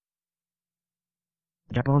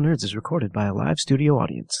Jack of All Nerds is recorded by a live studio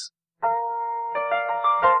audience.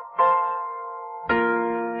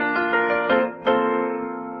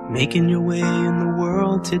 Making your way in the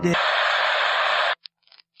world today.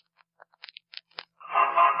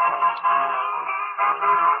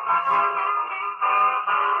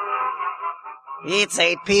 It's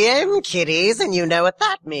 8 p.m., kiddies, and you know what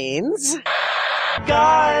that means.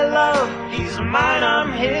 Guy I love, he's mine,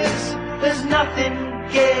 I'm his. There's nothing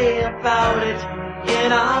gay about it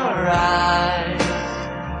in our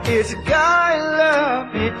eyes. It's a guy I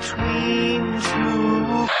love between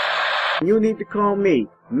two. You need to call me,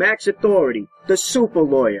 Max Authority, the super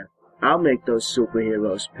lawyer. I'll make those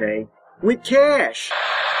superheroes pay. With cash.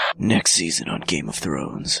 Next season on Game of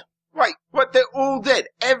Thrones. Wait, what? They're all dead.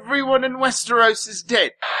 Everyone in Westeros is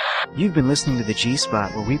dead. You've been listening to the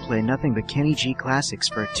G-Spot, where we play nothing but Kenny G classics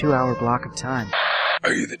for a 2-hour block of time.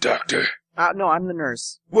 Are you the doctor? No, I'm the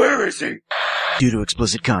nurse. Where is he? Due to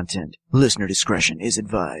explicit content, listener discretion is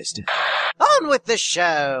advised. On with the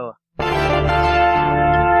show!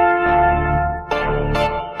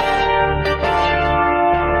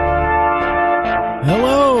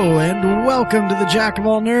 Hello, and welcome to the Jack of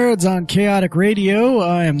All Nerds on Chaotic Radio.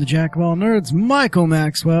 I am the Jack of All Nerds, Michael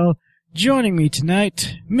Maxwell. Joining me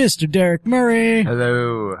tonight, Mr. Derek Murray.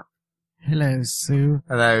 Hello. Hello, Sue.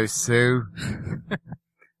 Hello, Sue.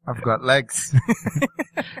 I've got legs.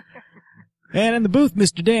 And in the booth,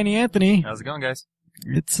 Mr. Danny Anthony. How's it going, guys?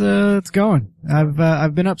 It's going.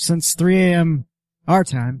 I've been up since 3 a.m. our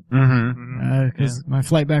time. Because my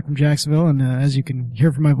flight back from Jacksonville, and as you can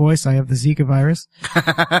hear from my voice, I have the Zika virus.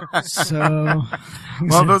 So,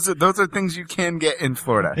 well, those are things you can get in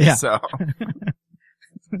Florida. Yeah. So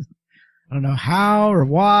I don't know how or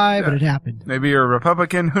why, but it happened. maybe you're a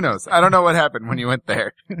Republican. Who knows? I don't know what happened when you went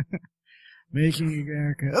there. Making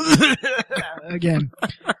America again.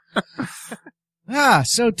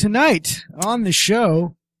 So tonight on the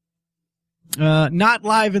show, not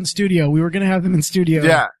live in studio. We were going to have them in studio.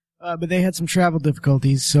 Yeah. But they had some travel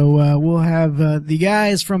difficulties. So, we'll have, the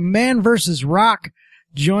guys from Man vs. Rock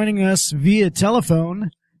joining us via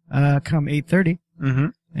telephone, come 8:30. Mm-hmm.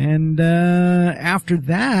 And, after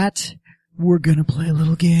that, we're going to play a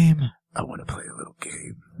little game. I want to play a little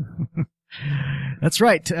game. That's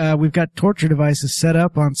right. We've got torture devices set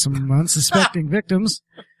up on some unsuspecting victims,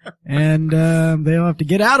 and they'll have to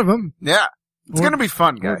get out of them. Yeah. It's going to be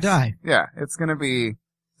fun, guys. Or die. Yeah. It's going to be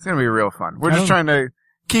real fun. We're just trying to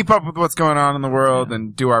keep up with what's going on in the world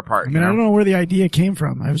and do our part. I mean, I don't know where the idea came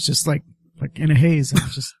from. I was just like in a haze. It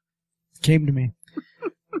came to me.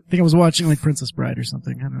 I think I was watching like Princess Bride or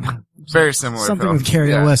something. I don't know. Very similar. Something film. with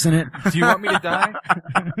Carrie Ellis in it. Do you want me to die?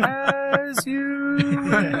 As you...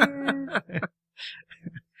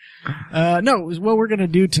 No, what we're going to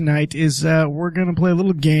do tonight is we're going to play a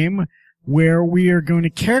little game where we are going to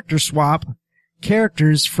character swap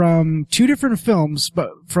characters from two different films, but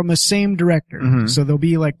from the same director. Mm-hmm. So they'll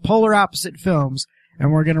be like polar opposite films,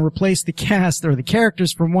 and we're going to replace the cast or the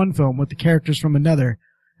characters from one film with the characters from another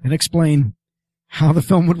and explain how the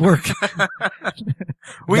film would work.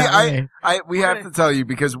 We have to tell you,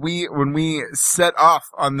 because when we set off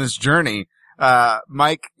on this journey,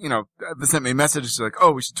 Mike, sent me a message. He's like,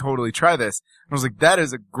 "Oh, we should totally try this." And I was like, "That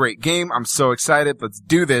is a great game. I'm so excited. Let's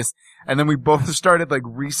do this." And then we both started like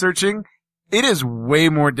researching. It is way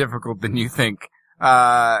more difficult than you think.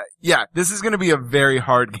 This is going to be a very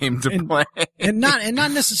hard game to play. and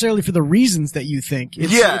not necessarily for the reasons that you think.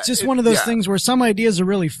 It's just one of those things where some ideas are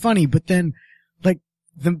really funny, but then like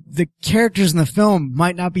the characters in the film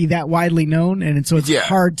might not be that widely known, and so it's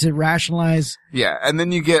hard to rationalize. Yeah, and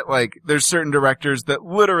then you get like, there's certain directors that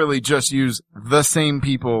literally just use the same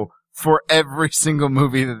people for every single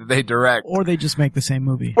movie that they direct. Or they just make the same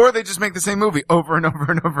movie. Over and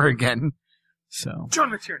over and over again. So.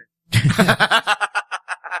 John McTiernan.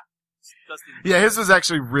 Yeah, his was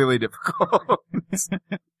actually really difficult.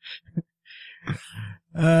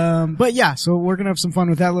 But yeah, so we're gonna have some fun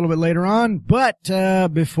with that a little bit later on. But,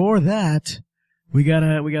 before that, we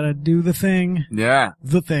gotta do the thing. Yeah.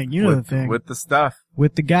 The thing. You know the thing. With the stuff.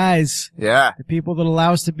 With the guys. Yeah. The people that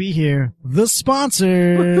allow us to be here. The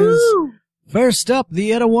sponsors. Woohoo! First up,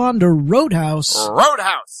 the Etiwanda Roadhouse.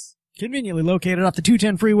 Roadhouse! Conveniently located off the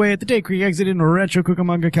 210 freeway at the Day Creek exit in Rancho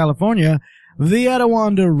Cucamonga, California. The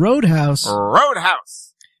Etiwanda Roadhouse.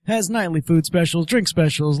 Roadhouse! Has nightly food specials, drink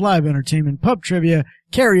specials, live entertainment, pub trivia,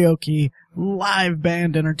 karaoke, live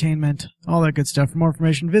band entertainment, all that good stuff. For more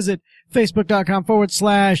information, visit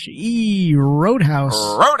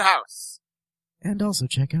facebook.com/eRoadhouse. Roadhouse! And also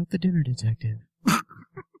check out The Dinner Detective.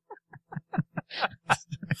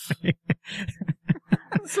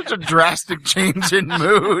 Such a drastic change in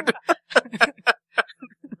mood.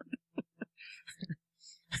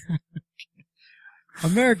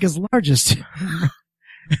 America's largest.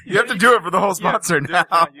 You have to do it for the whole sponsor now.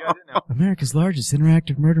 America's largest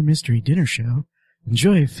interactive murder mystery dinner show.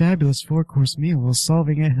 Enjoy a fabulous 4-course meal while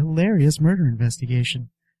solving a hilarious murder investigation.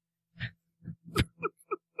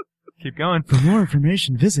 Keep going. For more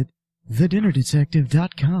information, visit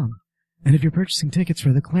thedinnerdetective.com. And if you're purchasing tickets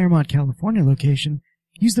for the Claremont, California location,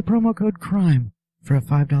 use the promo code CRIME for a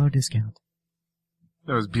 $5 discount.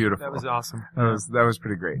 That was beautiful. That was awesome. That was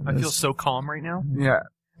pretty great. I feel so calm right now. Yeah.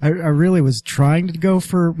 I really was trying to go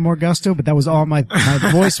for more gusto, but that was all my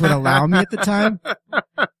voice would allow me at the time.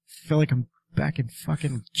 I feel like I'm back in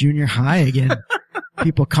fucking junior high again.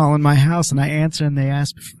 People calling my house and I answer and they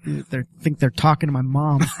ask, they think they're talking to my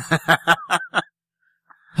mom. Sorry,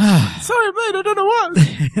 mate, I don't know what.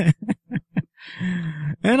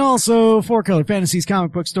 And also, 4-Color Fantasies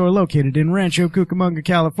comic book store located in Rancho Cucamonga,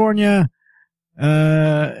 California.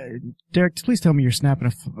 Derek, please tell me you're snapping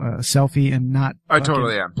a selfie and not I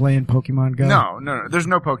totally am. Playing Pokemon Go. No. There's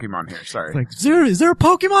no Pokemon here. Sorry. It's like, is there a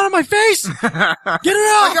Pokemon on my face? Get it off!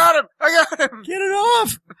 I got him! Get it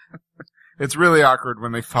off! It's really awkward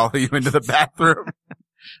when they follow you into the bathroom.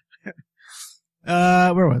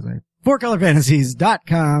 Where was I?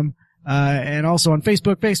 4colorfantasies.com. And also on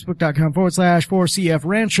Facebook, facebook.com/4CF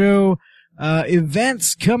Rancho.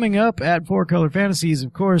 Events coming up at 4-Color Fantasies.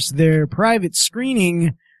 Of course, their private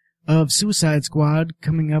screening of Suicide Squad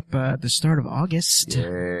coming up at the start of August.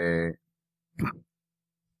 Yay.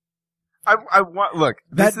 I want, look.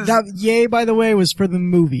 That yay, by the way, was for the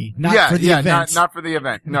movie, not for the event. Not for the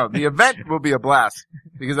event. No, the event will be a blast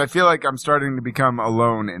because I feel like I'm starting to become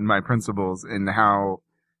alone in my principles in how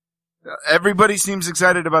everybody seems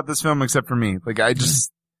excited about this film except for me. Like, I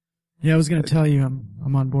just. Yeah, I was gonna tell you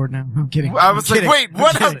I'm on board now. I'm kidding. I was like, wait,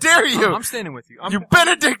 what? How dare you? I'm standing with you. You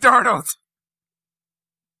Benedict Arnold!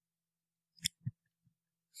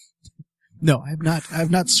 No, I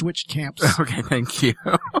have not switched camps. Okay, thank you.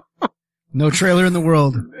 No trailer in the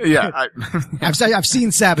world. Yeah. I've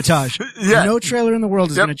seen Sabotage. Yeah. No trailer in the world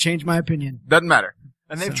is gonna change my opinion. Doesn't matter.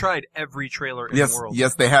 And they've tried every trailer in the world.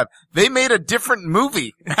 Yes, they have. They made a different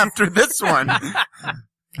movie after this one. I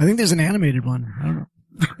think there's an animated one. I don't know.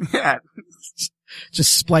 Yeah.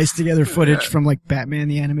 Just spliced together footage from like Batman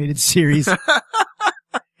the Animated Series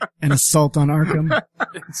and Assault on Arkham.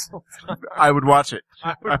 I would watch it.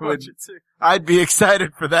 I would watch it too. I'd be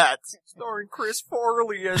excited for that. Starring Chris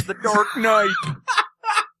Farley as the Dark Knight.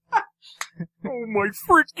 Oh my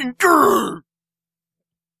freaking god!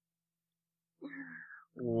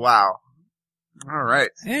 Wow. All right.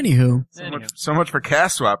 Anywho. So much for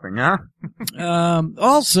cast swapping, huh?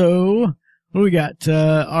 Also, what do we got?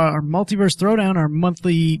 Our Multiverse Throwdown, our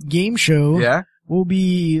monthly game show. Yeah. Will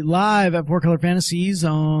be live at 4-Color Fantasies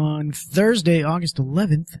on Thursday, August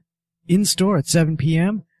 11th, in store at 7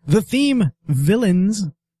 p.m. The theme, villains.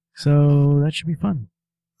 So that should be fun.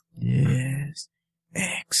 Yes.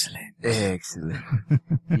 Excellent.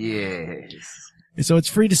 Yes. So it's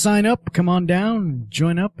free to sign up. Come on down,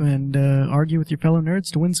 join up, and argue with your fellow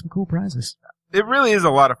nerds to win some cool prizes. It really is a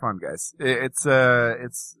lot of fun, guys. It's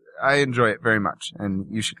I enjoy it very much, and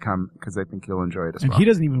you should come because I think you'll enjoy it as well. And he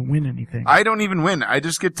doesn't even win anything. I don't even win. I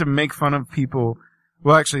just get to make fun of people.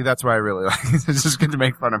 Well, actually, that's why I really like it. I just get to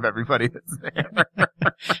make fun of everybody that's there.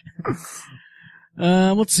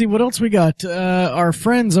 Let's see what else we got. Our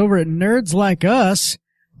friends over at Nerds Like Us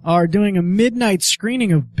are doing a midnight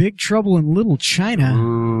screening of Big Trouble in Little China.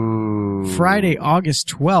 Ooh. Friday, August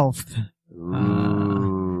 12th.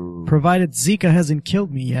 Provided Zika hasn't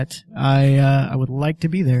killed me yet, I would like to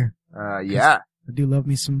be there. Yeah. I do love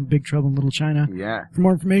me some Big Trouble in Little China. Yeah. For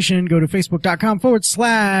more information, go to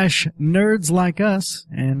facebook.com/Nerds Like Us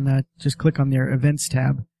and just click on their events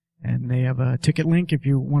tab. And they have a ticket link if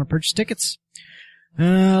you want to purchase tickets.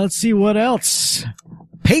 Let's see what else.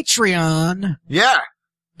 Patreon. Yeah.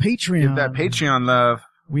 Patreon. Give that Patreon love.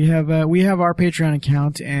 We have our Patreon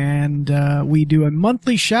account and, we do a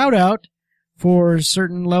monthly shout out for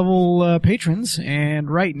certain level, patrons. And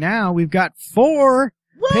right now we've got 4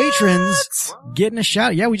 patrons getting a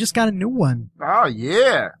shout. Yeah, we just got a new one. Oh,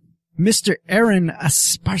 yeah. Mr. Aaron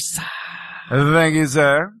Esparza. Thank you,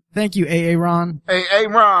 sir. Thank you, AA Ron. Hey,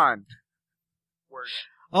 Ron.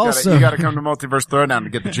 Also, you gotta come to Multiverse Throwdown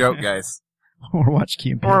to get the joke, guys. Or watch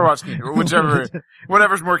Key and Peele. Or watch Key and Peele,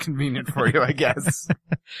 whatever's more convenient for you, I guess.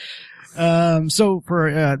 So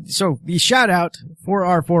the shout out for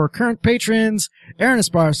our 4 current patrons, Aaron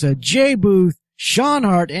Esparza, Jay Booth, Sean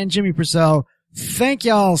Hart, and Jimmy Purcell. Thank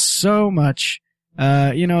y'all so much.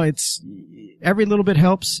 It's every little bit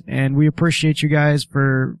helps, and we appreciate you guys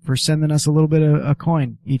for sending us a little bit of a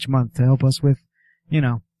coin each month to help us with,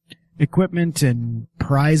 equipment and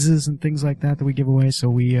prizes and things like that we give away. So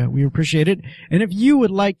we appreciate it. And if you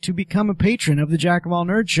would like to become a patron of the Jack of All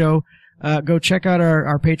Nerds Show, go check out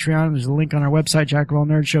our Patreon. There's a link on our website,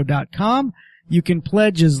 jackofallnerdshow.com. You can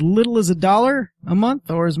pledge as little as $1 a month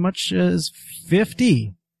or as much as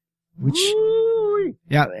 $50, which,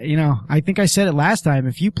 yeah, you know, I think I said it last time.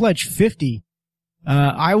 If you pledge $50,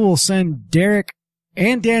 I will send Derek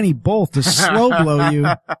and Danny both to slow blow you.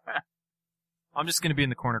 I'm just going to be in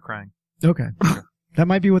the corner crying. Okay. That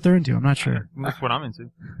might be what they're into. I'm not sure. That's what I'm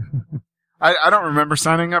into. I don't remember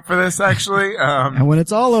signing up for this, actually. And when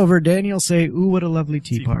it's all over, Danny will say, ooh, what a lovely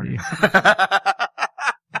tea party.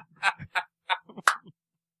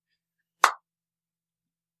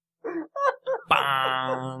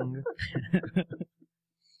 Bang.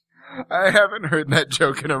 I haven't heard that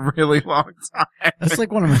joke in a really long time. That's like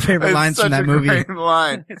one of my favorite lines from that movie. Great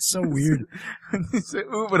line. It's so weird. He said,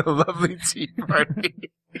 ooh, what a lovely tea party.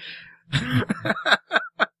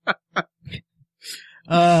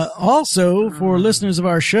 Also, for listeners of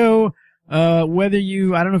our show, whether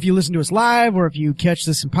I don't know if you listen to us live or if you catch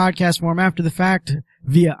this in podcast form after the fact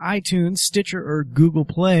via iTunes, Stitcher, or Google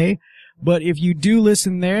Play, but if you do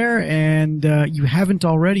listen there and you haven't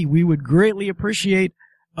already, we would greatly appreciate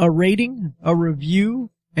a rating, a review,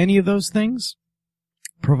 any of those things,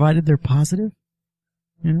 provided they're positive.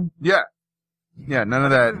 You know? Yeah. Yeah, none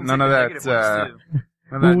of that negative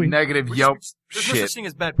Yelp There's shit. no such thing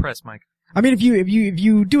as bad press, Mike. I mean, if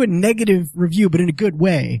you do a negative review, but in a good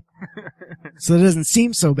way, so it doesn't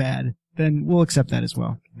seem so bad, then we'll accept that as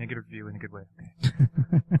well. Negative review in a good way.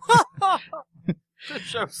 Okay. This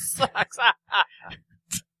show sucks.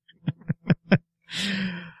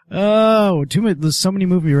 Oh, there's so many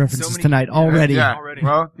movie references tonight already. Yeah.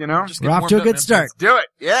 Well, you know, we're off to a good start. Let's do it.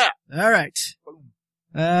 Yeah. All right.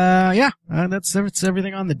 That's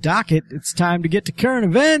everything on the docket. It's time to get to current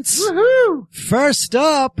events. Woohoo! First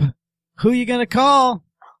up, who you gonna call?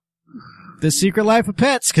 The Secret Life of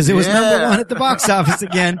Pets, because it was number 1 at the box office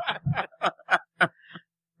again.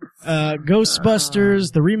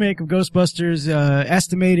 Ghostbusters, the remake of Ghostbusters,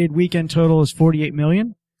 estimated weekend total is $48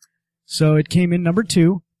 million. So it came in number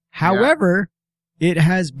 2. However, it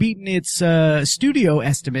has beaten its studio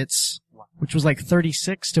estimates, which was like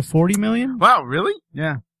 36 to 40 million. Wow, really?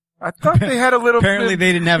 Yeah. I thought they had a little Apparently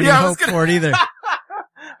they didn't have any hope for it either.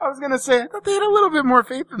 I was gonna say, I thought they had a little bit more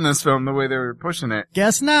faith in this film the way they were pushing it.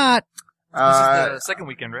 Guess not. This is the second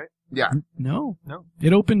weekend, right? Yeah. No. No.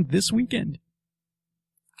 It opened this weekend.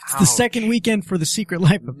 It's the second weekend for The Secret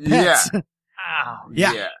Life of Pets. Yeah. Ouch.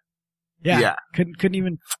 Yeah. Yeah. Couldn't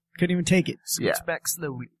even take it. Scoots back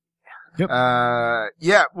slowly. Yep.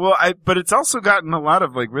 Well, but it's also gotten a lot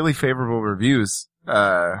of like really favorable reviews.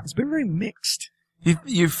 It's been very mixed.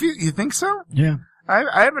 You think so? Yeah.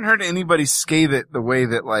 I haven't heard anybody scathe it the way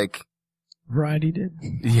that like Variety did.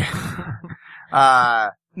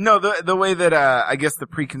 Yeah. No, the way that I guess the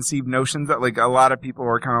preconceived notions that like a lot of people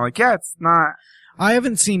were kind of like, yeah, it's not. I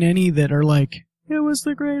haven't seen any that are like, it was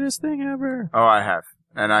the greatest thing ever. Oh, I have.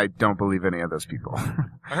 And I don't believe any of those people.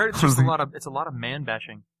 I heard it's just a lot of man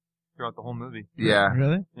bashing throughout the whole movie. Yeah.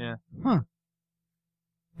 Really? Yeah. Huh.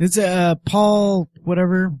 It's Paul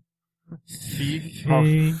whatever. Feige. Paul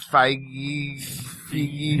Fig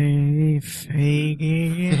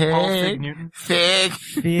Newton.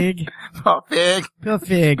 Fig. Paul Fig. Paul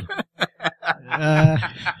Fig.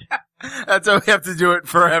 That's how we have to do it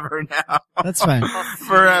forever now. That's fine.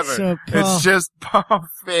 Forever. So it's just Paul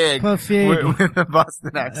Fig. Paul Fig. With a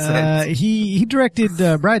Boston accent. He directed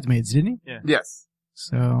Bridesmaids, didn't he? Yeah. Yes.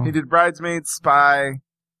 So he did Bridesmaids, Spy.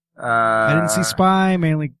 I didn't see Spy,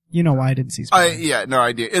 mainly. You know why I didn't see Spy. No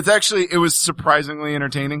idea. It was surprisingly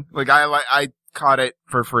entertaining. Like, I caught it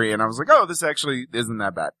for free and I was like, oh, this actually isn't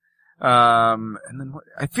that bad. And then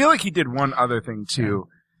I feel like he did one other thing too.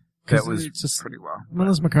 That was just pretty well.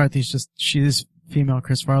 Melissa McCarthy's she is female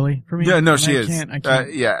Chris Farley for me. Yeah, no, she is. I can't.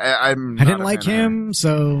 I didn't like him,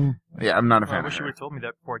 so. Yeah, I'm not a fan. I wish you would have told me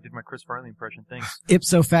that before I did my Chris Farley impression. Thanks.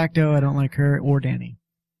 Ipso facto, I don't like her or Danny.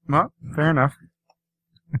 Well, fair enough.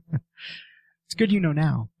 It's good you know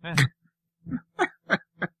now.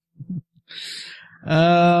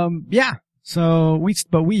 Yeah. Yeah. So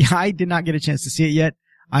I did not get a chance to see it yet.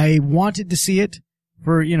 I wanted to see it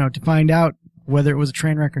for, to find out whether it was a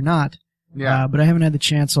train wreck or not. Yeah. But I haven't had the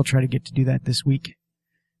chance. I'll try to get to do that this week.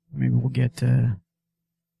 Maybe we'll get,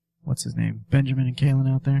 what's his name? Benjamin and Kaylin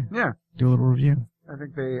out there. Yeah. Do a little review. I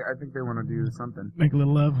think they want to do something. Make a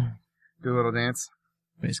little love. Do a little dance.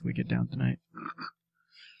 Basically get down tonight.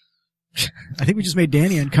 I think we just made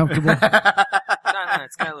Danny uncomfortable. No,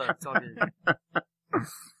 it's kind of low. It's all good.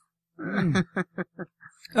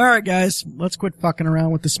 All right, guys, let's quit fucking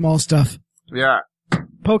around with the small stuff. Yeah.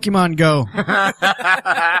 Pokemon Go.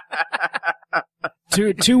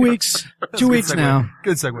 2 weeks. 2 weeks now.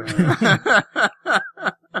 Good segue.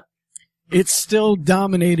 It's still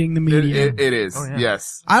dominating the media. It is. Oh, yeah.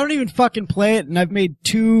 Yes. I don't even fucking play it, and I've made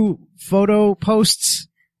 2 photo posts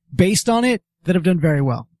based on it that have done very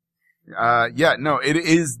well. Yeah, no, it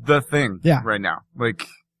is the thing right now. Like,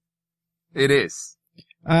 it is.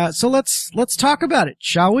 So let's talk about it,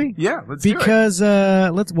 shall we? Yeah, let's do it. Because,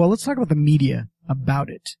 let's talk about the media about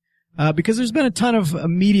it. Because there's been a ton of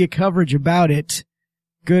media coverage about it.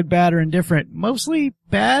 Good, bad, or indifferent. Mostly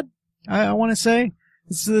bad, I want to say.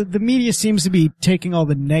 The media seems to be taking all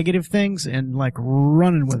the negative things and, like,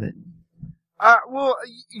 running with it. Well,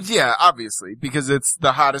 yeah, obviously, because it's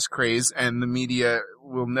the hottest craze, and the media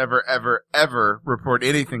will never, ever, ever report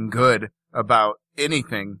anything good about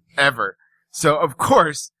anything, ever. So, of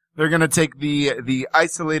course, they're gonna take the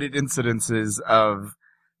isolated incidences of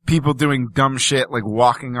people doing dumb shit, like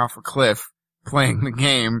walking off a cliff, playing the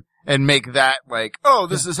game, and make that like, oh,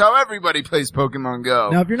 this is how everybody plays Pokemon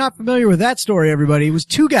Go. Now, if you're not familiar with that story, everybody, it was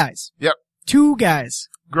 2 guys. Yep. 2 guys.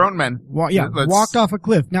 Grown men. Walked off a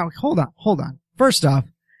cliff. Now, hold on. First off,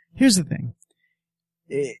 here's the thing.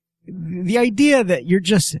 The idea that you're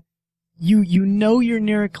just, you know you're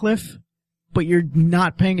near a cliff, but you're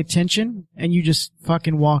not paying attention, and you just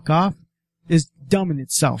fucking walk off, is dumb in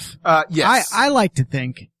itself. Yes. I like to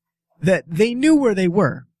think that they knew where they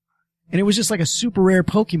were, and it was just like a super rare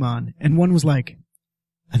Pokemon, and one was like,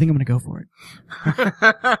 I think I'm gonna go for it.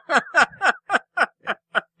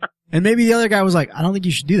 And maybe the other guy was like, I don't think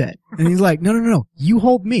you should do that. And he's like, no. You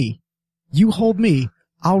hold me.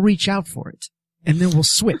 I'll reach out for it. And then we'll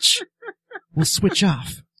switch. We'll switch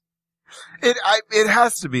off. It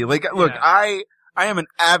has to be. Like, look, I am an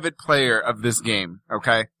avid player of this game,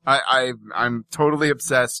 okay? I'm totally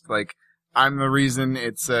obsessed. Like, I'm the reason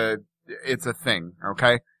it's a thing,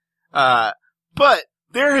 okay? But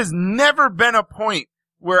there has never been a point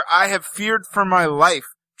where I have feared for my life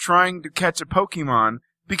trying to catch a Pokemon,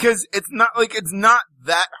 because it's not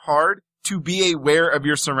that hard to be aware of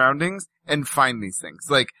your surroundings and find these things.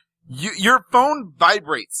 Like, your phone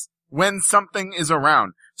vibrates when something is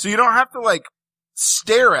around. So you don't have to, like,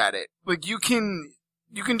 stare at it. Like, you can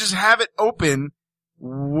just have it open,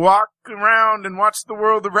 walk around and watch the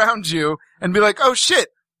world around you, and be like, oh shit,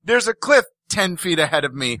 there's a cliff 10 feet ahead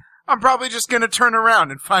of me. I'm probably just gonna turn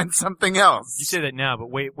around and find something else. You say that now, but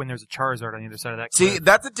wait when there's a Charizard on the other side of that cliff. See,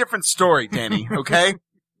 that's a different story, Danny, okay?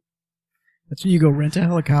 That's when you go rent a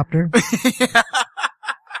helicopter. Yeah.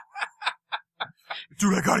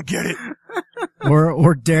 Dude, I gotta get it.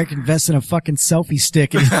 Or Derek invests in a fucking selfie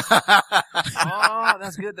stick. And Oh,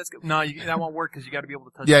 that's good. No, that won't work because you gotta be able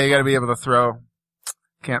to touch it. Yeah, you gotta be able to throw.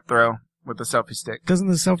 Can't throw with the selfie stick. Doesn't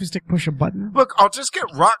the selfie stick push a button? Look, I'll just get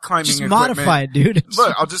rock climbing Just equipment. modify it, dude.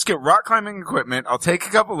 Look, I'll just get rock climbing equipment. I'll take a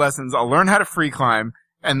couple lessons. I'll learn how to free climb,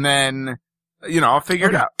 and then, I'll figure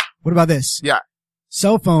it out. What about this? Yeah.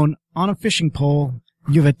 Cell phone on a fishing pole.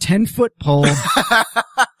 You have a 10-foot pole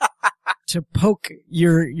to poke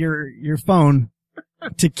your phone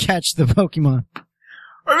to catch the Pokemon.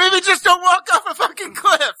 Or maybe just don't walk off a fucking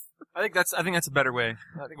cliff. I think that's a better way.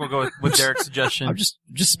 I think we'll go with Derek's suggestion. I'm just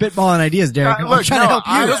spitballing ideas, Derek. I'm Look, trying to help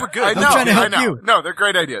you. Those were good. I'm trying to help you. No, they're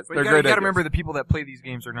great ideas. But They're you great gotta ideas. remember the people that play these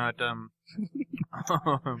games are not, No,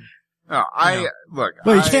 look.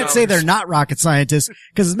 Well, you can't say they're not rocket scientists,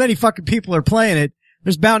 because as many fucking people are playing it,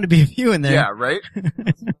 there's bound to be a few in there. Yeah, right?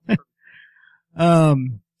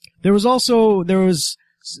 There was a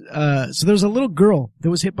little girl that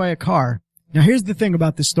was hit by a car. Now here's the thing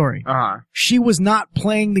about this story. Uh-huh. She was not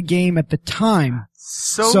playing the game at the time.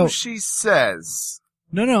 So she says.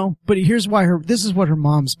 No, but here's why this is what her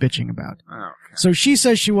mom's bitching about. Oh, okay. So she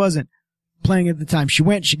says she wasn't playing at the time. She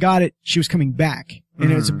went, she got it, she was coming back,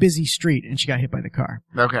 and it was a busy street, and she got hit by the car.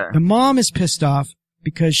 Okay. The mom is pissed off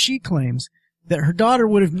because she claims that her daughter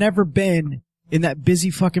would have never been in that busy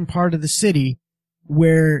fucking part of the city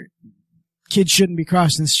where kids shouldn't be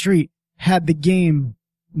crossing the street had the game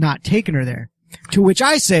not taken her there. To which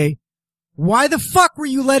I say, why the fuck were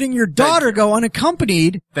you letting your daughter go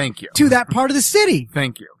unaccompanied Thank you. to that part of the city?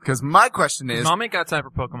 Thank you. Because my question is, Mom ain't got time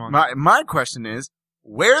for Pokemon. my question is,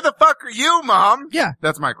 where the fuck are you, Mom? Yeah.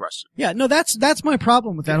 That's my question. Yeah, no, that's my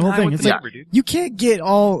problem with that whole thing. It's like, you can't get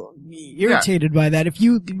all irritated by that. If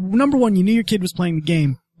number one, you knew your kid was playing the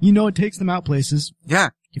game. You know it takes them out places. Yeah.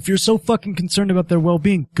 If you're so fucking concerned about their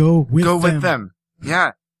well-being, go with them.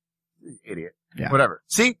 Yeah. Idiot. Yeah. Whatever.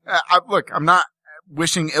 See, look, I'm not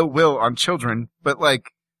wishing ill will on children, but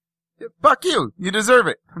like, fuck you. You deserve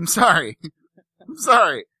it. I'm sorry. I'm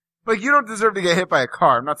sorry. Like, you don't deserve to get hit by a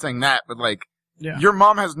car. I'm not saying that, but like, your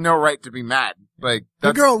mom has no right to be mad. Like,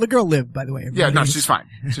 the girl lived, by the way. Yeah, no, she's fine.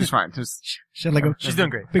 She's fine. Just, she had like she's doing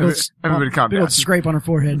great. Everybody calm down. Big old scrape on her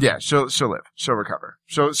forehead. Yeah, she'll live. She'll recover.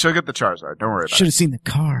 She'll get the Charizard. Don't worry about it. Should have seen the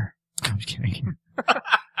car. I'm just kidding.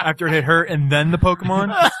 After it hit her and then the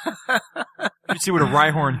Pokemon? You see what a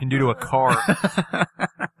Rhyhorn can do to a car.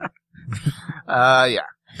 Yeah.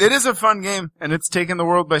 It is a fun game, and it's taken the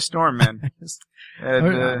world by storm, man.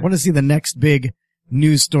 I want to see the next big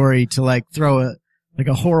news story to like throw a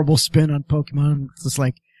horrible spin on Pokemon. It's just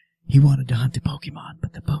like, he wanted to hunt a Pokemon,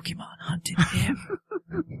 but the Pokemon hunted him.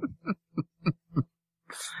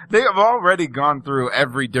 They have already gone through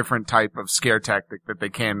every different type of scare tactic that they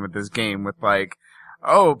can with this game, with like,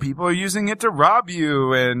 oh, people are using it to rob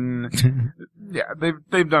you, and yeah,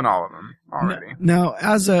 they've done all of them already. Now,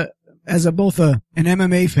 as both an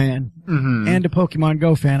MMA fan and a Pokemon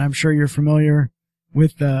Go fan, I'm sure you're familiar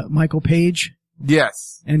with Michael Page.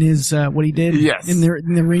 Yes. And his what he did. Yes. In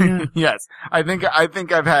the arena. Yes. I think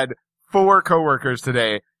I've had 4 coworkers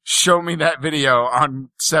today show me that video on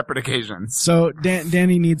separate occasions. So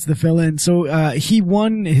Danny needs to fill in. So he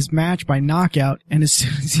won his match by knockout, and as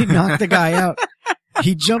soon as he knocked the guy out,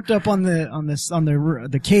 he jumped up on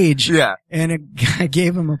the cage. Yeah. And a guy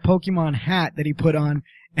gave him a Pokemon hat that he put on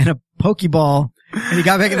and a Pokeball. And he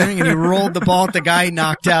got back in the ring and he rolled the ball at the guy he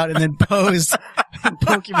knocked out and then posed in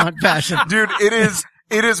Pokemon fashion. Dude, it is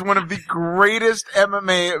one of the greatest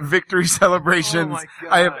MMA victory celebrations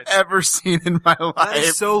I have ever seen in my life. That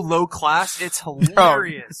is so low class, it's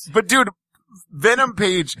hilarious. But dude, Venom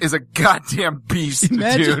Page is a goddamn beast,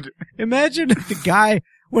 dude. Imagine if the guy,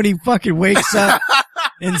 when he fucking wakes up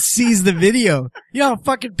and sees the video, you know how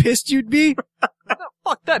fucking pissed you'd be?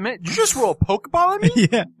 Fuck that, man. Did you just roll a Pokeball at me?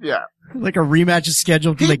 Yeah. Yeah. Like a rematch is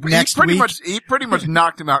scheduled for next week. He pretty much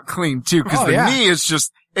knocked him out clean too, because knee is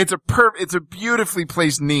just, it's a beautifully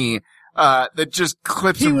placed knee, that just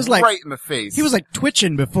clips him right in the face. He was like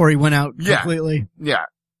twitching before he went out completely. Yeah.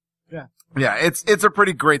 Yeah. Yeah. It's a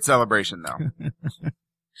pretty great celebration though.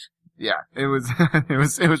 Yeah. It was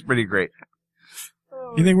pretty great.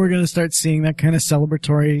 You think we're going to start seeing that kind of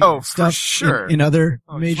celebratory stuff for sure. in other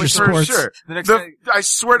major sports? For sure. I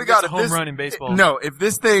swear to God, if home run in baseball. If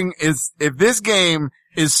this game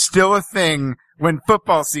is still a thing when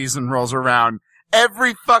football season rolls around,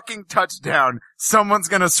 every fucking touchdown, someone's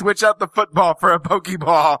going to switch out the football for a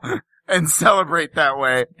Pokeball and celebrate that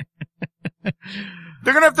way. They're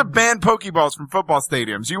going to have to ban Pokeballs from football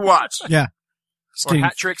stadiums. You watch. Yeah. Or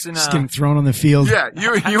hat tricks and getting thrown on the field. Yeah,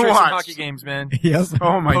 you watch hockey games, man. Yep.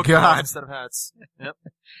 Oh my Pokemon God. Instead of hats. Yep.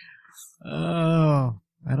 Oh,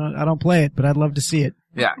 I don't play it, but I'd love to see it.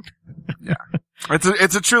 Yeah. Yeah.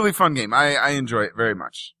 It's a truly fun game. I enjoy it very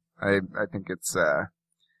much. I think it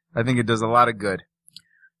does a lot of good.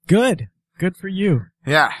 Good for you.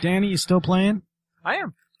 Yeah. Danny, you still playing? I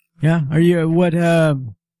am. Yeah. Are you what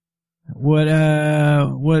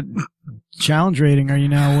challenge rating are you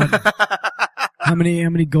now? What how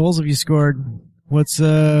many goals have you scored? What's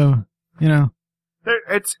It's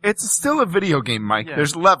still a video game, Mike. Yeah.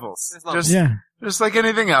 There's levels. Just like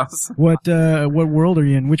anything else. What world are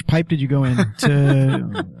you in? Which pipe did you go in?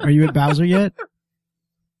 Are you at Bowser yet?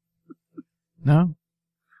 No?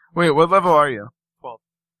 Wait, what level are you? 12.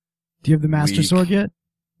 Do you have the Master Sword yet?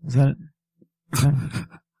 Is that it? No?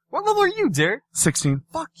 What level are you, Derek? 16.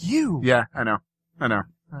 Fuck you. Yeah, I know. Well,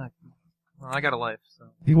 I got a life, so.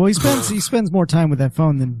 Well, he spends more time with that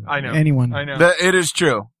phone than anyone. I know. It is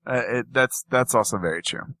true. That's also very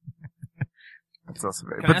true. That's also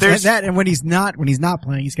very. But there's that, and when he's not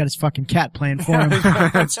playing, he's got his fucking cat playing for him.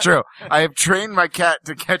 That's true. I have trained my cat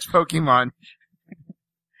to catch Pokemon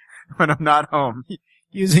when I'm not home,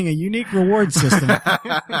 using a unique reward system.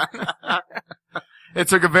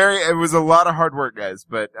 It was a lot of hard work, guys,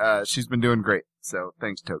 but she's been doing great. So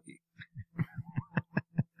thanks, Toki.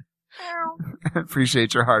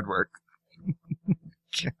 Appreciate your hard work.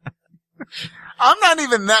 I'm not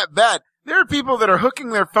even that bad. There are people that are hooking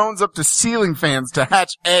their phones up to ceiling fans to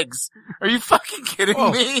hatch eggs. Are you fucking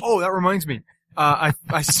kidding me? Oh, that reminds me.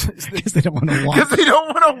 Because they don't want to walk. Because they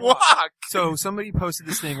don't want to walk. So somebody posted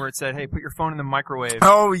this thing where it said, "Hey, put your phone in the microwave."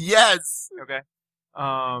 Oh yes. Okay.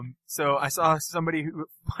 So I saw somebody who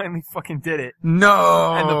finally fucking did it.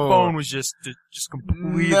 No. And the phone was just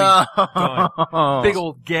completely done. Big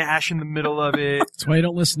old gash in the middle of it. That's why you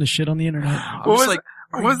don't listen to shit on the internet. What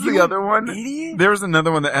was the other one? Idiot? There was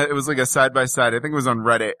another one that it was like a side by side. I think it was on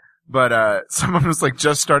Reddit. But someone was like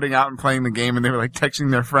just starting out and playing the game, and they were like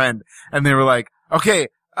texting their friend, and they were like, "Okay,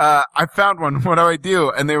 I found one. What do I do?"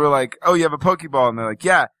 And they were like, "Oh, you have a Pokeball?" And they're like,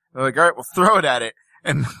 "Yeah." They're like, "All right, we'll throw it at it."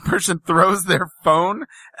 and the person throws their phone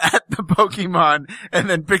at the Pokemon and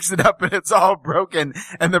then picks it up and it's all broken,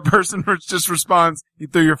 and the person just responds, "You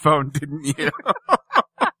threw your phone, didn't you?"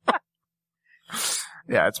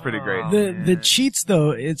 Yeah, it's pretty great. The cheats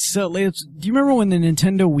though, do you remember when the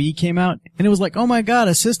Nintendo Wii came out and it was like, oh my god,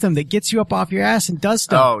 a system that gets you up off your ass and does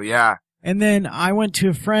stuff. Oh yeah. And then I went to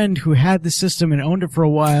a friend who had the system and owned it for a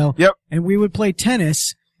while. Yep. And we would play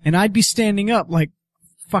tennis and I'd be standing up like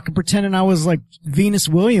fucking pretending I was like Venus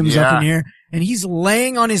Williams up in here, and he's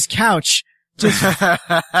laying on his couch just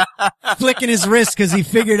flicking his wrist because he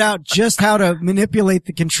figured out just how to manipulate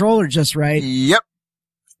the controller just right. Yep.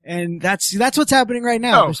 And that's what's happening right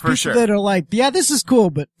now. Oh, There's for people sure. that are like, yeah, this is cool,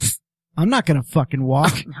 but I'm not gonna fucking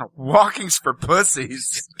walk. Walking's for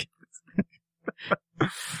pussies.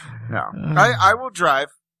 No. I will drive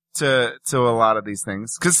to a lot of these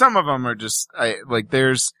things, cause some of them are just,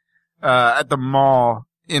 there's, at the mall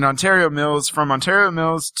in Ontario Mills, from Ontario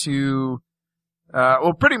Mills to,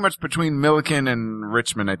 pretty much between Milliken and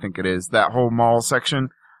Richmond, I think it is, that whole mall section.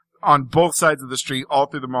 On both sides of the street, all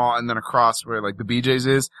through the mall, and then across where like the BJ's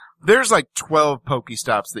is, there's like 12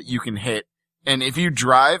 Pokestops that you can hit. And if you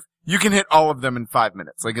drive, you can hit all of them in 5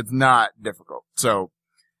 minutes. Like, it's not difficult. So,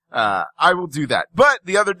 I will do that. But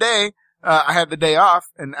the other day, I had the day off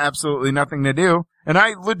and absolutely nothing to do. And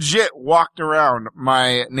I legit walked around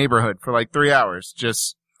my neighborhood for like 3 hours,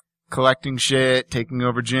 just collecting shit, taking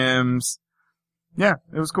over gyms. Yeah,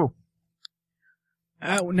 it was cool.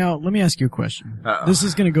 Now, let me ask you a question. Uh-oh. This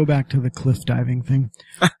is going to go back to the cliff diving thing.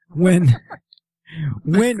 When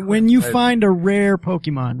you find a rare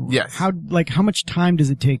Pokemon, yes. How much time does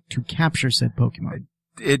it take to capture said Pokemon?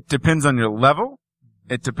 It depends on your level.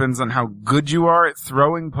 It depends on how good you are at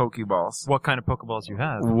throwing Pokeballs. What kind of Pokeballs you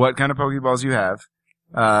have.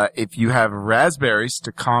 If you have raspberries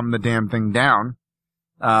to calm the damn thing down,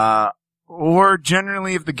 or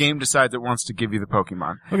generally if the game decides it wants to give you the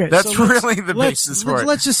Pokemon. Okay, that's so really the basis for it.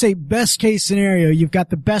 Let's just say best case scenario, you've got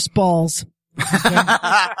the best balls. Okay?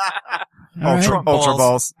 Ultra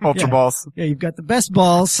balls. Yeah, you've got the best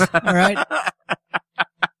balls. All right.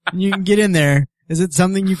 And you can get in there. Is it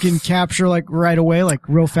something you can capture like right away, like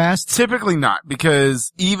real fast? Typically not,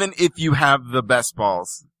 because even if you have the best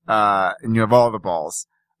balls, and you have all the balls,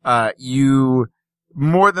 you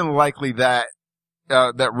more than likely that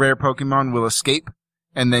rare Pokemon will escape,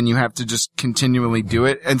 and then you have to just continually do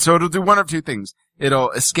it. And so it'll do one of two things.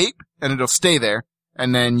 It'll escape, and it'll stay there,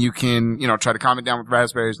 and then you can, try to calm it down with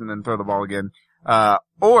raspberries and then throw the ball again.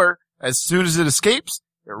 Or, as soon as it escapes,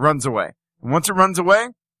 it runs away. And once it runs away,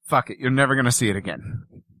 fuck it, you're never gonna see it again.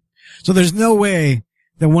 So there's no way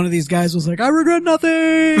that one of these guys was like, I regret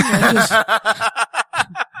nothing!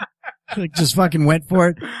 And just fucking went for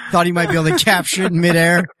it. Thought he might be able to capture it in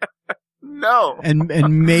midair. No.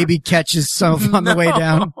 And maybe catch himself on the way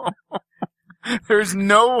down. There's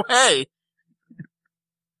no way.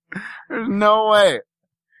 There's no way.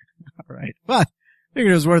 All right. Well, I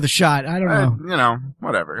figured it was worth a shot. I don't know.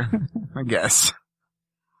 Whatever. I guess.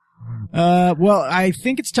 Well, I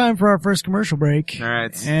think it's time for our first commercial break. All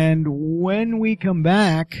right. And when we come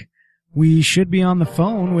back, we should be on the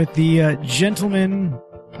phone with the gentleman.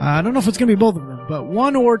 I don't know if it's going to be both of them, but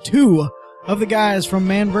one or two of the guys from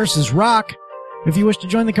Man vs. Rock. If you wish to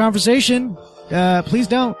join the conversation, please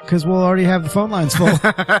don't, because we'll already have the phone lines full.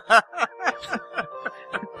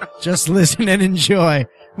 Just listen and enjoy.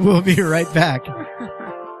 We'll be right back.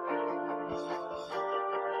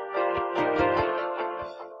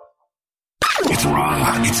 It's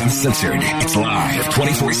raw. It's uncensored. It's live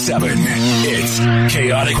 24/7. It's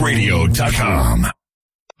chaoticradio.com.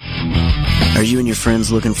 Are you and your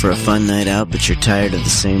friends looking for a fun night out, but you're tired of the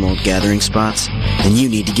same old gathering spots? Then you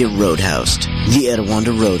need to get Roadhoused. The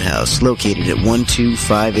Etiwanda Roadhouse, located at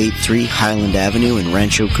 12583 Highland Avenue in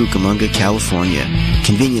Rancho Cucamonga, California.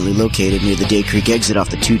 Conveniently located near the Day Creek exit off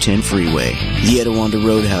the 210 freeway. The Etiwanda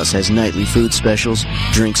Roadhouse has nightly food specials,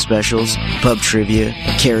 drink specials, pub trivia,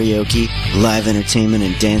 karaoke, live entertainment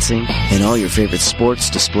and dancing, and all your favorite sports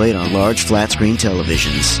displayed on large flat-screen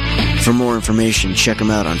televisions. For more information, check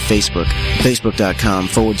them out on Facebook.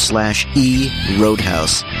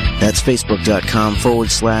 Facebook.com/eRoadhouse. That's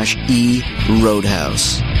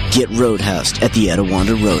Facebook.com/eRoadhouse. Get Roadhoused at the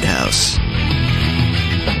Etiwanda Roadhouse.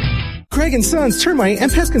 Craig & Sons Termite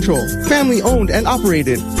and Pest Control. Family owned and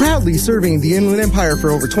operated. Proudly serving the Inland Empire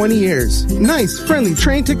for over 20 years. Nice, friendly,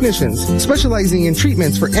 trained technicians. Specializing in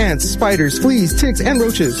treatments for ants, spiders, fleas, ticks, and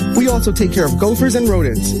roaches. We also take care of gophers and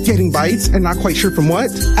rodents. Getting bites and not quite sure from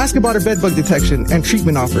what? Ask about our bedbug detection and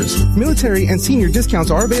treatment offers. Military and senior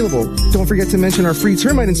discounts are available. Don't forget to mention our free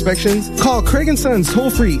termite inspections. Call Craig & Sons toll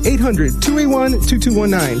free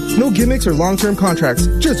 800-281-2219. No gimmicks or long-term contracts.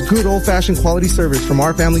 Just good old-fashioned quality service from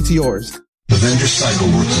our family to yours. Avenger Cycle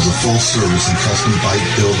Works is a full-service and custom bike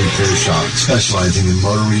build repair shop specializing in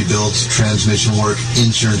motor rebuilds, transmission work,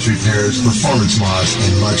 insurance repairs, performance mods,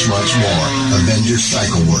 and much, much more. Avenger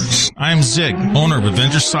Cycle Works. I am Zig, owner of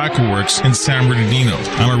Avenger Cycle Works in San Bernardino.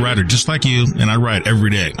 I'm a rider just like you, and I ride every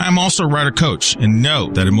day. I'm also a rider coach, and know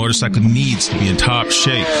that a motorcycle needs to be in top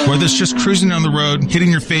shape. Whether it's just cruising down the road,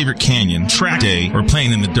 hitting your favorite canyon, track day, or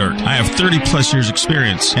playing in the dirt, I have 30-plus years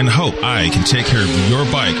experience and hope I can take care of your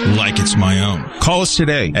bike like it's my own. Call us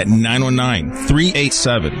today at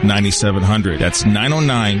 909-387-9700. That's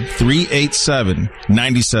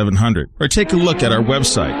 909-387-9700. Or take a look at our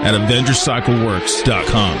website at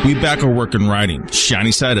AvengerCycleWorks.com. We back our work in riding.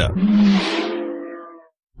 Shiny side up.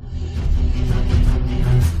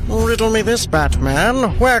 Riddle me this,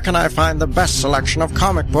 Batman. Where can I find the best selection of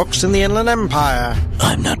comic books in the Inland Empire?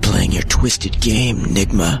 I'm not playing your twisted game,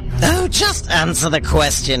 Nigma. Oh, just answer the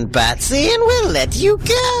question, Batsy, and we'll let you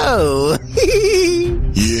go.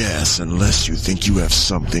 Yes, unless you think you have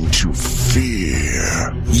something to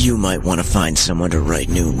fear. You might want to find someone to write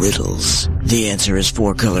new riddles. The answer is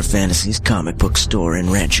 4Color Fantasy's comic book store in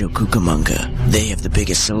Rancho Cucamonga. They have the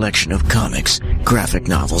biggest selection of comics, graphic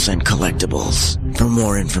novels, and collectibles. For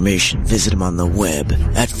more information, visit them on the web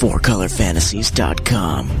at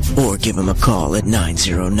 4colorfantasies.com or give them a call at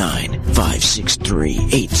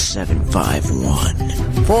 909-563-8751.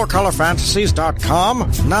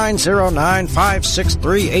 4colorfantasies.com,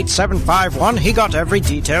 909-563-8751. He got every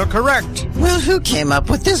detail correct. Well, who came up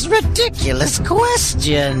with this ridiculous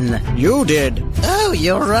question? You did. Oh,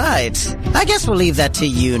 you're right. I guess we'll leave that to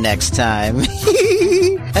you next time.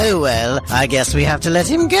 Oh well, I guess we have to let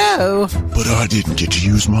him go. But I didn't get to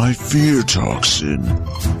use my fear toxin.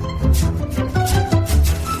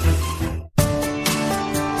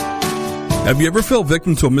 Have you ever fell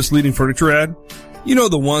victim to a misleading furniture ad? You know,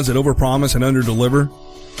 the ones that overpromise and underdeliver?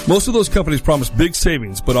 Most of those companies promise big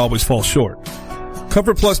savings, but always fall short.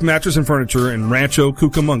 Comfort Plus Mattress and Furniture in Rancho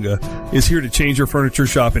Cucamonga is here to change your furniture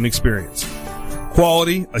shopping experience.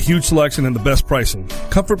 Quality, a huge selection, and the best pricing.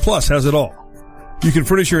 Comfort Plus has it all. You can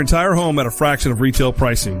furnish your entire home at a fraction of retail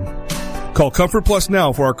pricing. Call Comfort Plus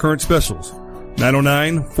now for our current specials.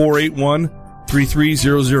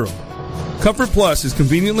 909-481-3300. Comfort Plus is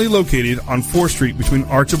conveniently located on 4th Street between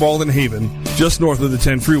Archibald and Haven, just north of the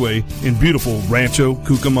 10 freeway in beautiful Rancho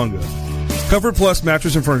Cucamonga. Comfort Plus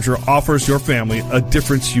Mattress and Furniture offers your family a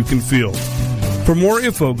difference you can feel. For more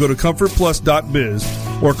info, go to comfortplus.biz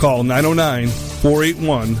or call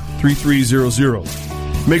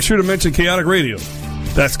 909-481-3300. Make sure to mention Chaotic Radio.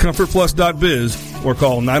 That's comfortplus.biz or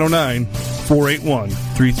call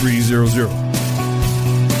 909-481-3300.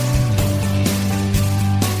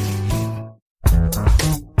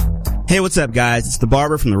 Hey, what's up, guys? It's the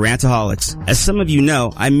Barber from the Rantaholics. As some of you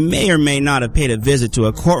know, I may or may not have paid a visit to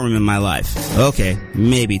a courtroom in my life. Okay,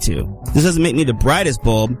 maybe two. This doesn't make me the brightest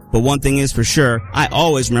bulb, but one thing is for sure, I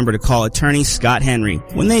always remember to call attorney Scott Henry.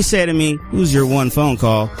 When they say to me, who's your one phone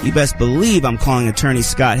call, you best believe I'm calling attorney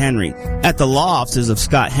Scott Henry. At the law offices of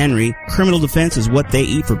Scott Henry, criminal defense is what they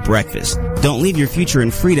eat for breakfast. Don't leave your future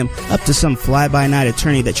and freedom up to some fly-by-night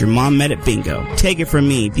attorney that your mom met at bingo. Take it from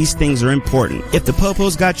me, these things are important. If the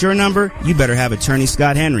Popo's got your number, you better have attorney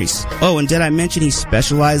Scott Henry's. Oh, and did I mention he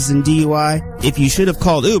specializes in DUI? If you should have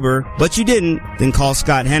called Uber, but you didn't, then call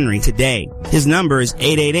Scott Henry today. His number is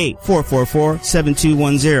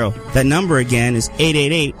 888-444-7210. That number again is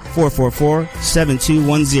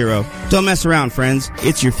 888-444-7210. Don't mess around, friends.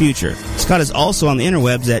 It's your future. Scott is also on the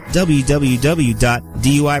interwebs at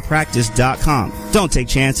www.duipractice.com. Don't take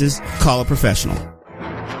chances. Call a professional.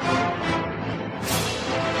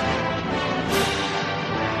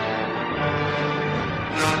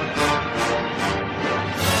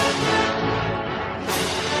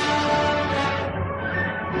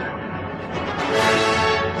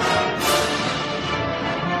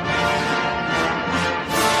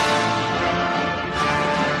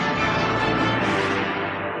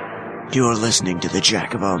 You're listening to the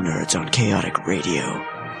Jack of All Nerds on Chaotic Radio,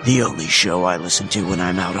 the only show I listen to when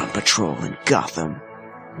I'm out on patrol in Gotham.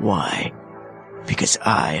 Why? Because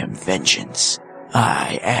I am vengeance.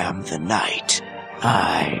 I am the night.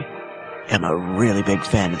 I am a really big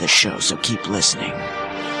fan of the show, so keep listening.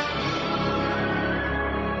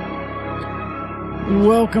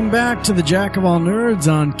 Welcome back to the Jack of All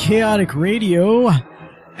Nerds on Chaotic Radio.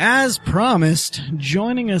 As promised,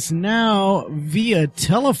 joining us now via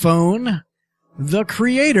telephone, the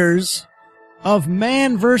creators of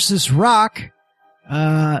Man vs. Rock.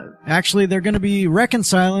 Actually, they're going to be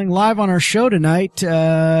reconciling live on our show tonight.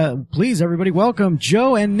 Please, everybody, welcome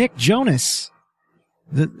Joe and Nick Jonas.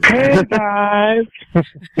 Hey, guys.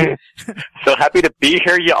 So happy to be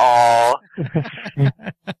here, y'all.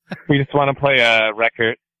 We just want to play a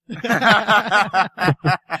record.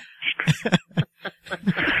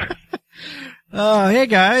 Hey,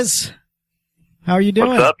 guys. How are you doing?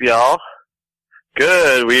 What's up, y'all?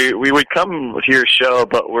 Good. We would come to your show,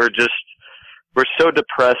 but we're so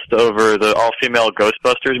depressed over the all-female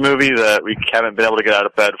Ghostbusters movie that we haven't been able to get out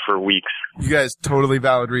of bed for weeks. You guys, totally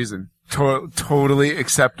valid reason. Totally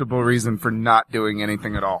acceptable reason for not doing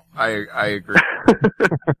anything at all. I agree.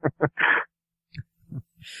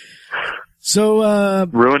 So,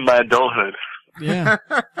 ruined my adulthood. Yeah.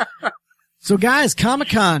 So guys,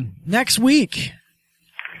 Comic-Con next week.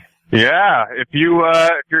 Yeah, if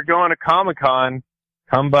you're going to Comic-Con,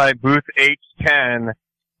 come by booth H10.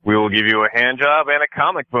 We will give you a hand job and a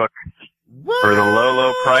comic book for the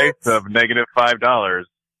low price of -$5.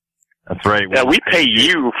 That's right. Yeah, we pay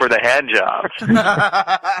you for the hand jobs.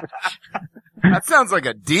 That sounds like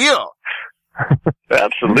a deal.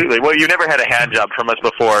 Absolutely. Well, you never had a hand job from us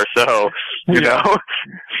before, so, you know.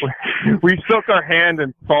 We soak our hand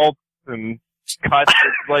in salt and cuts.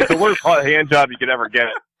 It's like the worst hand job you could ever get.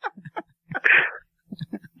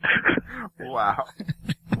 Wow.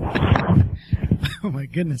 Oh my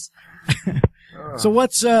goodness. So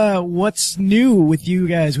what's new with you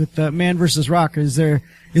guys with Man vs. Rock? Is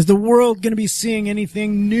the world going to be seeing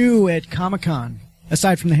anything new at Comic-Con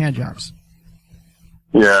aside from the hand jobs?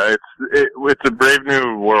 Yeah, it's a brave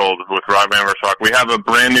new world with Man vs. Rock. We have a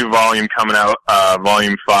brand new volume coming out,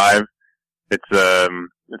 volume 5. It's a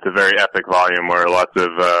very epic volume where lots of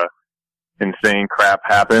insane crap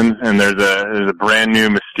happens, and there's a brand new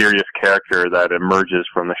mysterious character that emerges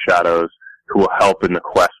from the shadows who will help in the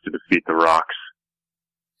quest to defeat the Rocks.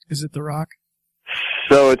 Is it the Rock?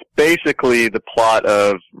 So it's basically the plot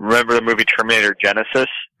of, remember the movie Terminator Genesis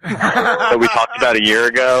that we talked about a year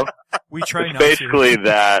ago? We try it's basically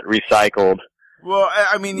that recycled. Well,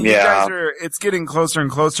 I mean, you guys it's getting closer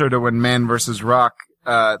and closer to when Man vs. Rock,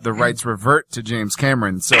 the rights revert to James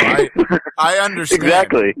Cameron. So I understand.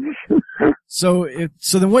 Exactly. So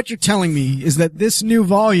then what you're telling me is that this new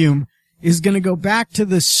volume is going to go back to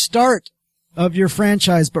the start of your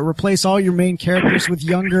franchise, but replace all your main characters with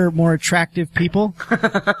younger, more attractive people?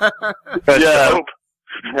 Yeah.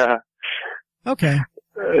 Okay.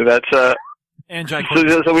 That's and Jack.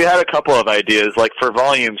 So we had a couple of ideas. Like for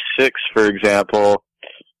volume 6, for example,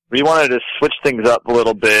 we wanted to switch things up a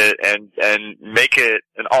little bit and make it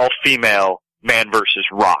an all-female Man versus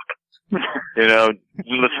Rock. You know,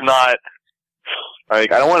 let's not,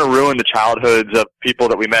 like, I don't want to ruin the childhoods of people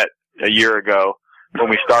that we met a year ago when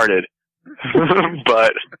we started.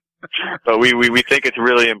 but we think it's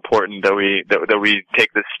really important that we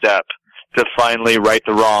take this step to finally right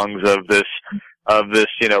the wrongs of this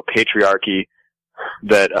patriarchy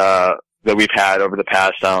that we've had over the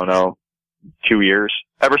past 2 years,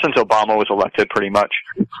 ever since Obama was elected, pretty much.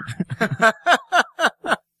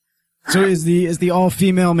 So is the all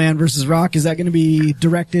female Man vs. Rock, is that going to be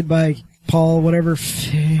directed by Paul whatever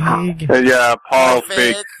Fig? Yeah, Paul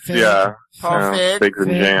Fig. Yeah. Paul Fig. Figs and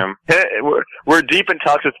Jam. Hey, we're deep in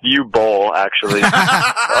talks with you, Bowl, actually.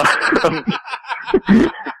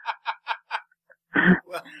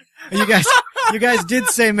 You guys did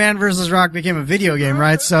say Man vs. Rock became a video game,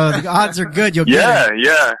 right? So the odds are good you'll get it.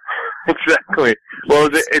 Yeah, exactly. Well,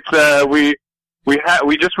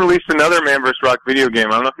 we just released another Man vs. Rock video game.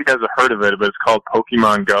 I don't know if you guys have heard of it, but it's called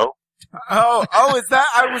Pokemon Go. Oh, is that?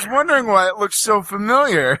 I was wondering why it looks so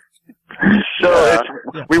familiar. So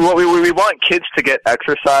we want kids to get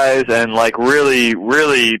exercise and like really,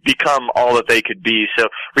 really become all that they could be. So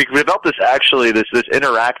we developed this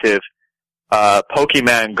interactive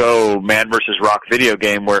Pokemon Go Man vs. Rock video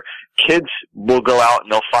game where kids will go out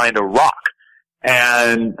and they'll find a rock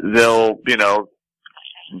and they'll,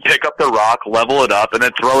 pick up the rock, level it up, and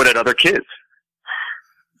then throw it at other kids.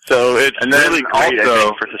 So it's really great, I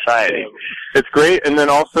think, for society. It's great, and then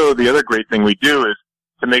also the other great thing we do is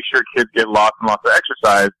to make sure kids get lots and lots of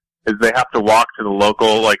exercise is they have to walk to the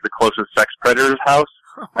local, like the closest sex predator's house,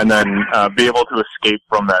 and then be able to escape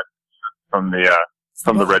from the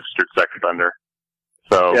registered sex offender.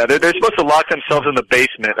 So yeah, they're supposed to lock themselves in the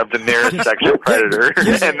basement of the nearest sexual predator,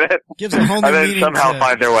 and then somehow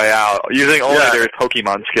find their way out using only their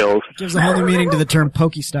Pokemon skills. Gives a whole new meaning to the term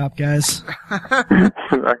Pokestop, guys.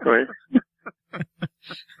 Exactly.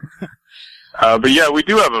 But yeah, we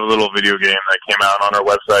do have a little video game that came out on our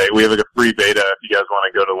website. We have like a free beta. If you guys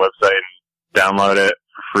want to go to the website and download it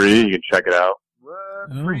for free, you can check it out.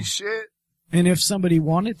 What? Free shit? And if somebody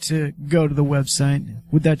wanted to go to the website,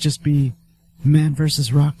 would that just be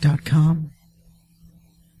manversusrock.com?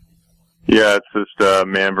 Yeah, it's just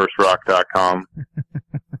manversusrock.com.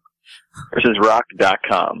 Versus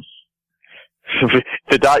rock.com.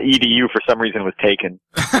 The .edu for some reason was taken.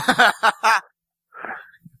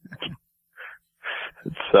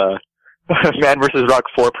 It's Man vs. Rock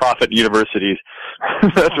for-profit universities.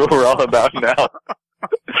 That's what we're all about now.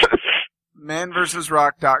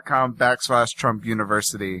 manversusrock.com /Trump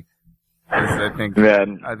University. I think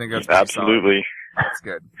that's absolutely. That's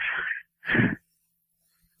good.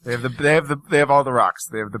 They have all the rocks.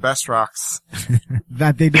 They have the best rocks.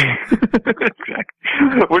 That they do.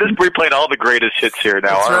 We're just replaying all the greatest hits here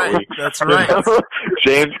now, aren't we? That's right.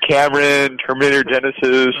 James Cameron, Terminator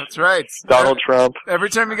Genesis. That's right. Donald Trump. Every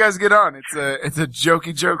time you guys get on, it's a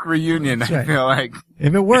jokey joke reunion. That's I feel like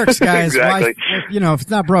if it works, guys, exactly. If it's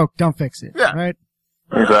not broke, don't fix it. Yeah. Right.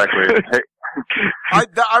 Exactly. Hey,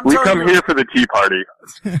 we come here for the tea party.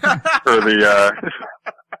 For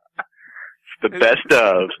the best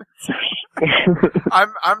of.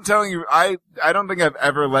 I'm telling you, I don't think I've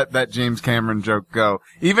ever let that James Cameron joke go.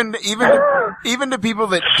 Even to people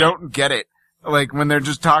that don't get it. Like, when they're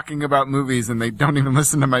just talking about movies and they don't even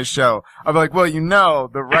listen to my show, I'm like, well,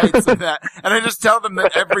 the rights of that. And I just tell them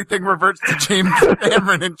that everything reverts to James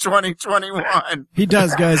Cameron in 2021. He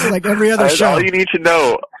does, guys. Like every other show. All you need to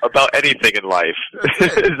know about anything in life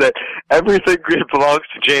is that everything belongs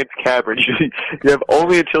to James Cameron. You have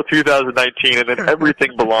only until 2019, and then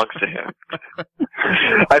everything belongs to him.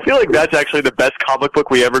 I feel like that's actually the best comic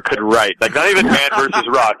book we ever could write. Like, not even Man vs.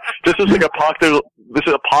 Rock. This is like this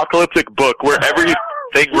is apocalyptic book where everything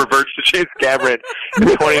reverts to James Cameron in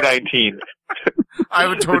 2019. I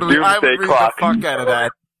would read the fuck out of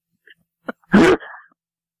that.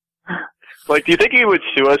 Like, do you think he would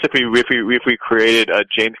sue us if we created a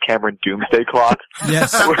James Cameron doomsday clock?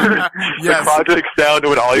 Yes. Where the clock ticks down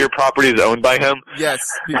when all your property is owned by him? Yes,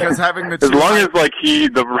 because having the as long as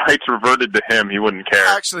the rights reverted to him, he wouldn't care.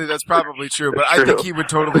 Actually, that's probably true, but I think he would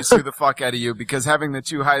totally sue the fuck out of you because having the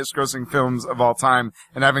 2 highest grossing films of all time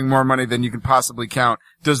and having more money than you can possibly count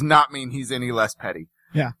does not mean he's any less petty.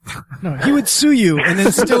 Yeah. No, he would sue you and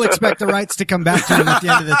then still expect the rights to come back to him at the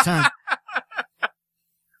end of the time.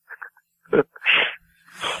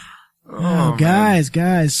 Oh, guys.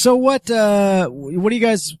 So what do you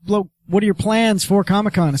guys, what are your plans for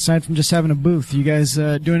Comic-Con aside from just having a booth? You guys,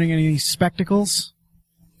 doing any spectacles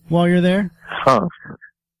while you're there? Huh.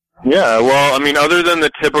 Yeah, well, I mean, other than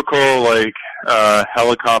the typical,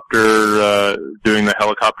 helicopter, doing the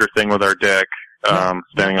helicopter thing with our dick,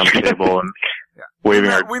 standing on the table and waving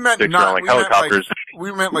our dicks around like helicopters.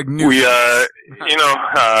 We meant like new.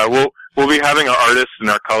 We'll be having our artists and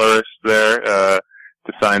our colorists there,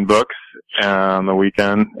 to sign books on the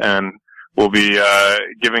weekend, and we'll be,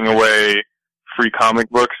 giving away free comic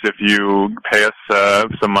books if you pay us,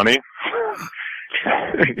 some money.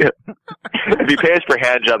 If you pay us for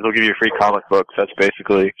hand jobs, we'll give you free comic books. That's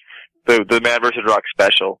basically the Man vs. Rock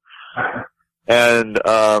special. And,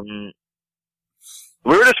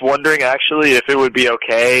 we were just wondering, actually, if it would be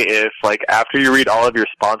okay if, after you read all of your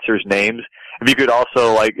sponsors' names, if you could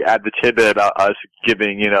also, add the tidbit about us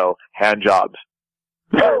giving, hand jobs.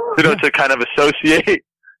 To kind of associate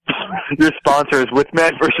your sponsors with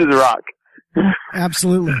Man vs. Rock.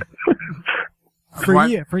 Absolutely.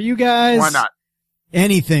 For you guys. Why not?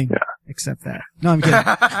 Anything except that. No, I'm kidding.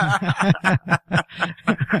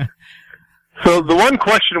 So the one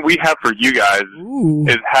question we have for you guys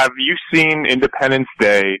is, have you seen Independence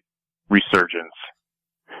Day Resurgence?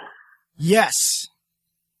 Yes.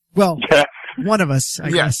 Well, one of us,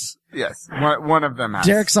 I guess. Yes. One of them has.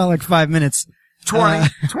 Derek saw 5 minutes. 20.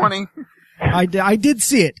 I did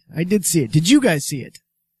see it. Did you guys see it?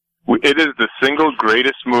 It is the single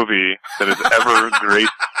greatest movie that has ever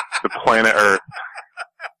graced the planet Earth.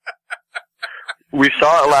 We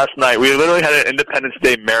saw it last night. We literally had an Independence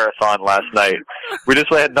Day marathon last night. We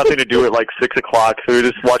just had nothing to do at 6 o'clock, so we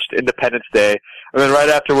just watched Independence Day. And then right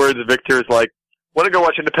afterwards, Victor's like, want to go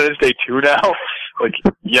watch Independence Day 2 now?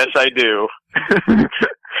 Yes, I do.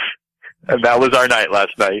 And that was our night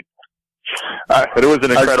last night. But it was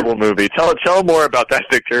an incredible movie. Tell more about that,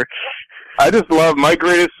 Victor. I just love my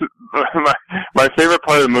favorite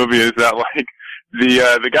part of the movie is that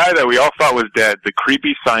the guy that we all thought was dead, the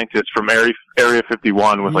creepy scientist from Area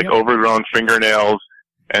 51 with like overgrown fingernails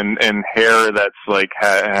and hair that's like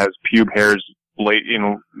has pube hairs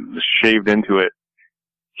shaved into it.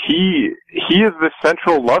 He is the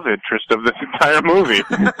central love interest of this entire movie.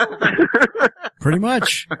 Pretty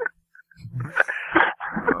much.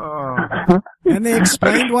 And they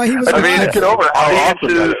explained why he was alive.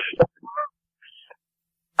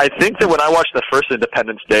 I think that when I watched the first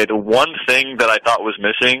Independence Day, the one thing that I thought was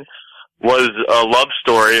missing was a love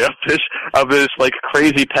story of this like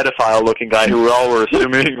crazy pedophile looking guy who we all were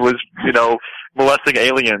assuming was, molesting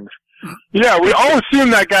aliens. Yeah, we all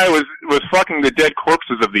assumed that guy was fucking the dead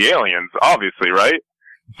corpses of the aliens, obviously, right?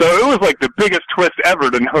 So it was like the biggest twist ever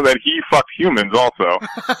to know that he fucked humans also.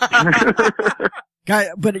 Guy,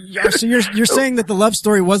 but so you're saying that the love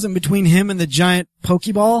story wasn't between him and the giant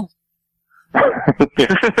Pokeball?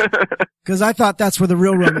 Because I thought that's where the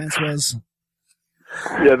real romance was.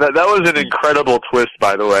 Yeah, that was an incredible twist,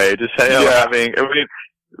 by the way. Just saying,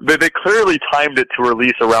 they clearly timed it to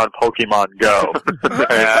release around Pokemon Go,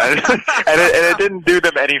 and it didn't do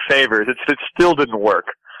them any favors. It still didn't work.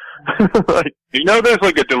 There's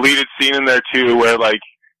like a deleted scene in there too, where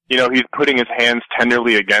he's putting his hands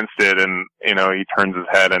tenderly against it, and he turns his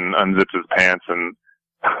head and unzips his pants and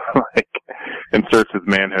inserts his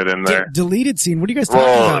manhood in there. Deleted scene? What are you guys talking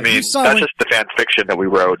about? I mean, that's just the fan fiction that we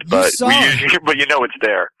wrote, but it's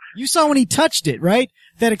there. You saw when he touched it, right?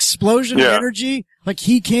 That explosion of energy. Like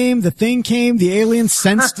he came, the thing came, the aliens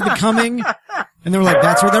sensed the coming, and they were like,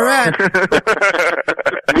 that's where they're at.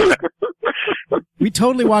 We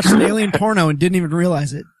totally watched an alien porno and didn't even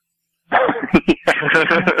realize it.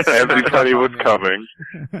 Everybody was coming.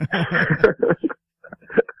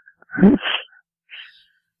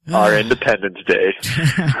 Our Independence Day. We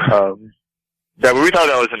thought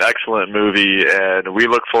that was an excellent movie, and we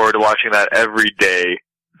look forward to watching that every day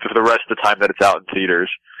for the rest of the time that it's out in theaters.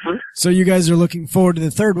 So you guys are looking forward to the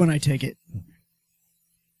third one, I take it?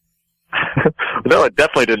 No, it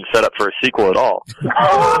definitely didn't set up for a sequel at all.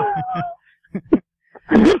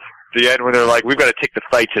 The end when they're like, we've got to take the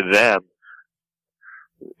fight to them.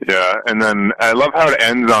 Yeah, and then I love how it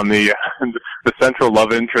ends on the central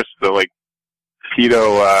love interest, the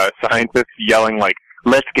pedo scientist yelling like,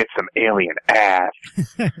 let's get some alien ass.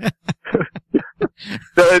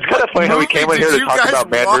 So it's kind of funny how we came in here to talk about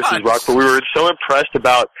Man vs. Rock, but we were so impressed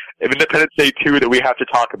about Independence Day 2 that we have to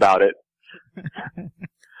talk about it.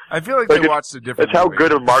 I feel like they watched a different It's how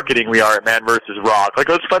good of marketing we are at Man vs. Rock.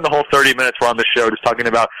 Let's spend the whole 30 minutes we're on the show just talking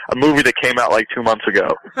about a movie that came out 2 months ago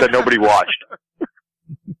that nobody watched.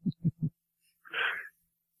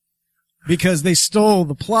 Because they stole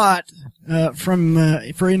the plot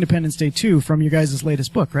for Independence Day 2 from your guys'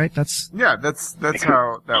 latest book, right? That's how that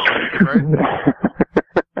works, right?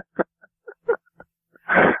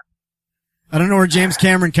 I don't know where James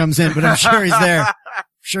Cameron comes in, but I'm sure he's there. I'm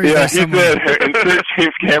sure he's there somewhere. He did. Insert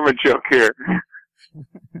James Cameron joke here.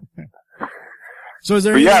 So is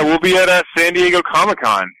there? We'll be at San Diego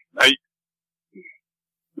Comic-Con. Are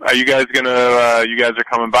you guys gonna? You guys are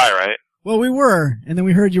coming by, right? Well, we were, and then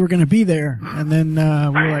we heard you were going to be there, and then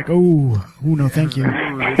we were like, "Oh, no, thank you."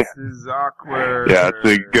 Ooh, this is awkward. Yeah, it's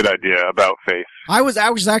a good idea about face. I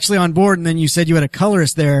was actually on board, and then you said you had a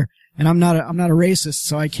colorist there, and I'm not a racist,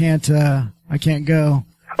 so I can't go.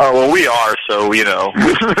 Oh well, we are, so we have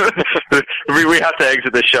to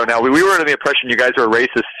exit this show now. We were under the impression you guys were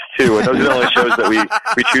racist too, and those are the only shows that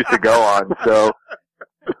we choose to go on. So.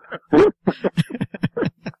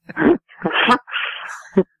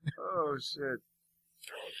 Oh shit!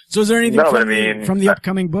 So is there anything from the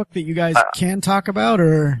upcoming book that you guys can talk about,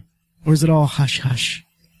 or is it all hush hush?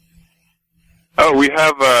 Oh, we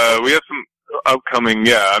have some upcoming.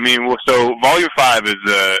 Yeah, so Volume 5 is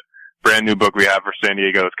a brand new book we have for San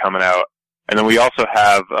Diego that's coming out, and then we also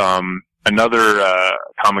have another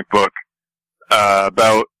comic book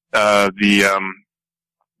about the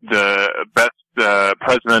best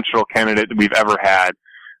presidential candidate that we've ever had.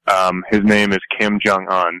 His name is Kim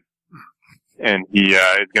Jong-un, and he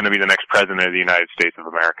is going to be the next president of the United States of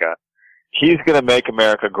America. He's going to make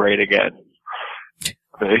America great again.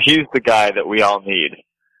 He's the guy that we all need.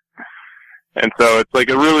 And so it's a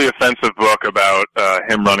really offensive book about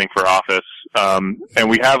him running for office. And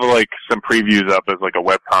we have some previews up as a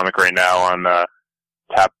webcomic right now on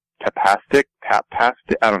Tapastic? I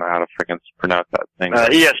don't know how to freaking pronounce that thing.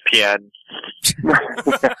 ESPN.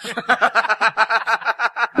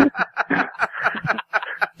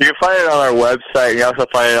 You can find it on our website. You can also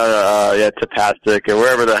find it on Tapastic and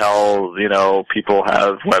wherever the hell people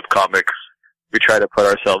have webcomics. We try to put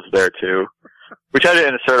ourselves there too. We try to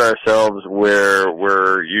insert ourselves where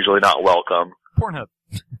we're usually not welcome. Pornhub.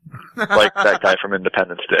 Like that guy from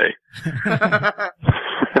Independence Day.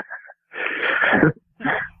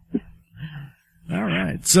 All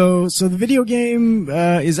right. So the video game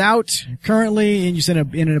is out currently, and you said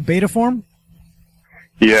in a beta form?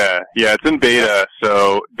 Yeah, it's in beta,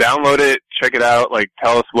 so download it, check it out, like,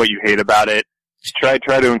 tell us what you hate about it. Try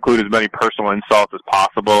to include as many personal insults as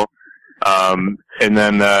possible. And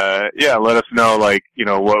then, let us know, like, you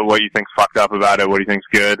know, what you think's fucked up about it, what you think's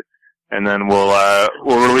good. And then we'll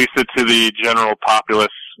release it to the general populace,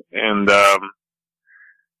 and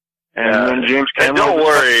then James Cameron. And don't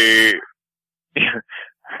worry.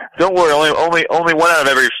 Don't worry, only 1 out of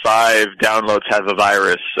every 5 downloads has a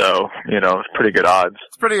virus, so, you know, it's pretty good odds.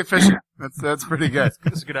 It's pretty efficient. That's pretty good.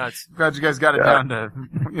 That's good odds. Glad you guys got it down to,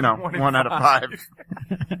 you know, 1 out of 5.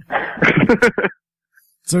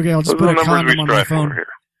 It's okay, I'll just put a condom on my phone.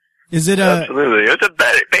 Is it Absolutely. It's a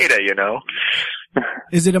beta, you know.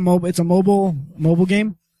 Is it it's a mobile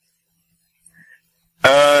game?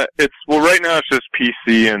 Right now it's just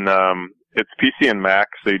PC and, it's PC and Mac,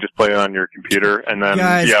 so you just play it on your computer, and then,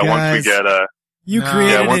 once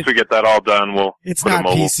we get that all done, we'll It's put not it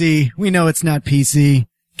mobile. PC. We know it's not PC.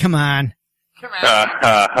 Come on.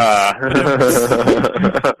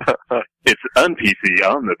 It's un-PC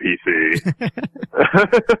on the PC.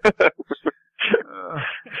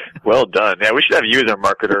 Well done. Yeah, we should have you as our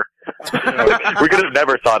marketer. We could have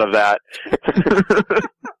never thought of that.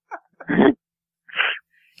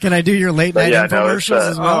 Can I do your late night infomercials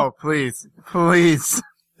as well? Oh, please. Please.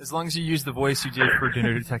 As long as you use the voice you did for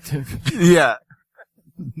Dinner Detective. Yeah.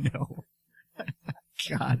 No.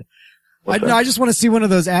 God. I just want to see one of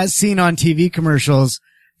those as seen on TV commercials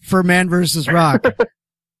for Man vs. Rock.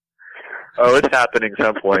 Oh, it's happening at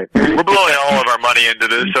some point. We're blowing all of our money into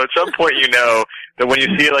this, so at some point you know that when you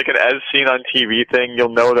see like an as seen on TV thing, you'll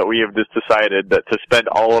know that we have just decided that to spend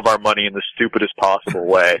all of our money in the stupidest possible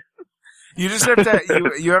way. You just have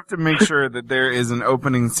to, you have to make sure that there is an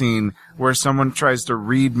opening scene where someone tries to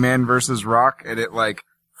read Man vs. Rock and it like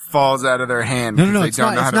falls out of their hand. No, it's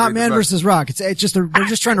not Man vs. Rock. It's just, they're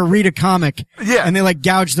just trying to read a comic. Yeah. And they like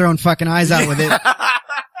gouge their own fucking eyes out with it.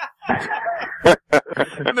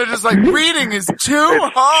 And they're just like, reading is too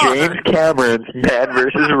hard. James Cameron's Man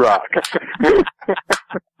vs. Rock.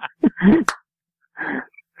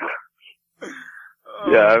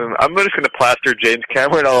 Yeah, I'm just going to plaster James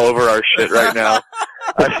Cameron all over our shit right now.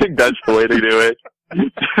 I think that's the way to do it.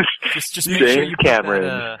 Just make James sure you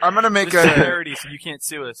Cameron. I'm gonna make clarity so you can't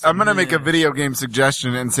sue us. I'm gonna make a video game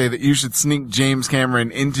suggestion and say that you should sneak James Cameron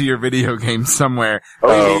into your video game somewhere.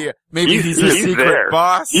 Maybe he's a secret there.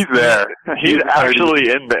 boss. He's there. He's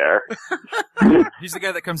actually in there. He's the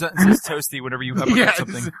guy that comes out and says toasty whenever you uppercut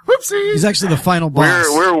something. Whoopsie. He's actually the final boss.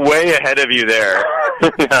 We're way ahead of you there.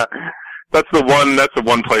 Yeah. That's the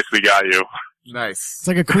one place we got you. Nice. It's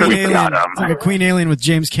like a Queen Alien. It's like a Queen Alien with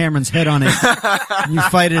James Cameron's head on it. You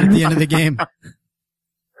fight it at the end of the game. Get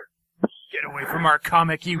away from our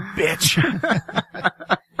comic, you bitch.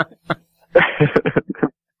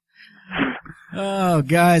 Oh,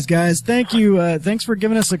 guys, thank you. Thanks for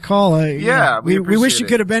giving us a call. We wish you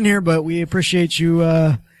could have been here, but we appreciate you,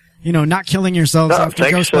 not killing yourselves after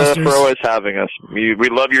Ghostbusters. Thanks for always having us. We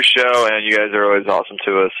love your show, and you guys are always awesome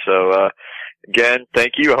to us. So, again,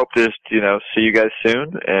 thank you. I hope to, see you guys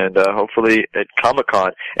soon, and hopefully at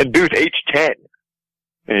Comic-Con. And booth H10.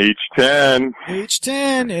 H10.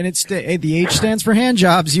 H10, and the H stands for hand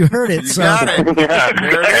jobs. You heard it. You got it. Yeah.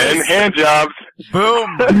 There it is. And hand jobs.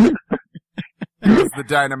 Boom. Goes the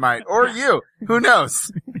dynamite. Or you. Who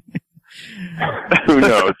knows? Who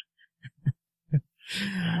knows?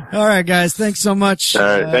 All right, guys. Thanks so much. All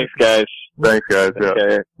right. Thanks, guys. Thanks, guys. Yeah.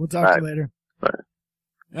 Okay. We'll talk to you later. Bye.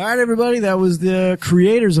 All right, everybody. That was the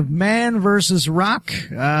creators of Man vs. Rock.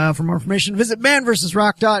 For more information, visit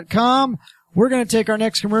manvsrock.com. We're going to take our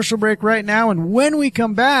next commercial break right now, and when we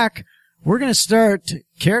come back, we're going to start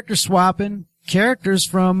character swapping characters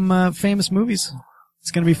from famous movies.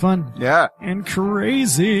 It's going to be fun. Yeah. And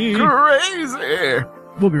crazy. Crazy.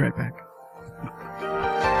 We'll be right back.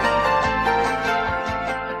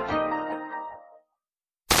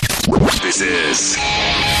 This is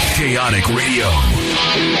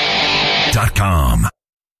ChaoticRadio.com.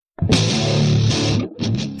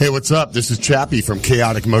 Hey, what's up? This is Chappie from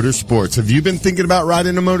Chaotic Motorsports. Have you been thinking about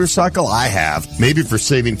riding a motorcycle? I have. Maybe for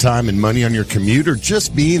saving time and money on your commute or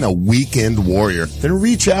just being a weekend warrior. Then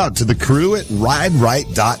reach out to the crew at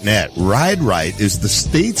RideRight.net. Ride Right is the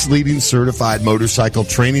state's leading certified motorcycle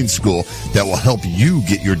training school that will help you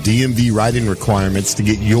get your DMV riding requirements to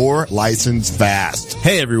get your license fast.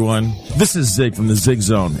 Hey everyone, this is Zig from the Zig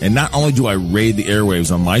Zone, and not only do I raid the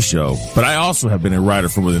airwaves on my show, but I also have been a rider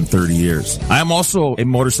for more than 30 years. I am also a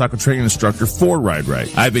motorcycle training instructor for Ride Right.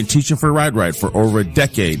 I've been teaching for Ride Right for over a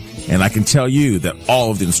decade, and I can tell you that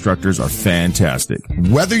all of the instructors are fantastic.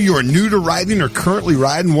 Whether you are new to riding or currently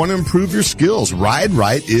ride and want to improve your skills, Ride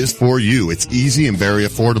Right is for you. It's easy and very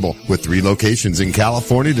affordable, with 3 locations in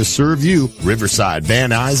California to serve you: Riverside,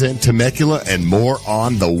 Van Nuys, and Temecula, and more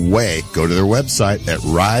on the way. Go to their website at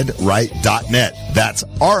rideright.net. That's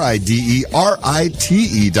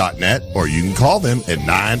RIDERITE.net, or you can call them at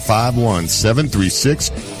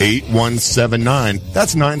 951-736-8179.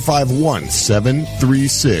 That's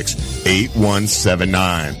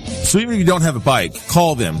 951-736-8179. So even if you don't have a bike,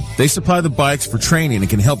 call them. They supply the bikes for training and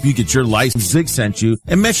can help you get your license. Zig sent you,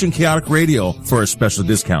 and mention Chaotic Radio for a special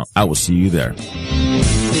discount. I will see you there.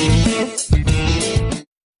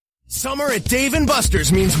 Summer at Dave &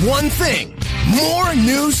 Buster's means one thing: more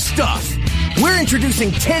new stuff. We're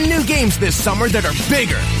introducing 10 new games this summer that are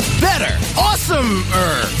bigger, better,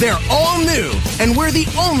 awesomer. They're all new, and we're the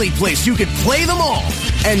only place you could play them all.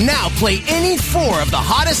 And now play any 4 of the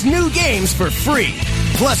hottest new games for free.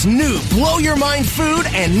 Plus new blow-your-mind food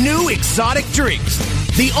and new exotic drinks.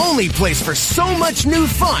 The only place for so much new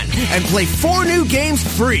fun, and play 4 new games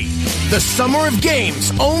free. The Summer of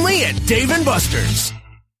Games, only at Dave & Buster's.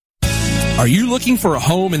 Are you looking for a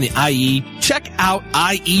home in the IE? Check out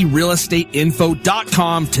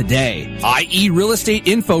IERealEstateInfo.com today.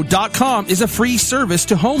 IERealEstateInfo.com is a free service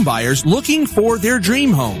to home buyers looking for their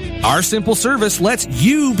dream home. Our simple service lets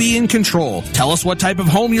you be in control. Tell us what type of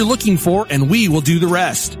home you're looking for, and we will do the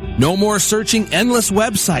rest. No more searching endless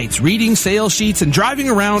websites, reading sales sheets, and driving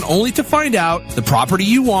around only to find out the property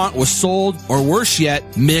you want was sold, or worse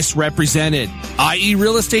yet, misrepresented.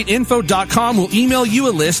 IERealEstateInfo.com will email you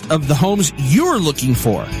a list of the homes you're looking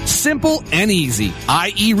for. Simple and easy.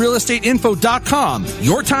 IERealEstateInfo.com.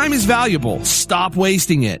 Your time is valuable. Stop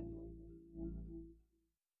wasting it.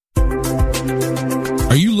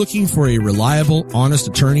 Are you looking for a reliable, honest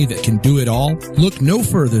attorney that can do it all? Look no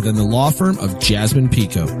further than the law firm of Jasmine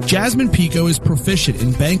Pico. Jasmine Pico is proficient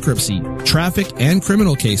in bankruptcy, traffic, and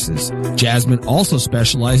criminal cases. Jasmine also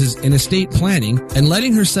specializes in estate planning, and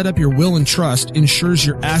letting her set up your will and trust ensures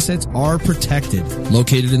your assets are protected.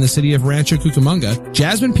 Located in the city of Rancho Cucamonga,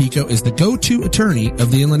 Jasmine Pico is the go-to attorney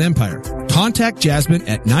of the Inland Empire. Contact Jasmine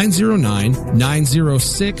at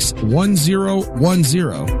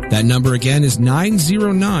 909-906-1010. That number again is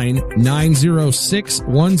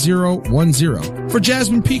 909-906-1010 for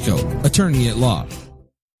Jasmine Pico, attorney at law.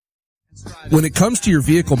 When it comes to your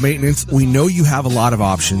vehicle maintenance, we know you have a lot of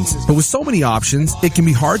options, but with so many options, it can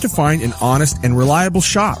be hard to find an honest and reliable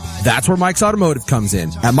shop. That's where Mike's Automotive comes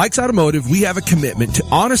in. At Mike's Automotive, we have a commitment to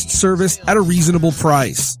honest service at a reasonable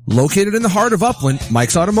price. Located in the heart of Upland,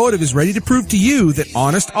 Mike's Automotive is ready to prove to you that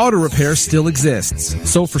honest auto repair still exists.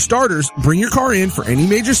 So for starters, bring your car in for any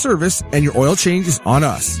major service, and your oil change is on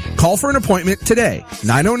us. Call for an appointment today.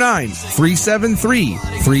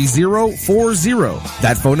 909-373-3040.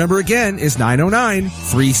 That phone number again is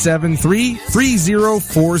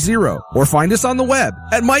 909-373-3040, or find us on the web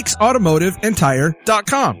at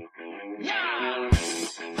mikesautomotiveandtire.com.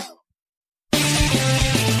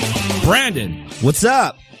 Brandon. What's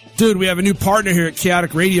up? Dude, we have a new partner here at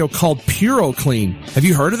Chaotic Radio called PuroClean. Have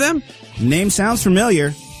you heard of them? Name sounds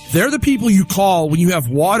familiar. They're the people you call when you have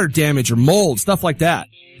water damage or mold, stuff like that.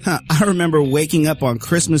 I remember waking up on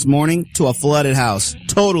Christmas morning to a flooded house.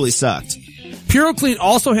 Totally sucked. PuroClean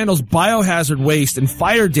also handles biohazard waste and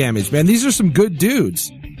fire damage, man. These are some good dudes.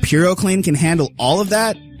 PuroClean can handle all of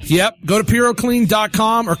that? Yep. Go to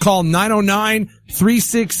PuroClean.com or call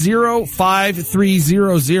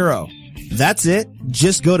 909-360-5300. That's it.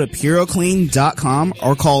 Just go to PuroClean.com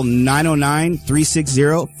or call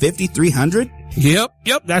 909-360-5300. Yep.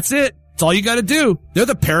 That's it. That's all you got to do. They're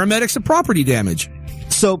the paramedics of property damage.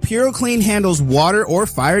 So PuroClean handles water or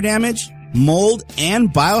fire damage, mold,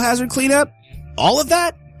 and biohazard cleanup? All of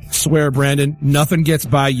that? Swear, Brandon, nothing gets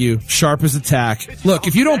by you. Sharp as a tack. Look,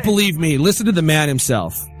 if you don't believe me, listen to the man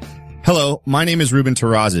himself. Hello, my name is Ruben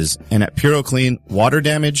Terrazas, and at PuroClean, water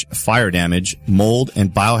damage, fire damage, mold,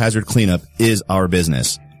 and biohazard cleanup is our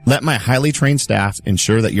business. Let my highly trained staff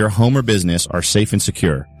ensure that your home or business are safe and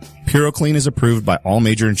secure. PuroClean is approved by all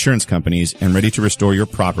major insurance companies and ready to restore your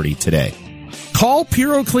property today. Call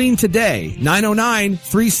PuroClean today,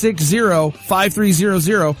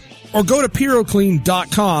 909-360-5300, or go to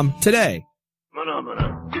PuroClean.com today.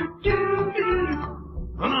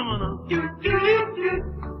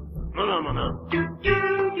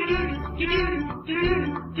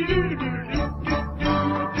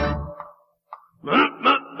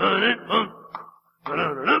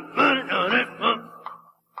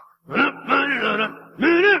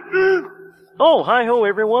 Oh, hi-ho,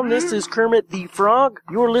 everyone. This is Kermit the Frog.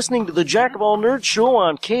 You're listening to the Jack of All Nerds show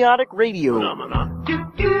on Chaotic Radio.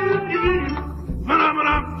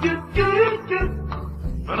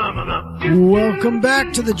 Welcome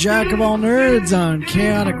back to the Jack of All Nerds on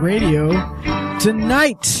Chaotic Radio.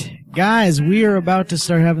 Tonight, guys, we are about to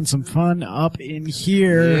start having some fun up in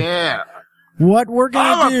here. Yeah. What we're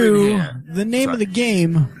gonna do, the name of the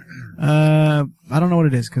game, I don't know what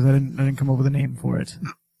it is because I didn't come up with a name for it.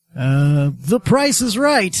 The Price is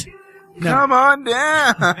Right. No. Come on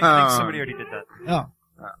down. I think somebody already did that. Oh.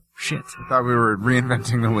 Shit. I thought we were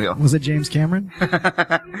reinventing the wheel. Was it James Cameron?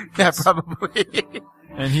 Yeah, probably.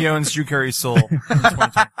 And he owns Drew Carey's soul.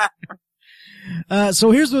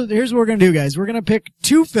 So here's what we're gonna do, guys. We're gonna pick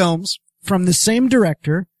two films from the same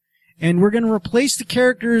director, and we're gonna replace the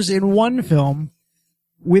characters in one film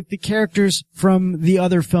with the characters from the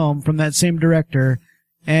other film from that same director,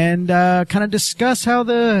 and kind of discuss how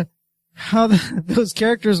those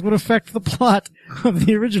characters would affect the plot of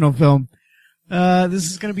the original film.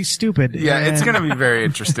 This is gonna be stupid. Yeah, it's gonna be very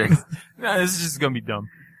interesting. No, this is just gonna be dumb.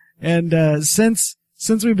 And since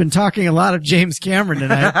we've been talking a lot of James Cameron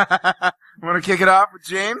tonight, want to kick it off with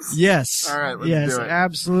James? Yes. All right, let's do it.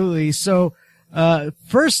 Absolutely. So,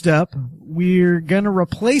 first up, we're gonna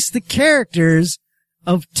replace the characters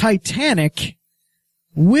of Titanic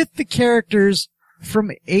with the characters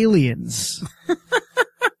from Aliens.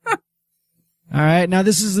 All right. Now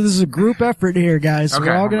this is a group effort here, guys. So Okay,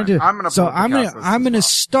 we're all gonna do. I'm gonna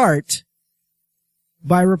start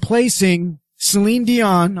by replacing Celine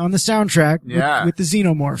Dion on the soundtrack with the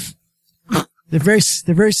Xenomorph. They're very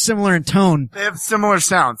similar in tone. They have similar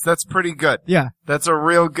sounds. That's pretty good. Yeah. That's a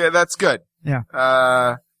real good, that's good. Yeah.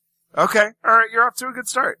 Okay. All right. You're off to a good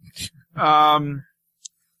start. Man.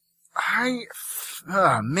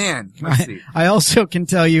 Let's see. I also can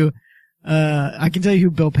tell you, I can tell you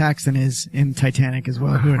who Bill Paxton is in Titanic as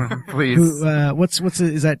well. Please. Is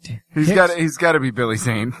that? He's got to be Billy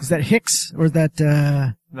Zane. Is that Hicks or is that?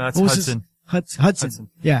 No, that's Hudson. Hudson.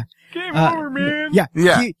 Yeah. Game over, man. Yeah.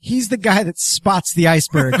 Yeah. He's the guy that spots the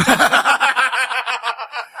iceberg.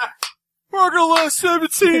 We're gonna last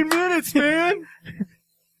 17 minutes, man.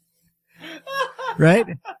 Right?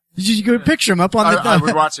 You could picture him up on the. I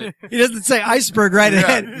would watch it. He doesn't say iceberg right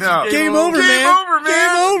ahead. No. Game over, man.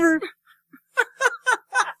 Game over.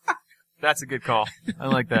 That's a good call. I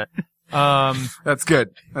like that. That's good.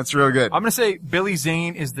 That's real good. I'm gonna say Billy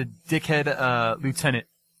Zane is the dickhead, Lieutenant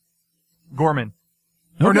Gorman.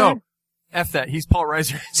 Okay. Or no. F that. He's Paul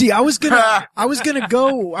Reiser. See, I was gonna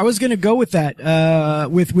go with that,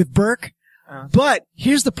 with Burke. But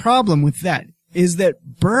here's the problem with that, is that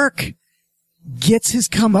Burke gets his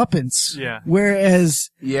comeuppance. Yeah. Whereas.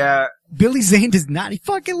 Yeah. Billy Zane does not. He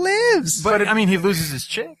fucking lives. But I mean, he loses his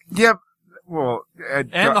chick. Yeah. Well,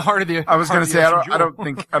 and the heart of the. I was going to say, I don't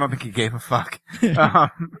think he gave a fuck. You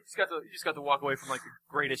just got to walk away from like the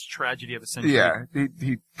greatest tragedy of the century. Yeah.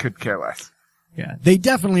 He could care less. Yeah. They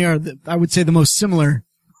definitely are, I would say, the most similar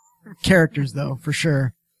characters though, for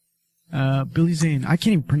sure. Billy Zane. I can't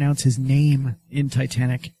even pronounce his name in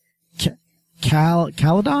Titanic.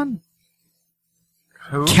 Caledon?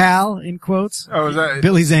 Who? Cal, in quotes. Oh, is that?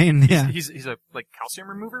 Billy Zane, yeah. He's a, like, calcium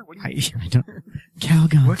remover? What do you I don't.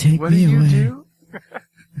 Calgon, take me away. What do you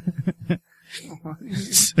do?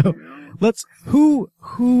 So, who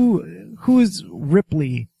is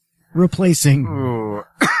Ripley replacing? Ooh.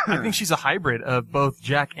 I think she's a hybrid of both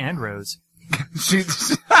Jack and Rose.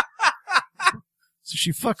 So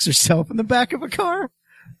she fucks herself in the back of a car?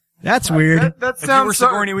 That's weird. That if you sounds were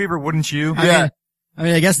Sigourney Weaver, wouldn't you? Yeah. I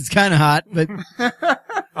mean, I guess it's kind of hot, but.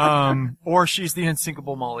 Or she's the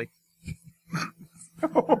unsinkable Molly.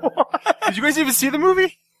 Did you guys even see the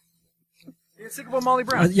movie? The Unsinkable Molly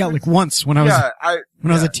Brown. Yeah, like once when I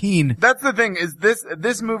was a teen. That's the thing, is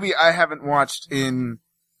this movie I haven't watched in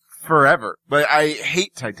forever. Like, I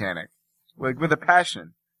hate Titanic. Like, with a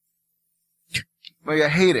passion. Like, I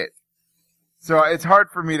hate it. So it's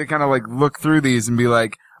hard for me to kind of like look through these and be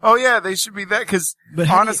like, oh yeah, they should be that, cause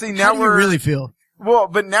honestly how do you really feel? Well,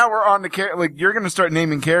 but now we're on to like, you're gonna start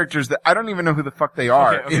naming characters that I don't even know who the fuck they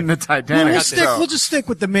are in the Titanic. We'll just stick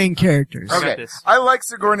with the main characters. Okay. I like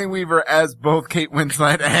Sigourney Weaver as both Kate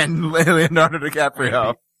Winslet and Leonardo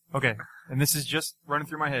DiCaprio. Okay. and this is just running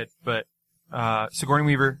through my head, but Sigourney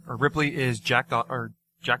Weaver or Ripley is Jack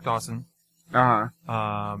Dawson.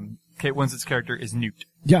 Kate Winslet's character is Newt.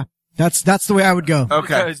 Yeah, that's the way I would go.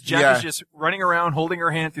 Okay. Because Jack is just running around holding her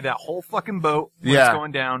hand through that whole fucking boat when it's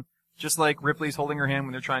going down, just like Ripley's holding her hand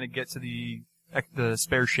when they're trying to get to the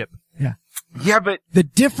spare ship. Yeah. Yeah, but the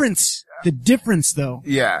difference though,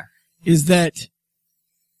 is that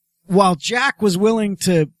while Jack was willing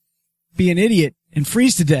to be an idiot and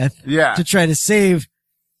freeze to death, to try to save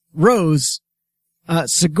Rose,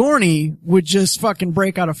 Sigourney would just fucking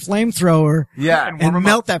break out a flamethrower, and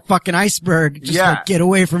melt that fucking iceberg. Just like, get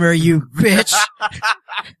away from her, you bitch.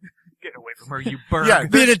 Get away from her, you bird. Yeah,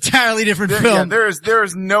 be an entirely different film. Yeah, there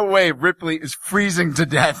is no way Ripley is freezing to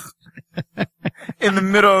death in the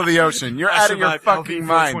middle of the ocean. You're out of your fucking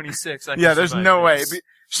mind. Yeah, there's no way.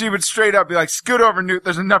 She would straight up be like, scoot over, Newt.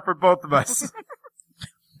 There's enough for both of us.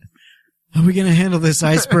 How are we gonna handle this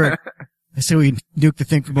iceberg? I say we nuke the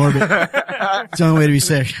thing from orbit. It's the only way to be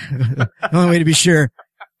safe. The only way to be sure.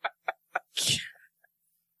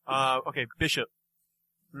 Okay, Bishop.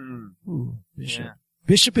 Ooh, Bishop. Yeah.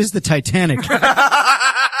 Bishop is the Titanic.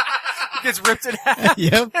 Gets ripped in half.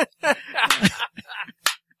 Yep.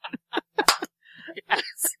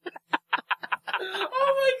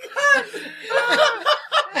 Oh my god!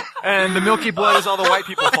 And the milky blood is all the white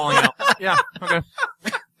people falling out. Yeah, okay.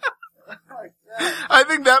 I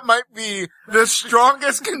think that might be the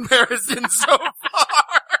strongest comparison so far.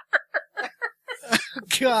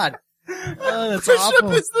 God. Oh, that's Bishop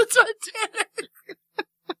awful. is the Titanic.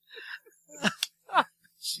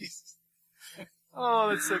 Jesus. Oh,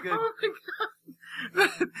 that's so good. Oh my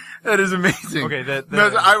god. That is amazing. Okay,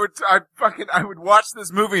 I would watch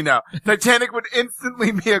this movie now. Titanic would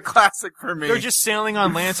instantly be a classic for me. They're just sailing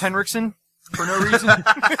on Lance Henriksen for no reason.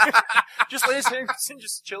 Just Lance Henriksen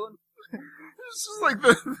just chilling. It's just like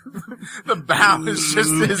the bow is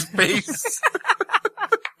just his face.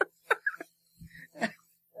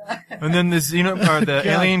 And then the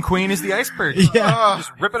alien queen is the iceberg. Yeah.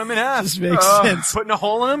 Just ripping them in half. This makes sense. Putting a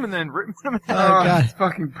hole in them and then ripping them in half. Oh, God. It's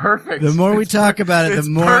fucking perfect. The more we talk about it, the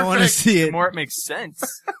more I want to see it. The more it makes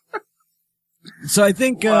sense. So I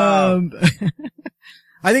think, I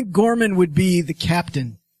think Gorman would be the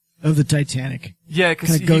captain of the Titanic. Yeah,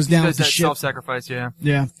 because he goes down does with the that ship. self-sacrifice, yeah.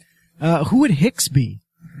 Yeah. Who would Hicks be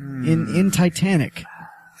in Titanic?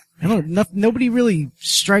 I don't know. Nobody really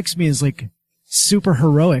strikes me as like super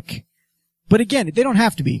heroic. But again, they don't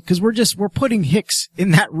have to be, because we're putting Hicks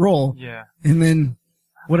in that role. Yeah. And then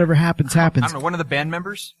whatever happens, happens. I don't know, one of the band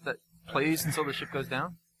members that plays until the ship goes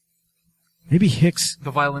down? Maybe Hicks.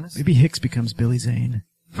 The violinist? Maybe Hicks becomes Billy Zane.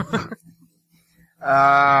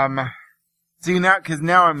 See now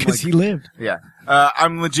I'm because he lived. Yeah.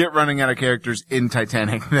 I'm legit running out of characters in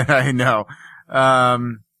Titanic that I know.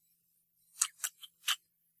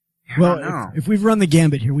 Well, if we've run the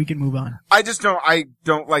gambit here, we can move on. I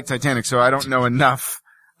don't like Titanic, so I don't know enough.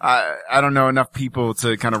 I don't know enough people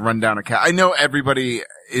to kind of run down a cat. I know everybody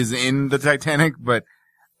is in the Titanic, but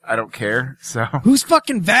I don't care, so. Who's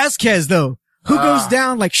fucking Vasquez, though? Who goes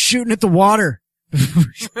down like shooting at the water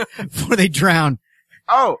before they drown?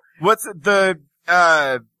 Oh, what's who's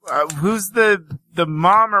the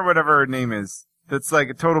mom or whatever her name is? That's like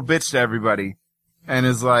a total bitch to everybody and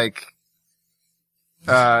is like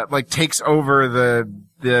takes over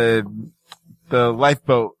the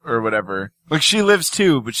lifeboat or whatever. Like she lives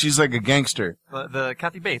too, but she's like a gangster. The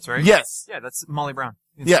Kathy Bates, right? Yes. Yeah, that's Molly Brown.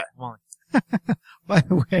 Yeah. Molly. By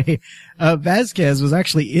the way, Vasquez was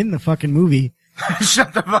actually in the fucking movie.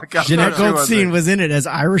 Shut the fuck up. Jeanette Goldstein was in it as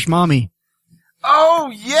Irish mommy.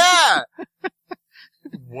 Oh, yeah!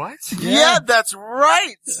 What? Yeah, that's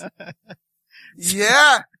right!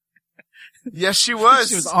 Yeah. Yes, she was.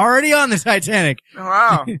 She was already on the Titanic.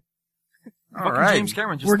 Wow. All right. James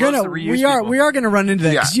Cameron just loves to reuse people. We are gonna run into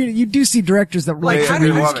that, because you do see directors that like to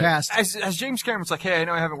reuse cast. As James Cameron's like, hey, I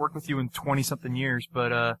know I haven't worked with you in 20-something years,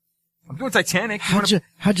 but I'm doing Titanic.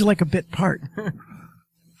 How'd you like a bit part?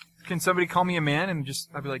 Can somebody call me a man? And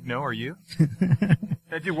I'd be like, no, are you? Can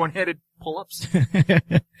I do one-handed pull-ups?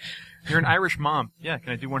 You're an Irish mom. Yeah,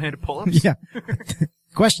 can I do one-handed pull-ups? Yeah.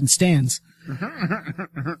 Question stands.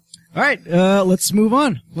 All right, let's move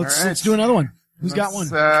on. Let's do another one. Who's got one?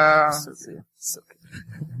 Let's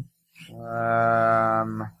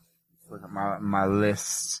look at my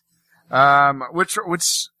list. What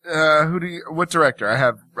director? I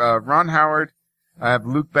have Ron Howard, I have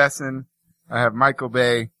Luc Besson, I have Michael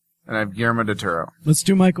Bay, and I have Guillermo del Toro. Let's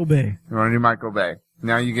do Michael Bay. You want to do Michael Bay?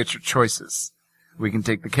 Now you get your choices. We can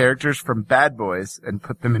take the characters from Bad Boys and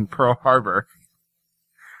put them in Pearl Harbor.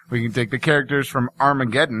 We can take the characters from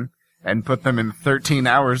Armageddon and put them in 13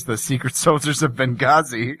 hours, the Secret Soldiers of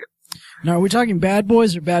Benghazi. Now, are we talking Bad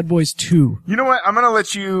Boys or Bad Boys 2? You know what? I'm gonna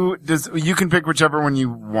let you, you can pick whichever one you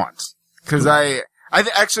want. Cause I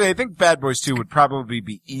think Bad Boys 2 would probably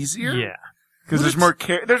be easier. Yeah. Cause there's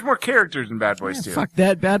more characters in Bad Boys 2. Fuck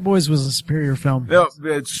that. Bad Boys was a superior film. No,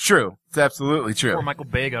 it's true. It's absolutely true. Poor Michael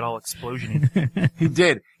Bay got all explosion-y. He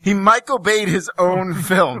did. He Michael Bay'd his own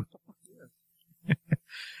film.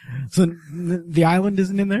 So The Island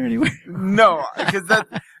isn't in there anywhere? No, because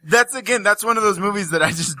that's one of those movies that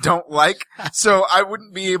I just don't like. So I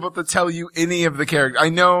wouldn't be able to tell you any of the characters. I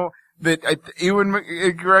know that Ewan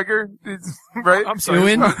McGregor, right? I'm sorry.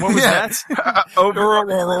 Ewan? What was that?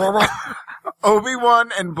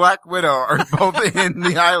 Obi-Wan and Black Widow are both in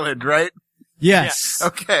The Island, right? Yes.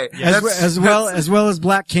 Okay. As well as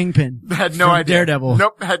Black Kingpin. Had no from idea. Daredevil.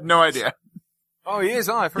 Nope, had no idea. Oh, he is.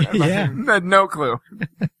 Oh, I forgot about him. Had no clue.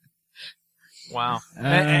 Wow.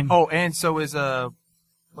 And so is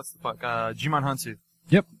what's the fuck? Jimon Hansu.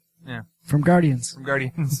 Yep. Yeah. From Guardians. From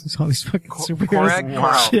Guardians. It's all these fucking superheroes. Korag?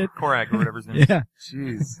 Wow. Shit. Korag or whatever his name is. Yeah.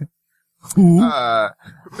 Jeez. Who?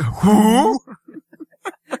 Who?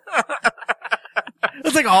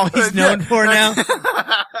 That's like all he's known for now.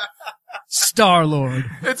 Star-Lord.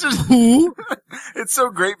 It's just who? It's so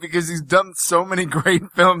great because he's done so many great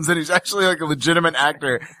films and he's actually like a legitimate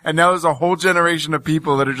actor. And now there's a whole generation of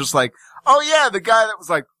people that are just like, oh yeah, the guy that was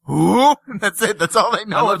like, who? That's it. That's all they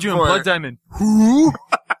know. I loved you in Blood Diamond. Who?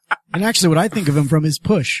 And actually what I think of him from is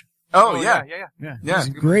Push. Oh yeah. Yeah. Yeah. He's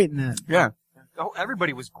great in that. Yeah. Oh,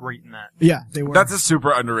 everybody was great in that. Yeah, they were. That's a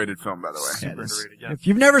super underrated film, by the way. Super underrated, yeah. If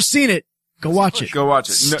you've never seen it, go watch it. Go watch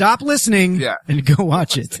it. Stop listening and go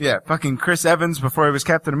watch it. Yeah, fucking Chris Evans before he was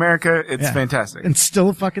Captain America. It's fantastic. And still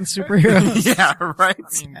a fucking superhero. Yeah, right?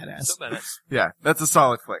 I mean, Badass. so badass. Yeah, that's a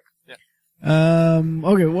solid flick.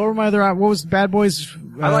 Okay, what were my other, what was Bad Boys?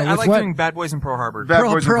 I like doing Bad Boys in Pearl Harbor. Bad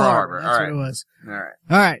Boys in Pearl Harbor. That's All right. what it was. All right.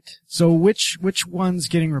 Alright. So which one's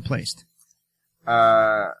getting replaced?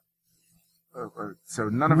 So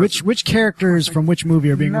none of which characters from which movie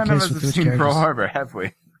are being none of replaced us with have which seen characters? Pearl Harbor, have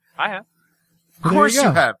we? I have. Of course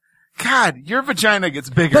you have. God, your vagina gets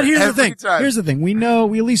bigger. But here's the every thing. time. Here's the thing. We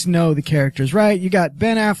at least know the characters, right? You got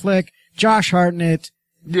Ben Affleck, Josh Hartnett.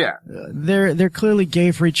 Yeah. They're clearly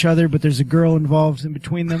gay for each other, but there's a girl involved in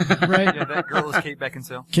between them, right? Yeah, that girl is Kate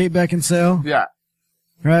Beckinsale. Kate Beckinsale. Yeah.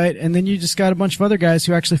 Right? And then you just got a bunch of other guys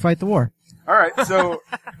who actually fight the war. All right, so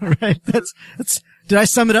right. That's did I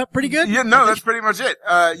sum it up pretty good? Yeah, no, that's pretty much it.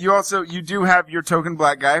 You do have your token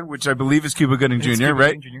black guy, which I believe is Cuba Gooding Jr.,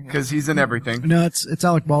 right? Because he's in everything. No, it's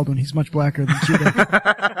Alec Baldwin. He's much blacker than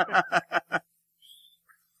Cuba.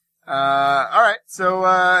 All right, so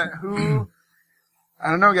who? I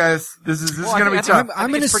don't know, guys. This is going to be tough. I'm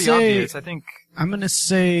going to say. Obvious. I think I'm going to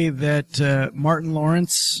say that Martin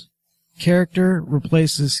Lawrence character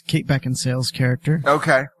replaces Kate Beckinsale's character.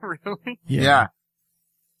 Okay. Really? Yeah.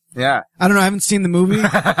 Yeah. I don't know. I haven't seen the movie.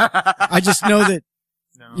 I just know that,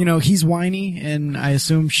 he's whiny, and I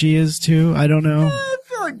assume she is too. I don't know. I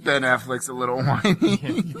feel like Ben Affleck's a little whiny.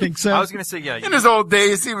 You think so? I was going to say, yeah. In his old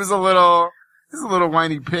days, he's a little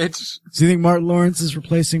whiny bitch. Do you think Martin Lawrence is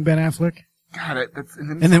replacing Ben Affleck? Got it.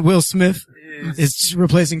 And then Will Smith is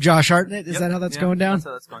replacing Josh Hartnett? Is that how that's going down? That's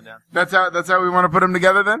how that's going down. That's how we want to put them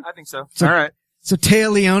together then? I think so. All right. So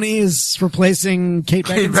Téa Leoni is replacing Kate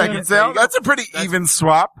Beckinsale? That's a pretty even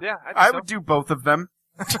swap. Yeah, I would do both of them.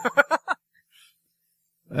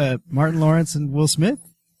 Martin Lawrence and Will Smith?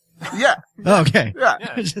 Yeah. Oh, okay. Yeah.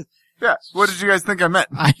 Yeah. What did you guys think I meant?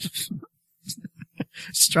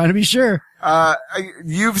 Just trying to be sure.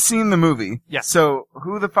 You've seen the movie. Yes. So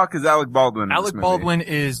who the fuck is Alec Baldwin in this Alec movie? Baldwin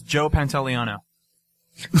is Joe Pantoliano.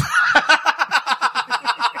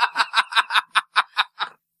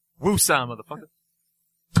 Woosah, motherfucker.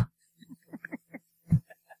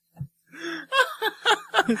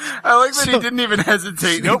 I like that he didn't even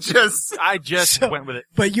hesitate. Nope. I just went with it.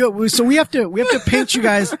 But so we have to paint you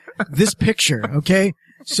guys this picture, okay?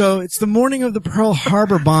 So it's the morning of the Pearl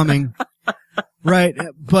Harbor bombing, right?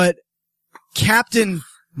 But Captain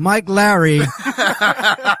Mike Lowry.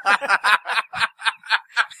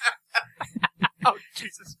 Oh,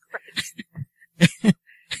 Jesus Christ.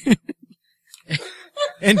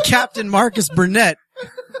 And Captain Marcus Burnett.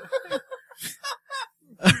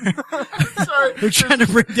 Sorry. They're trying to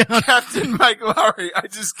bring down Captain Mike Lowry. I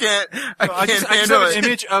just can't. I can't I just handle have it. an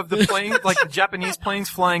image of the plane, like the Japanese planes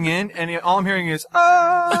flying in, and all I'm hearing is,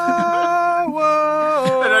 oh,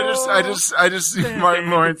 whoa. And I just see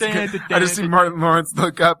Martin Lawrence. I just see Martin Lawrence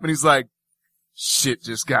look up, and he's like, "Shit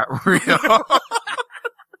just got real."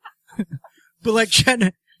 But like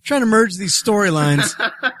trying to merge these storylines.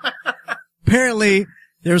 Apparently,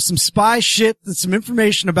 there was some spy shit, some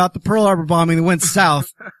information about the Pearl Harbor bombing that went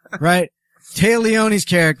south, right? Téa Leoni's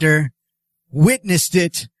character witnessed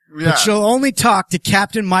it, but she'll only talk to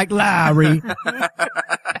Captain Mike Lowry.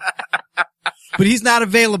 But he's not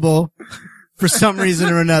available for some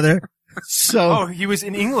reason or another. So. Oh, he was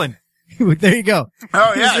in England. There you go.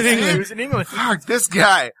 Oh yeah, he was in England. Fuck, this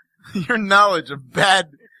guy. Your knowledge of bad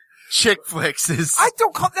chick flicks is. I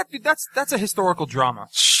don't call that. Dude, that's a historical drama.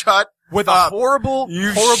 Shut with up. a horrible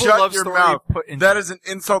shut love your story mouth. put into. That is an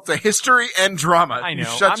insult to history and drama. I know.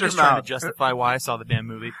 Shut I'm your just mouth. trying to justify why I saw the damn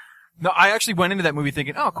movie. No, I actually went into that movie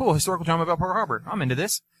thinking, oh, cool, historical drama about Pearl Harbor. I'm into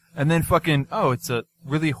this. And then it's a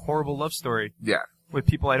really horrible love story. Yeah. With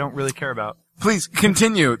people I don't really care about. Please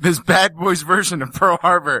continue this Bad Boys version of Pearl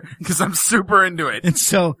Harbor, because I'm super into it. And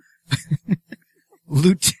so,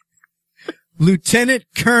 Lieutenant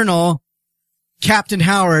Colonel Captain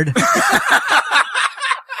Howard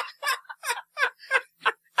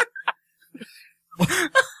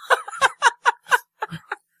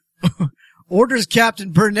orders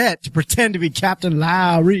Captain Burnett to pretend to be Captain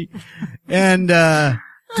Lowry and to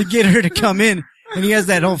get her to come in. And he has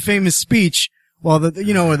that whole famous speech while where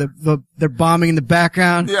they're bombing in the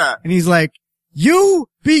background. Yeah. And he's like, you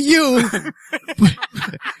be you,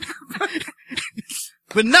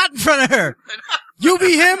 but not in front of her. You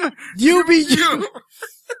be him, you be you.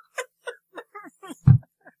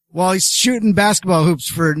 While he's shooting basketball hoops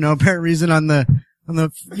for no apparent reason on the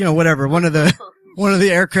whatever, one of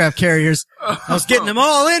the aircraft carriers. I was getting them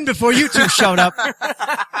all in before you two showed up.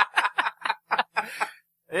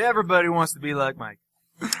 Everybody wants to be like Mike.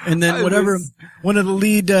 And then one of the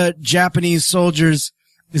lead Japanese soldiers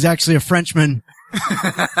is actually a Frenchman.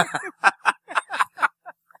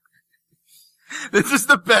 This is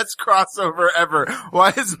the best crossover ever.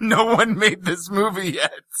 Why has no one made this movie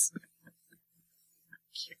yet?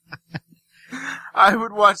 I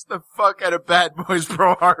would watch the fuck out of Bad Boys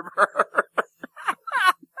Pearl Harbor.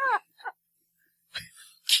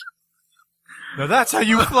 No, that's how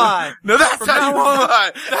you fly. No, that's how you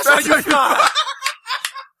fly. That's how you fly.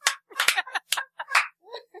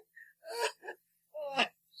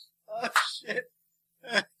 Oh, shit.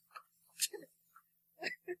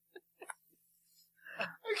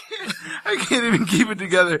 I can't even keep it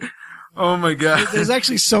together. Oh my god. There's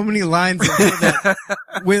actually so many lines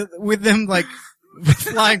with them like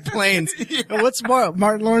flying planes. Yeah. And what's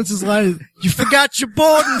Martin Lawrence's line is, you forgot your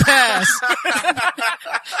boarding pass.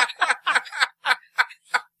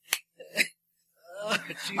 Oh,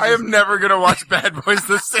 I am never gonna watch Bad Boys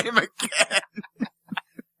the same again.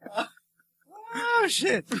 Oh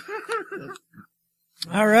shit.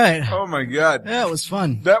 All right. Oh my god. That was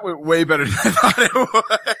fun. That went way better than I thought it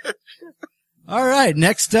would. All right,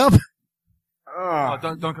 next up. Oh,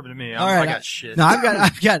 don't come to me. All right. I got shit. No, I've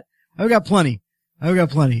got plenty.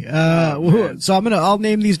 So I'll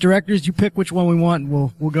name these directors. You pick which one we want and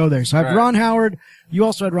we'll go there. So I have Ron Howard. You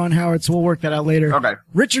also had Ron Howard, so we'll work that out later. Okay.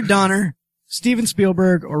 Richard Donner, Steven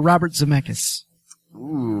Spielberg, or Robert Zemeckis?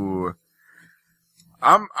 Ooh.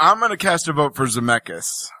 I'm gonna cast a vote for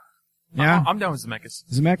Zemeckis. Yeah? I'm down with Zemeckis.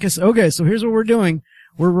 Zemeckis? Okay, so here's what we're doing.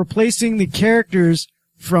 We're replacing the characters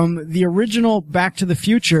from the original Back to the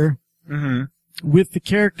Future with the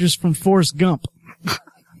characters from Forrest Gump.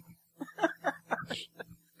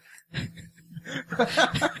 All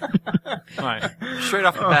right. Straight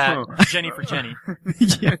off the bat, Jenny for Jenny.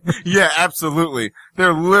 Yeah, absolutely.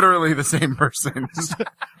 They're literally the same person.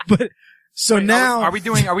 But so wait, now are we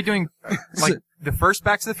doing like the first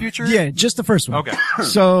Back to the Future? Yeah, just the first one. Okay.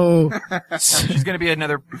 So she's going to be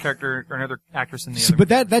another character or another actress in the other.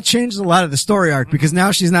 But that changes a lot of the story arc because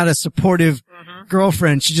now she's not a supportive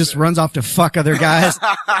girlfriend. She just runs off to fuck other guys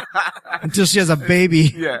until she has a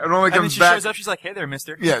baby. Yeah, it only and then comes she back. shows up. She's like, "Hey there,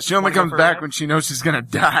 Mister." Yeah, she only comes back when she knows she's gonna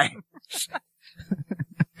die.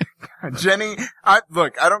 Jenny, I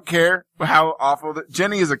don't care how awful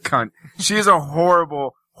Jenny is a cunt. She is a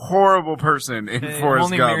horrible person in Forrest Gump. I'm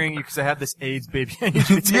only marrying you because I have this AIDS baby. I need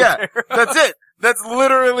you to take Yeah, care of. that's it. That's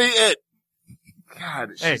literally it. God.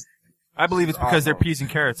 Hey, I believe it's because they're peas and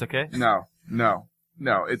carrots. Okay. No.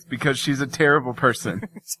 It's because she's a terrible person.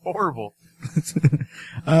 It's horrible.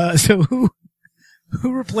 So who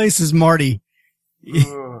replaces Marty?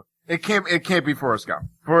 It can't be Forrest Gump.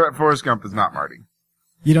 Forrest Gump is not Marty.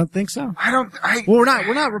 You don't think so? Well,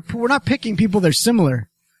 we're not picking people that are similar.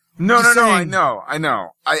 No, saying. I know.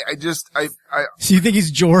 I So you think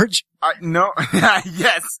he's George? No.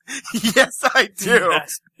 Yes, I do.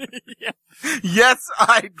 Yes,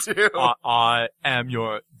 I do. I am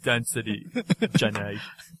your density, Jenny.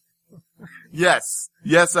 Yes,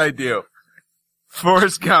 I do.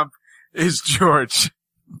 Forrest Gump is George.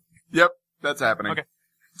 Yep, that's happening. Okay.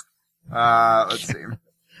 Let's see.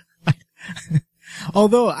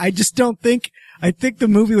 Although I just don't think, I think the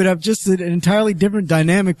movie would have just an entirely different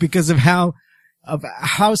dynamic because of how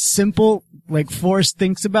simple, like, Forrest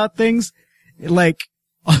thinks about things. Like,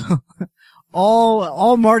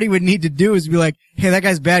 all Marty would need to do is be like, hey, that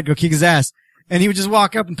guy's bad, go kick his ass. And he would just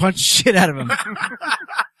walk up and punch the shit out of him.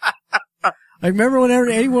 I remember whenever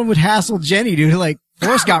anyone would hassle Jenny, dude, like,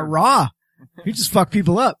 Forrest got raw. He'd just fuck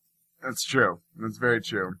people up. That's true. That's very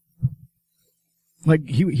true. Like,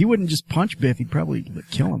 he wouldn't just punch Biff, he'd probably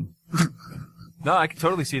kill him. No, I can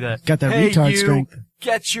totally see that. Got that hey, retard you, strength.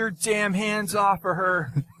 Get your damn hands off of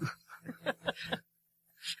her.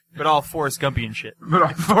 But all Forrest Gumpy and shit.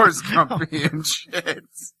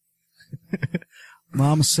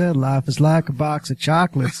 Mama said life is like a box of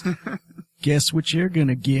chocolates. Guess what you're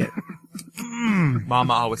gonna get?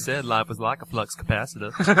 Mama always said life was like a flux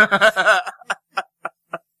capacitor.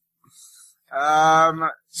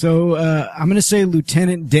 So, I'm gonna say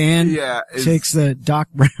Lieutenant Dan takes the Doc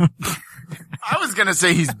Brown. I was gonna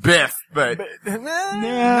say he's Biff, but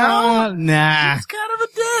no. He's kind of a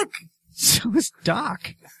dick. So is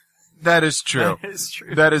Doc. That is true. That is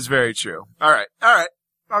true. That is very true. All right.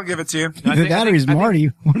 I'll give it to you. Either that or he's Marty.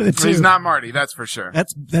 One of the two. He's not Marty, that's for sure.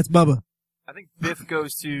 That's Bubba. I think Biff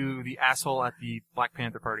goes to the asshole at the Black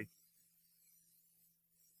Panther party.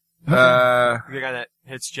 The guy that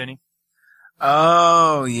hits Jenny.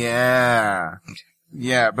 Oh, yeah.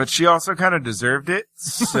 Yeah, but she also kind of deserved it,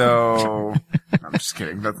 so... I'm just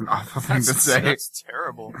kidding. That's an awful thing to say. That's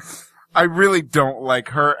terrible. I really don't like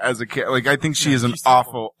her as a character. Like, I think she is an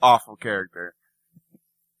awful, awful character.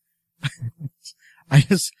 I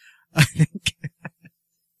think...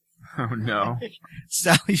 Oh, no.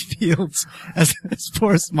 Sally Fields as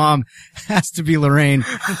Forrest's mom has to be Lorraine.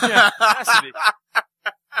 Yeah, has to be.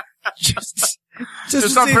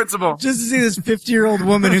 Just on principle. Just to see this 50-year-old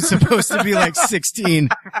woman who's supposed to be like 16.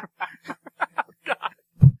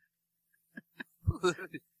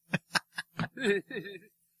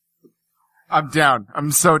 I'm down.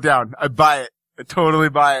 I'm so down. I buy it. I totally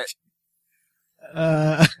buy it.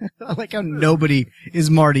 I like how nobody is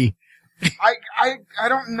Marty. I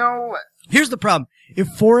don't know. Here's the problem. If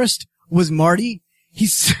Forrest was Marty,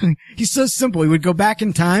 he's so simple. He would go back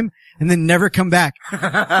in time and then never come back. He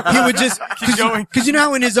would just keep going. Cause you know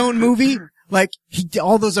how in his own movie, like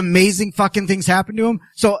all those amazing fucking things happen to him.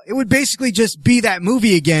 So it would basically just be that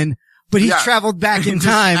movie again, but he traveled back in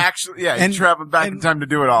time. He traveled back in time to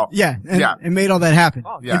do it all. Yeah. And made all that happen.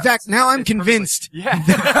 Oh, yeah. In fact, now I'm convinced. Yeah.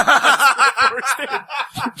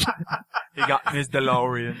 He got his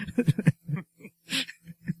DeLorean.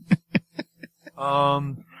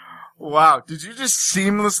 Wow. Did you just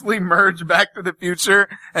seamlessly merge Back to the Future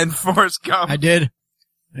and Forrest Gump? I did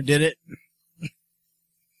it.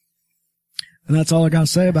 And that's all I gotta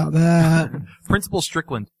say about that. Principal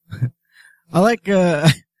Strickland. I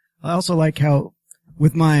also like how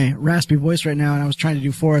with my raspy voice right now and I was trying to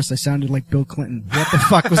do Forrest, I sounded like Bill Clinton. What the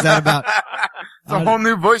fuck was that about? It's a whole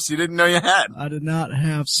new voice you didn't know you had. I did not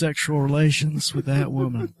have sexual relations with that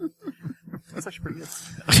woman. That's actually pretty good.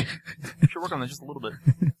 Should work on that just a little bit.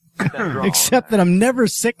 Except that I'm never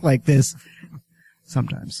sick like this.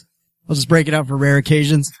 Sometimes. I'll just break it out for rare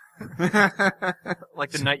occasions.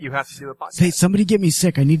 Like the night you have to do a podcast. Hey, somebody get me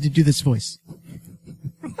sick. I need to do this voice.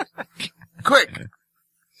 Quick!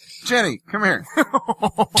 Jenny, come here.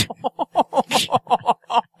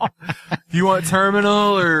 Do you want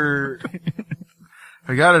terminal or...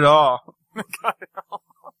 I got it all. Do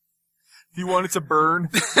you want it to burn?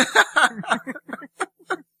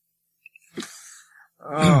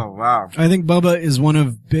 Oh, wow. I think Bubba is one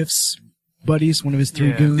of Biff's buddies, one of his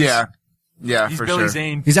three goons. Yeah, he's for Billy sure.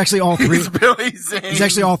 Zane. He's actually all three. He's Billy Zane. He's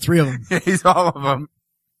actually all three of them. Yeah, he's all of them.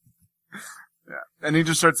 Yeah. And he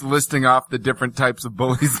just starts listing off the different types of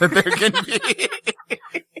bullies that there can be.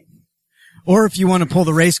 Or if you want to pull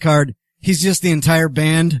the race card, he's just the entire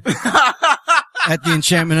band at the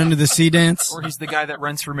Enchantment Under the Sea dance. Or he's the guy that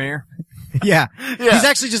runs for mayor. Yeah. He's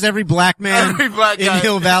actually just every black man in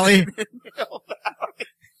Hill Valley.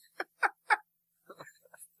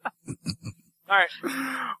 All right.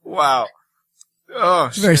 Wow. Oh,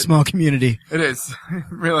 it's a very small community. It is. It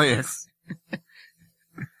really is.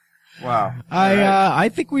 Wow. I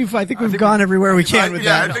think we've gone everywhere we can with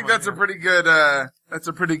that. I think that's a pretty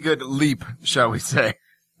good leap, shall we say.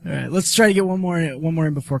 All right, let's try to get one more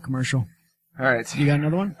in before commercial. All right. You got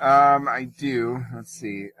another one? I do. Let's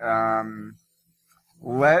see. I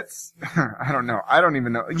don't know. I don't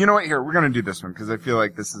even know. You know what? Here, we're going to do this one because I feel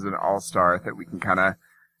like this is an all-star that we can kind of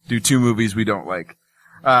do two movies we don't like.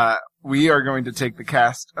 We are going to take the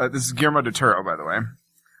cast. This is Guillermo del Toro, by the way.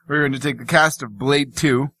 We're going to take the cast of Blade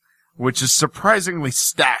 2, which is surprisingly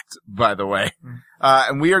stacked, by the way.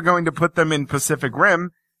 And we are going to put them in Pacific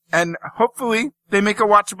Rim, and hopefully they make a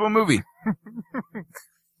watchable movie.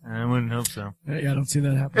 I wouldn't hope so. Yeah, I don't see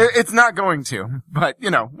that happening. It's not going to, but,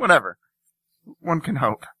 whatever. One can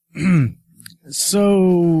hope.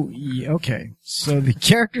 So, okay. So the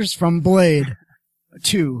characters from Blade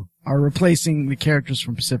 2 are replacing the characters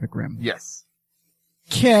from Pacific Rim. Yes.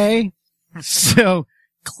 Okay. So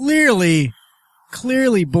clearly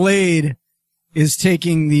Blade is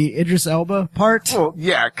taking the Idris Elba part. Well,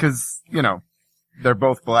 yeah, because, they're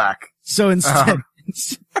both black. So instead,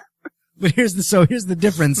 but here's the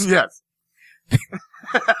difference. Yes.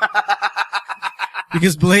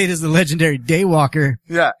 Because Blade is the legendary daywalker.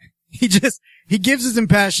 Yeah. He gives his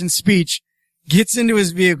impassioned speech, gets into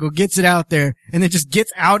his vehicle, gets it out there, and then just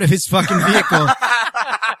gets out of his fucking vehicle.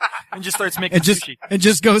 And just starts making sushi. And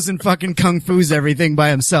just goes and fucking kung fu's everything by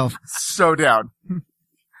himself. So down.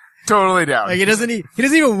 Totally down. Like he doesn't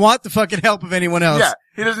even want the fucking help of anyone else. Yeah.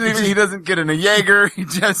 He doesn't get in a Jaeger.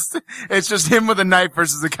 It's just him with a knife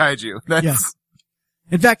versus a kaiju. That's.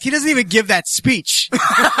 In fact, he doesn't even give that speech.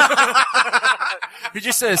 He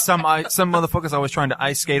just says some motherfuckers always trying to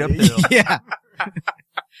ice skate uphill. Yeah.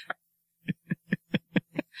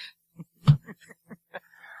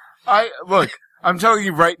 I'm telling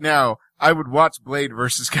you right now, I would watch Blade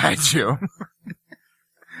versus Kaiju.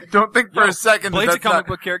 Don't think for a second Blade's that's a comic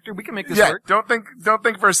book character. We can make this work. Don't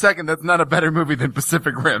think for a second that's not a better movie than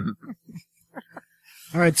Pacific Rim.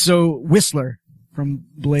 All right, so Whistler from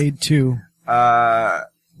Blade 2.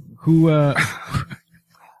 Who I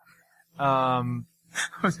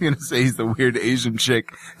was gonna say he's the weird Asian chick.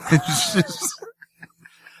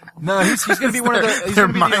 No, he's gonna be one of the. He's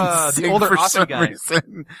gonna be the older Aussie guy.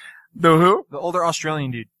 Reason. The who? The older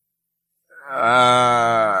Australian dude.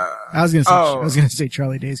 I was gonna say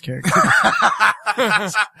Charlie Day's character.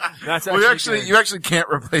 That's you actually can't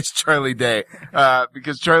replace Charlie Day,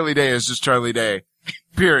 because Charlie Day is just Charlie Day.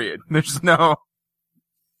 Period. There's no.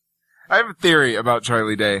 I have a theory about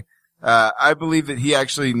Charlie Day. I believe that he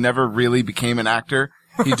actually never really became an actor.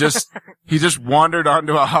 He just wandered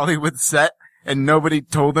onto a Hollywood set and nobody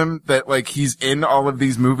told him that, like, he's in all of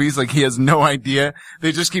these movies. Like, he has no idea.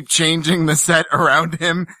 They just keep changing the set around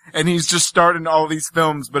him and he's just starred in all these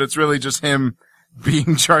films, but it's really just him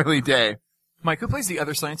being Charlie Day. Mike, who plays the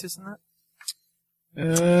other scientist in that?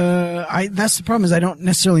 That's the problem is I don't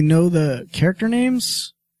necessarily know the character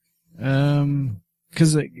names.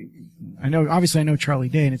 Cause I know Charlie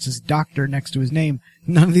Day and it says doctor next to his name.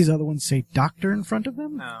 None of these other ones say doctor in front of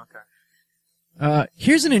them. Oh, okay.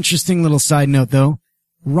 Here's an interesting little side note though.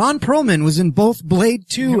 Ron Perlman was in both Blade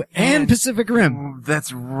 2 and Pacific Rim.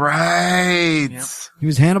 That's right. Yep. He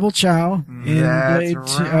was Hannibal Chow in Blade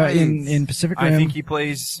 2, in Pacific Rim. I think he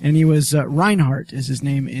plays. And he was, Reinhardt is his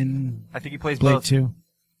name in I think he plays Blade both. 2.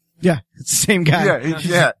 Yeah, it's the same guy.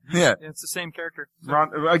 Yeah. It's the same character.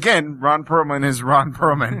 Ron Perlman is Ron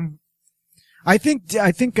Perlman. I think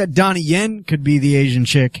Donnie Yen could be the Asian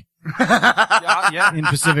chick. Yeah. In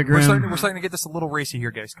Pacific Rim. We're starting to get this a little racy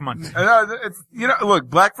here, guys. Come on. Look,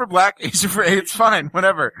 black for black, Asian for Asian, it's fine,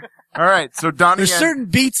 whatever. All right, so Donnie There's Yen. certain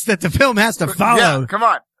beats that the film has to follow. Yeah, come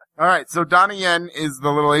on. All right, so Donnie Yen is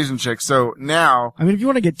the little Asian chick. So now, I mean, if you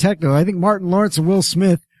want to get technical, I think Martin Lawrence and Will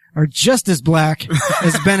Smith are just as black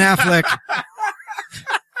as Ben Affleck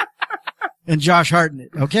and Josh Hartnett.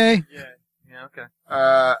 Okay. Yeah. Okay.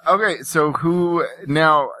 Okay. So who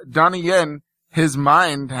now? Donnie Yen. His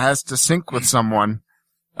mind has to sync with someone.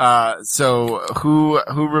 So who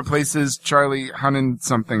replaces Charlie Hunnam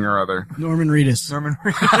something or other? Norman Reedus.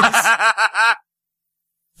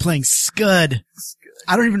 Playing Scud.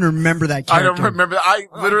 I don't even remember that character. I don't remember.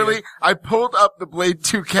 I pulled up the Blade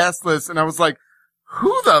 2 cast list and I was like,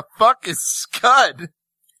 who the fuck is Scud?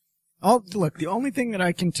 Look, the only thing that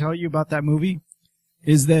I can tell you about that movie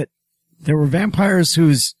is that there were vampires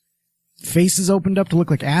whose faces opened up to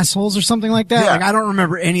look like assholes or something like that. Yeah. Like I don't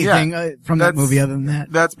remember anything from that movie other than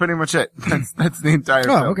that. That's pretty much it. That's the entire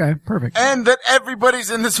film. Oh, okay. Perfect. And that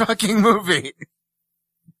everybody's in this fucking movie.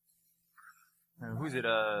 Who's it?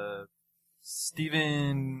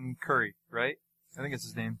 Stephen Curry, right? I think it's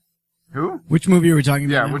his name. Who? Which movie are we talking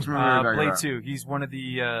about? Yeah, which movie are we talking Blade about? 2. He's one of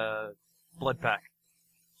the Blood Pack.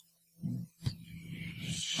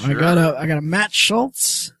 I got a Matt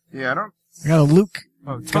Schultz. Yeah, I got a Luke.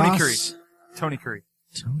 Oh, Tony Goss. Curry. Tony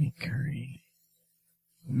Curry.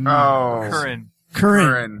 Oh. Curran.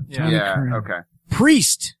 Yeah. Curran. Okay.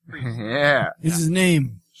 Priest. Yeah. Is his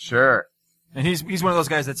name. Sure. And he's one of those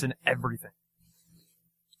guys that's in everything.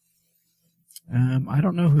 I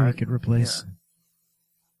don't know who I could replace.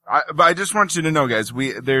 I just want you to know, guys,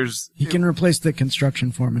 he can replace the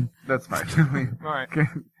construction foreman. That's fine. All right.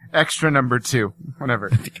 Extra number 2, whatever.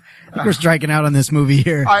 I think we're striking out on this movie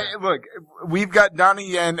here. Look, we've got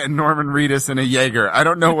Donnie Yen and Norman Reedus and a Jaeger. I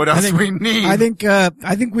don't know what else we need. I think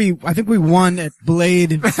we won at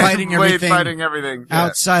Blade fighting everything.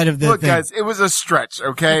 Outside of the Look, thing. guys, it was a stretch,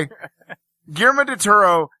 okay? Guillermo del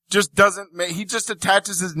Toro just he just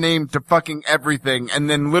attaches his name to fucking everything and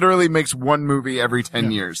then literally makes one movie every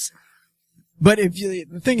 10 years. But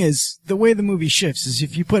the thing is, the way the movie shifts is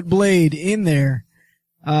if you put Blade in there,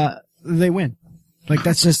 they win. Like,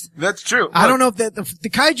 that's true. I don't know if the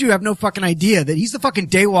kaiju have no fucking idea that he's the fucking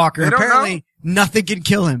Daywalker. And apparently nothing can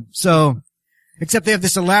kill him. So, except they have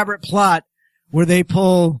this elaborate plot where they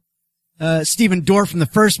pull, Stephen Dorff from the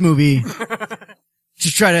first movie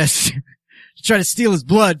to try to steal his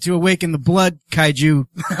blood to awaken the blood kaiju.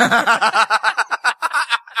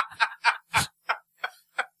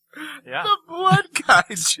 Yeah. The blood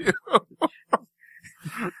kaiju.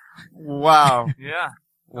 Wow. Yeah.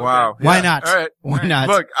 Wow. Why Yeah. not? All right. Why not?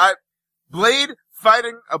 Look, Blade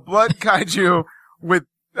fighting a blood kaiju with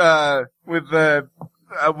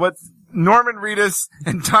what's Norman Reedus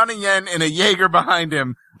and Donnie Yen and a Jaeger behind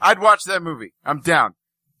him. I'd watch that movie. I'm down.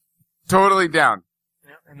 Totally down.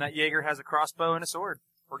 Yeah, and that Jaeger has a crossbow and a sword.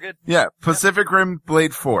 We're good. Yeah. Pacific Rim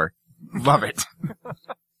Blade 4. Love it.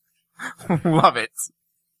 Love it.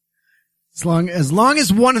 As long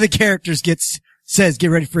as one of the characters says, get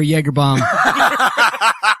ready for a Jaeger bomb.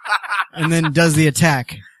 And then does the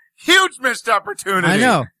attack. Huge missed opportunity. I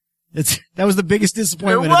know. That was the biggest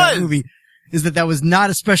disappointment of that movie, is that was not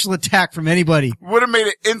a special attack from anybody. Would have made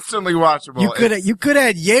it instantly watchable. You could have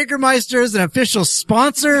had Jägermeister as an official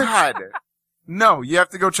sponsor. God. No, you have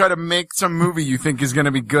to go try to make some movie you think is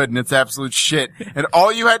gonna be good and it's absolute shit. And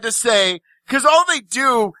all you had to say, cause all they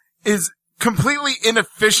do is completely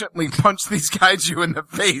inefficiently punch these kaiju in the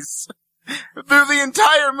face through the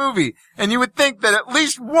entire movie. And you would think that at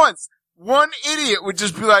least once, one idiot would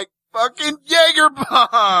just be like, fucking Jaeger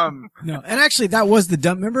bomb! No, and actually that was the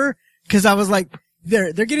dumb, remember? Cause I was like,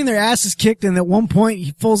 they're getting their asses kicked and at one point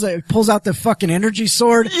he pulls out the fucking energy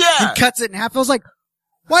sword and cuts it in half. I was like,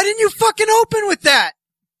 why didn't you fucking open with that?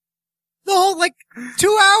 The whole,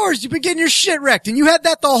 2 hours you've been getting your shit wrecked and you had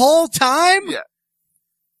that the whole time? Yeah.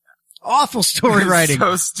 Awful story writing.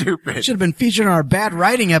 So stupid. Should have been featured on our bad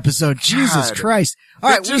writing episode. God. Jesus Christ. All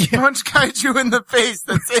right. Just punch kaiju in the face.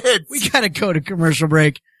 That's it. We gotta go to commercial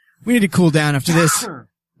break. We need to cool down after this.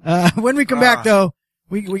 When we come back though,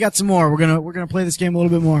 we got some more. We're gonna play this game a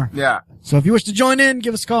little bit more. Yeah. So if you wish to join in,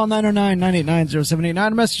 give us a call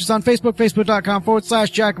 909-989-0789 or message us on Facebook,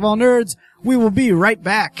 facebook.com/jackofallnerds. We will be right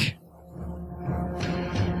back.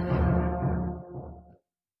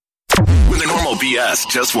 When the normal BS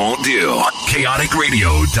just won't do.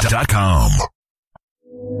 ChaoticRadio.com.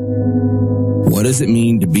 What does it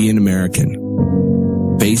mean to be an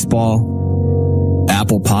American? Baseball,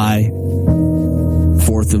 apple pie,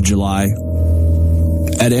 4th of July.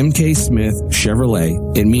 At MK Smith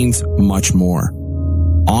Chevrolet, it means much more.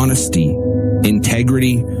 Honesty,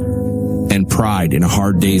 integrity, and pride in a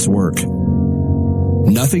hard day's work.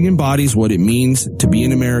 Nothing embodies what it means to be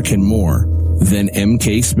an American more than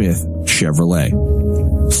MK Smith Chevrolet.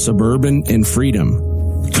 Suburban and Freedom,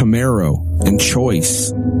 Camaro and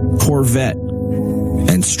Choice, Corvette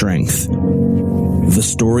and Strength. The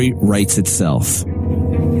story writes itself.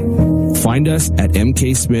 Find us at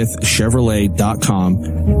mksmithchevrolet.com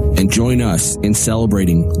and join us in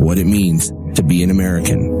celebrating what it means to be an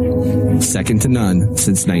American. Second to none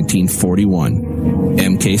since 1941.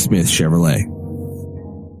 MK Smith Chevrolet.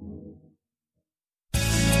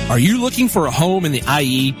 Are you looking for a home in the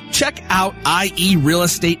IE? Check out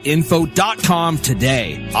IERealEstateInfo.com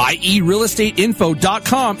today.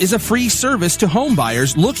 IERealEstateInfo.com is a free service to home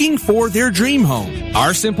buyers looking for their dream home.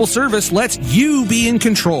 Our simple service lets you be in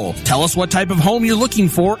control. Tell us what type of home you're looking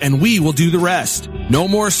for and we will do the rest. No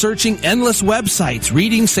more searching endless websites,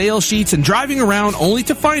 reading sales sheets, and driving around only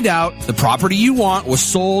to find out the property you want was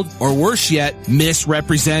sold or worse yet,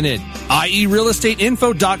 misrepresented.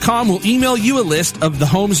 IERealEstateInfo.com will email you a list of the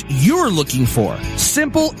homes you're looking for.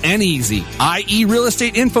 Simple and easy.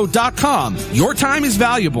 IERealEstateInfo.com. Your time is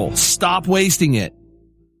valuable. Stop wasting it.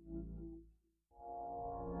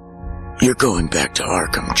 You're going back to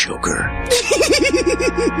Arkham, Joker.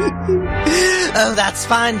 Oh, that's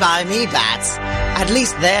fine by me, Bats. At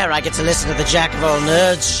least there I get to listen to the Jack of All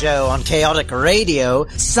Nerds show on Chaotic Radio,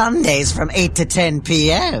 Sundays from 8 to 10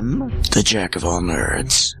 p.m. The Jack of All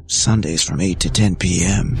Nerds, Sundays from 8 to 10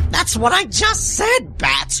 p.m. That's what I just said,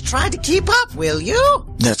 Bats. Try to keep up, will you?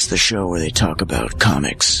 That's the show where they talk about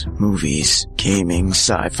comics, movies, gaming,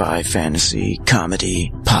 sci-fi, fantasy,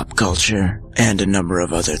 comedy, pop culture, and a number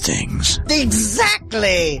of other things.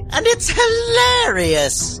 Exactly! And it's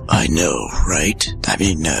hilarious! I know, right? I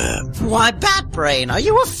mean, Why, Batbrain, are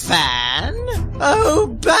you a fan?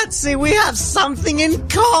 Oh, Batsy, we have something in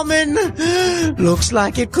common! Looks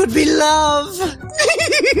like it could be love!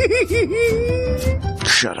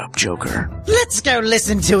 Shut up, Joker. Let's go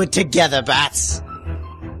listen to it together, Bats!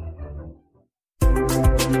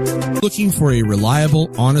 Looking for a reliable,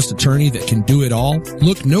 honest attorney that can do it all?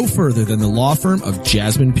 Look no further than the law firm of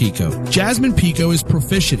Jasmine Pico. Jasmine Pico is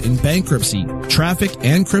proficient in bankruptcy, traffic,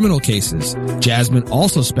 and criminal cases. Jasmine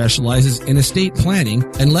also specializes in estate planning,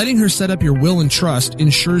 and letting her set up your will and trust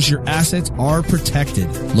ensures your assets are protected.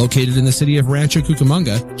 Located in the city of Rancho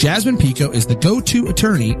Cucamonga, Jasmine Pico is the go-to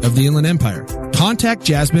attorney of the Inland Empire. Contact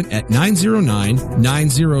Jasmine at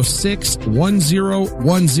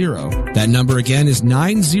 909-906-1010. That number again is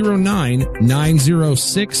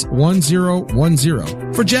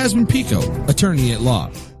 909-906-1010 for Jasmine Pico, attorney at law.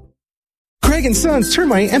 Craig & Sons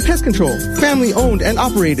Termite and Pest Control. Family owned and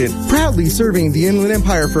operated. Proudly serving the Inland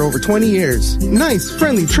Empire for over 20 years. Nice,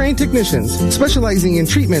 friendly, trained technicians. Specializing in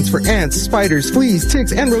treatments for ants, spiders, fleas,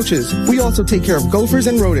 ticks, and roaches. We also take care of gophers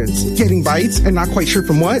and rodents. Getting bites and not quite sure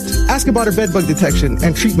from what? Ask about our bed bug detection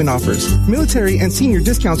and treatment offers. Military and senior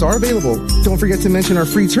discounts are available. Don't forget to mention our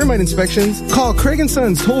free termite inspections. Call Craig &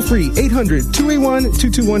 Sons toll free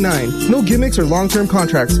 800-281-2219. No gimmicks or long-term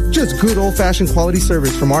contracts. Just good old-fashioned quality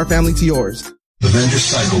service from our family to yours. Avenger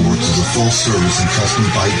Cycle Works is a full-service and custom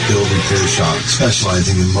bike build repair shop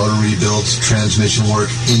specializing in motor rebuilds, transmission work,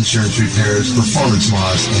 insurance repairs, performance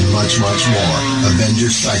mods, and much, much more. Avenger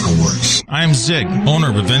Cycle Works. I am Zig, owner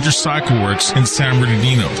of Avenger Cycle Works in San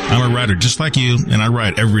Bernardino. I'm a rider just like you, and I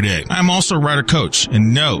ride every day. I'm also a rider coach,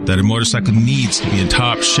 and know that a motorcycle needs to be in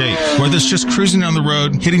top shape. Whether it's just cruising down the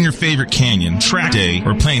road, hitting your favorite canyon, track day,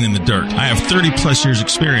 or playing in the dirt, I have 30-plus years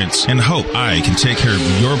experience and hope I can take care of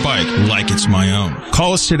your bike like it's my own.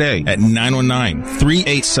 Call us today at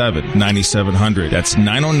 909-387-9700. That's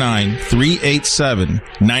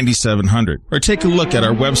 909-387-9700. Or take a look at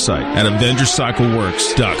our website at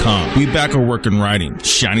AvengerCycleWorks.com. We back our work in riding.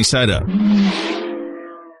 Shiny side up.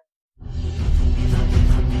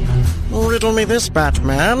 Riddle me this,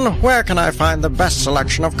 Batman. Where can I find the best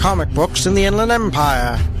selection of comic books in the Inland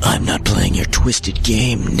Empire? I'm not playing your twisted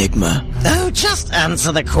game, Nigma. Oh, just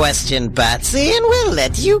answer the question, Batsy, and we'll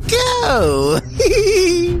let you go.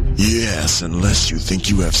 Yes, unless you think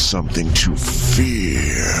you have something to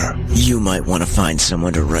fear. You might want to find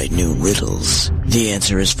someone to write new riddles. The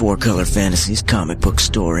answer is Four Color Fantasies comic book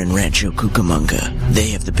store in Rancho Cucamonga. They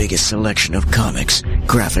have the biggest selection of comics,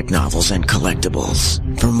 graphic novels, and collectibles.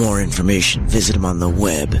 For more information, visit them on the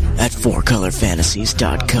web at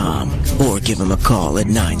fourcolorfantasies.com or give them a call at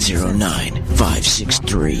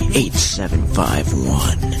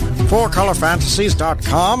 909-563-8751.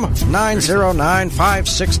 fourcolorfantasies.com,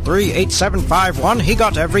 909-563-8751. He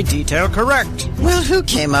got every detail correct. Well, who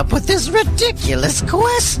came up with this ridiculous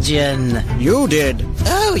question? You did.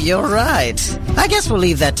 Oh, you're right. I guess we'll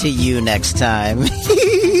leave that to you next time.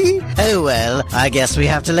 Oh well, I guess we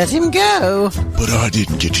have to let him go. But I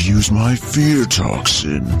didn't get to use my fear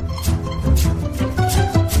toxin.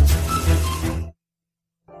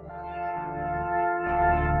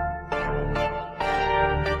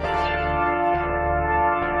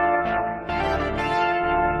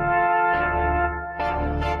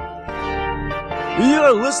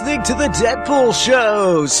 You're listening to The Deadpool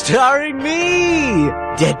Show, starring me,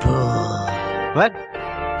 Deadpool. What?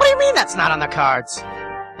 What do you mean that's not on the cards?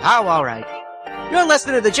 Oh, alright. You're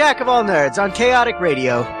listening to The Jack of All Nerds on Chaotic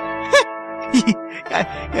Radio.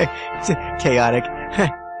 Chaotic.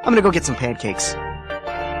 I'm gonna go get some pancakes.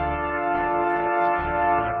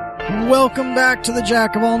 Welcome back to The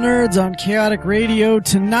Jack of All Nerds on Chaotic Radio.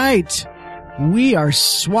 Tonight, we are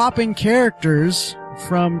swapping characters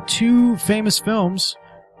from two famous films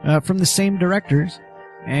from the same directors,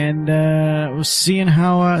 and we're seeing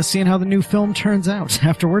how the new film turns out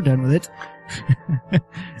after we're done with it.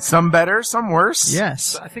 Some better, some worse.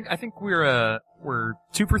 Yes, I think we're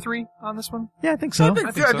 2 for 3 on this one. Yeah, I think so.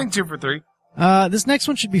 I think 2 for 3. This next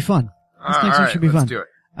one should be fun. Let's do it.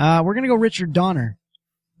 We're gonna go Richard Donner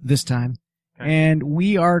this time, and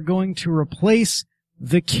we are going to replace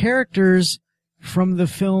the characters from the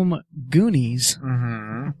film Goonies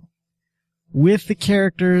with the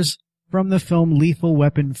characters from the film Lethal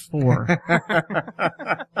Weapon 4.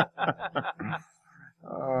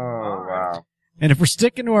 Oh, wow. And if we're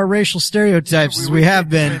sticking to our racial stereotypes as we have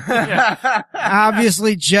been,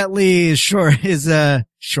 obviously Jet Li is short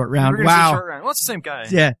round. Wow. Short round. Well, it's the same guy.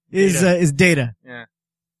 Yeah. Is Data. Yeah.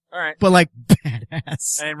 All right. But like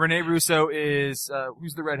badass. And Rene Russo is,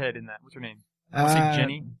 who's the redhead in that? What's her name? I want to say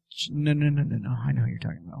Jenny? No. I know who you're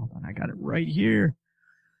talking about. Hold on. I got it right here.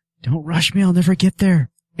 Don't rush me. I'll never get there.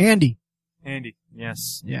 Andy.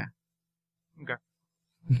 Yes. Yeah. Okay.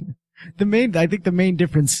 I think the main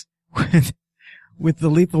difference with the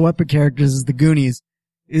Lethal Weapon characters is the Goonies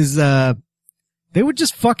is, they would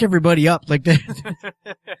just fuck everybody up. Like they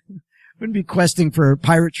wouldn't be questing for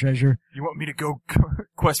pirate treasure. You want me to go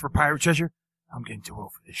quest for pirate treasure? I'm getting too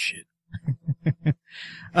old for this shit.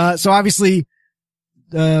 So obviously,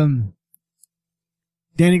 Danny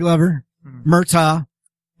Glover, Murtaugh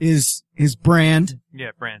is his Brand.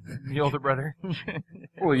 Yeah, Brand. The older brother.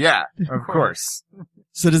 Well, yeah, of course.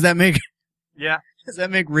 So does that make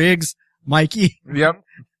Riggs Mikey? Yep.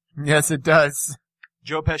 Yes, it does.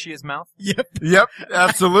 Joe Pesci his mouth? Yep. Yep,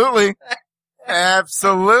 absolutely.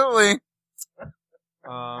 Absolutely.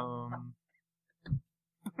 Our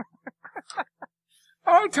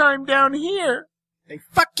time down here. They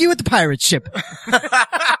fuck you at the pirate ship.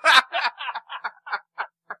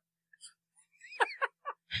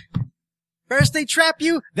 First they trap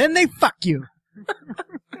you, then they fuck you.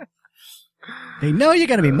 They know you're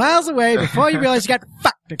gonna be miles away before you realize you got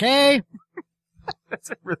fucked, okay? That's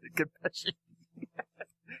a really good Pesci.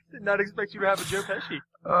 Did not expect you to have a Joe Pesci.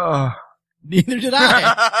 Oh. Neither did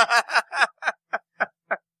I.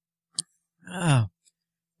 Oh.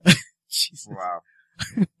 Jesus. Wow.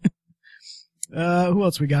 Who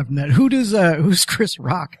else we got from that? Who's Chris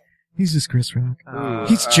Rock? He's just Chris Rock.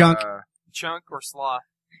 He's Chunk. Chunk or Sloth?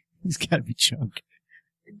 He's gotta be Chunk.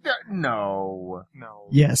 No.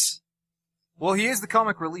 Yes. Well, he is the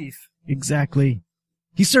comic relief. Exactly.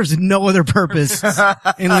 He serves no other purpose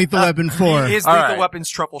in Lethal Weapon 4. He is Lethal Weapon's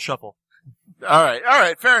Truffle Shuffle. All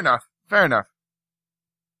right. Fair enough.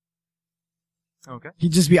 Okay.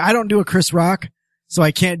 He'd just be, I don't do a Chris Rock, so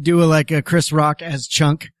I can't do a Chris Rock as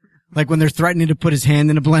Chunk. Like when they're threatening to put his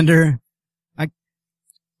hand in a blender.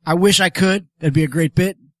 I wish I could. That'd be a great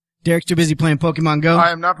bit. Derek's too busy playing Pokemon Go.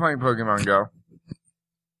 I am not playing Pokemon Go.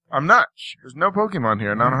 I'm not. There's no Pokemon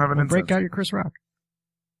here, and I don't have an instance. Break out your Chris Rock.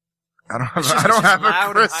 I don't have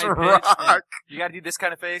a Chris Rock. You gotta do this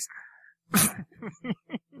kind of face.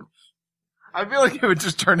 I feel like it would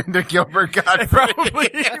just turn into Gilbert Gottfried. Probably.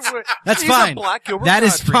 That's He's fine. A black Gilbert that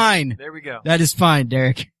is Gottfried. fine. There we go. That is fine,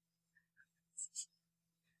 Derek.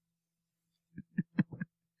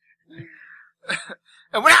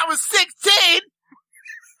 And when I was 16,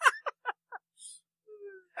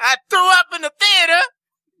 I threw up in the theater.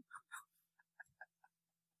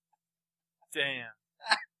 Damn.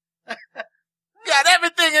 Got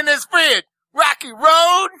everything in this fridge. Rocky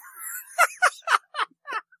Road.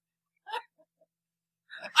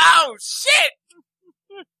 Oh, shit.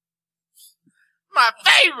 My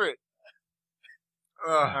favorite.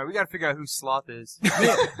 All right, we gotta figure out who Sloth is.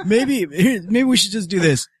 Maybe we should just do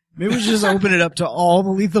this. Maybe we should just open it up to all the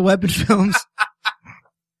Lethal Weapon films.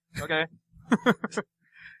 Okay.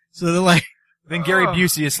 So they're like... Then Gary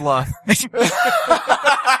Busey is Sloth.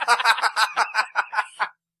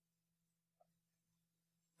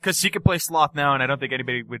 Because he could play Sloth now, and I don't think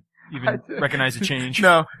anybody would even recognize the change.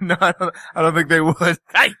 No, I don't think they would.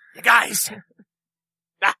 Hey, you guys!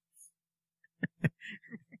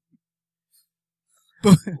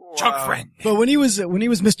 Chunk friend. But when he was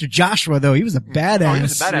Mr. Joshua, though, he was a badass. Oh, he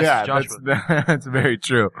was a badass, Yeah, Joshua. that's very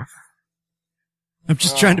true. I'm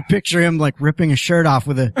just trying to picture him like ripping a shirt off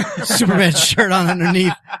with a Superman shirt on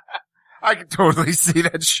underneath. I can totally see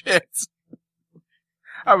that shit.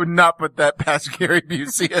 I would not put that past Gary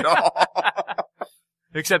Busey at all.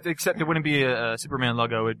 Except it wouldn't be a Superman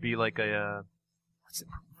logo. It'd be like the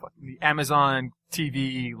Amazon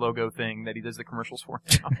TV logo thing that he does the commercials for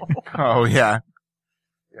now. Oh, yeah.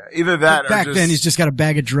 Either that Back or just... then, he's just got a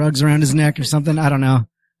bag of drugs around his neck or something. I don't know.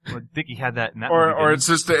 Well, I think he had that in that or movie,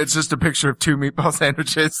 it's just a picture of 2 meatball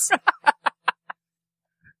sandwiches.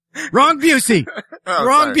 Wrong Busey.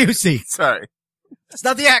 Wrong Busey. Sorry. It's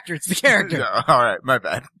not the actor, it's the character. No, all right, my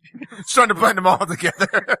bad. Just trying to blend them all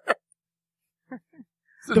together.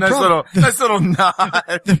 It's a nice little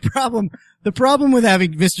nod. The problem with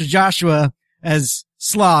having Mr. Joshua as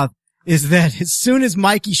Sloth is that as soon as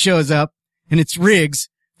Mikey shows up and it's Riggs,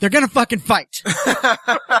 they're gonna fucking fight.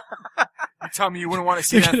 You tell me you wouldn't want to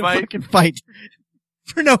see They're that gonna fight? fucking fight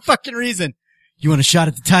for no fucking reason. You want a shot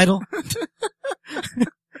at the title?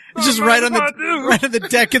 It's just right on the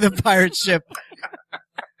deck of the pirate ship.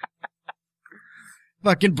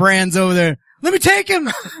 Fucking Bran's over there. Let me take him.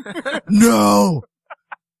 No.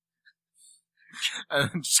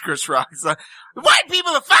 And just Chris Rock's like, the white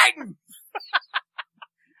people are fighting.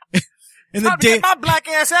 And Time to get my black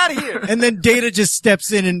ass out of here. And then Data just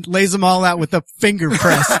steps in and lays them all out with a finger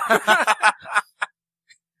press.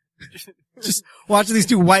 Just watching these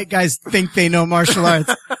two white guys think they know martial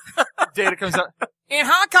arts. Data comes up. In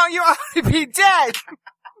Hong Kong, you ought to be dead.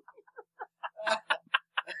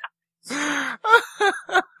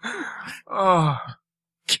 Oh.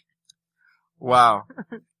 Wow.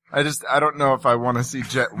 I don't know if I want to see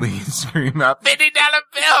Jet Li scream out, $50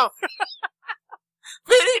 bill!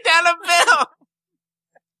 $50 bill!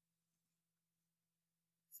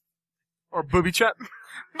 Or booby trap.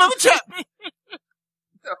 Booby trap!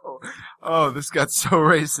 No. Oh, this got so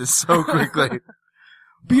racist so quickly.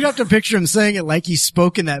 But you'd have to picture him saying it like he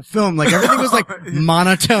spoke in that film. Like everything was like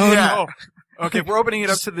monotone. Yeah. Oh. Okay, we're opening it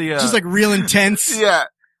up to the, just like real intense. Yeah.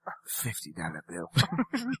 $50 bill.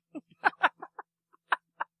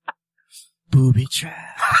 Booby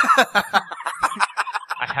trap.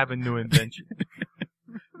 I have a new invention.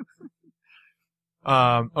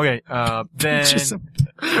 Okay, then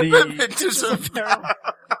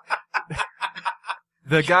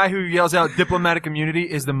the guy who yells out diplomatic immunity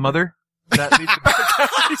is the mother that leads the bad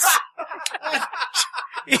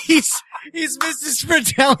guys. He's Mrs.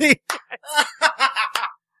 Fratelli.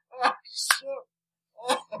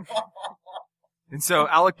 And so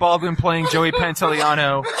Alec Baldwin playing Joey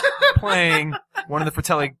Pantoliano, playing one of the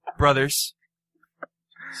Fratelli brothers.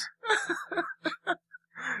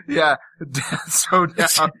 Yeah, so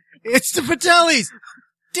down. It's the Fratellis.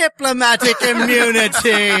 Diplomatic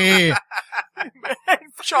immunity.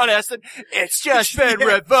 Sean Astin, it's just been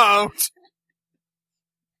revoked.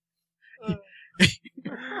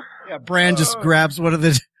 Yeah, Bran just grabs one of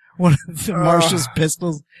the Marshal's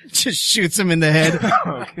pistols, just shoots him in the head.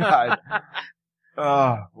 Oh God.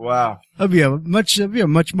 Oh wow. That'd be a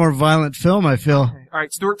much more violent film, I feel. All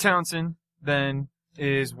right, Stuart Townsend then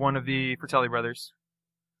is one of the Fratelli brothers.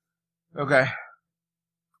 Okay.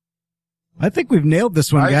 I think we've nailed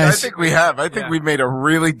this one, guys. I think we have. I think we've made a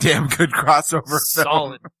really damn good crossover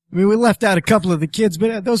Solid. film. I mean, we left out a couple of the kids,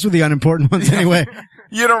 but those were the unimportant ones anyway.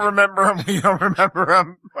 You don't remember them. We don't remember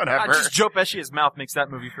them. Whatever. Just Joe Pesci's mouth makes that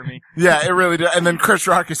movie for me. Yeah, it really does. And then Chris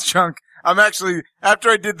Rock is Chunk. I'm actually, after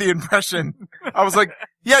I did the impression, I was like,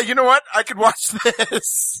 yeah, you know what? I could watch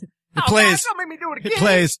this. It plays. Don't make me do it again. It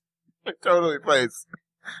plays. It totally plays.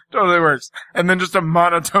 Totally works. And then just a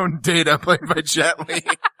monotone Data played by Jet Li.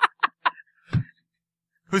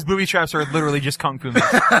 Whose booby traps are literally just kung fu moves.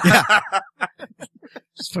 Yeah.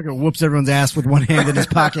 Just fucking whoops everyone's ass with one hand in his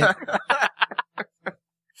pocket.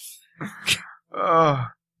 Oh.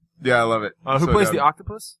 Yeah, I love it. Who plays the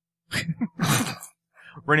octopus?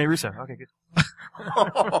 Rene Russo. Okay, good.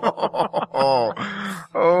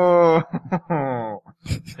 Oh.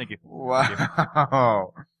 Thank you.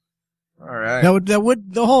 Wow. All right. That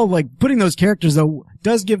would, the whole, like, putting those characters, though,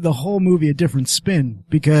 does give the whole movie a different spin,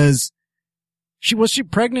 because was she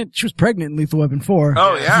pregnant? She was pregnant in Lethal Weapon 4.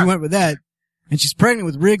 Oh, yeah. You went with that. And she's pregnant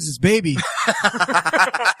with Riggs' baby.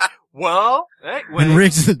 Well, hey, and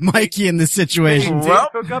Riggs is Mikey in this situation. Well,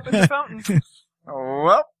 hook up in the fountain.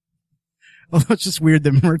 Well. Although it's just weird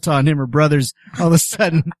that Murtaugh and him are brothers all of a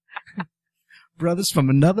sudden. Brothers from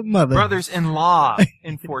another mother. Brothers-in-law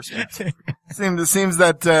enforcement. Seems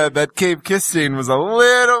that cave kiss scene was a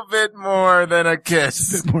little bit more than a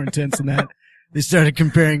kiss. A bit more intense than that. They started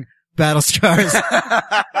comparing battle scars.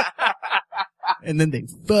 And then they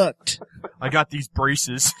fucked. I got these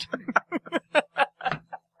braces.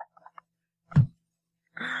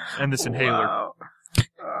 And this inhaler. Wow.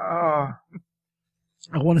 Oh.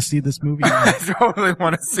 I want to see this movie. I totally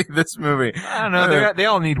want to see this movie. I don't know. They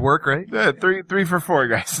all need work, right? Yeah, three for 4,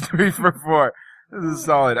 guys. 3 for 4. This is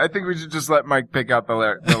solid. I think we should just let Mike pick out the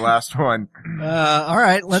last one. All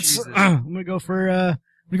right. I'm gonna go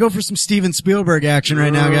for some Steven Spielberg action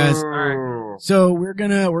right now, guys. All right. So we're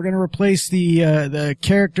gonna replace the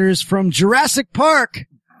characters from Jurassic Park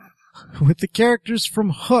with the characters from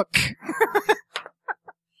Hook.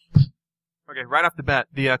 Okay, right off the bat,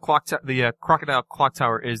 the crocodile clock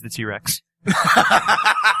tower is the T-Rex.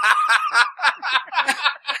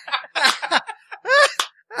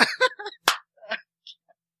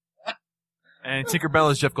 And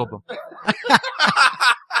Tinkerbell is Jeff Goldblum.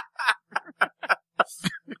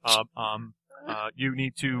 You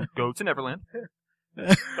need to go to Neverland.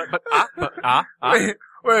 Wait,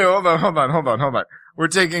 hold on. We're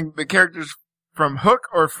taking the characters from Hook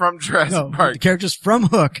or from Jurassic Park? The characters from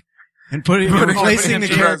Hook. And replacing the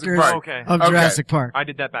characters of Jurassic Park. I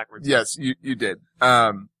did that backwards. Yes, you did.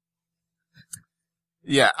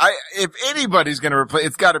 Yeah, if anybody's gonna replace,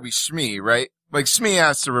 it's gotta be Shmi, right? Like, Shmi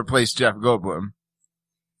has to replace Jeff Goldblum.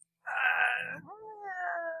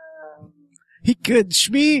 He could.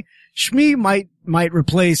 Shmi might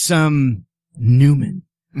replace, Newman.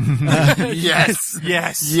 Yes.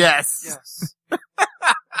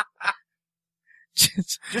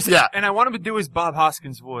 And I want him to do his Bob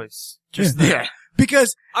Hoskins voice.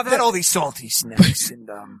 Because I've had all these salty snacks and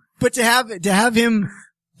but to have him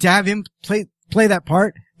play that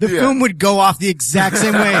part, the film would go off the exact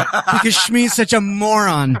same way because Shmi's such a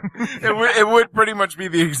moron. It would pretty much be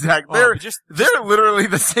the exact. They're literally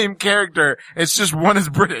the same character. It's just one is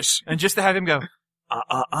British. And just to have him go,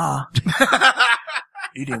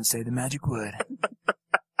 you didn't say the magic word.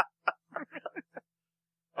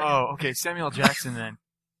 Oh, okay, Samuel L. Jackson then.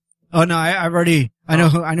 Oh no, I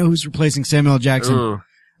know who's replacing Samuel L. Jackson. Ooh.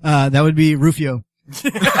 That would be Rufio.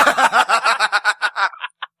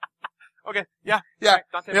 Okay, yeah. Right,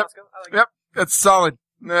 Dante yep. Mosco, I like Yep. That's solid.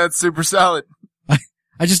 That's super solid.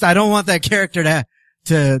 I don't want that character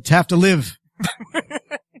to have to live. All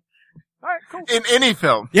right, cool. In any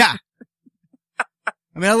film. Yeah.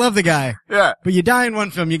 I mean, I love the guy. Yeah. But you die in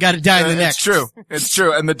one film, you gotta die in the next. It's true. It's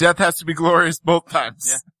true. And the death has to be glorious both times.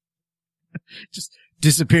 Yeah. Just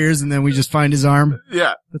disappears and then we just find his arm.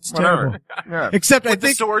 Yeah. That's Whatever. terrible. Yeah. Except With I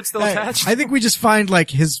think the sword still attached. I think we just find like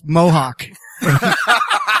his mohawk.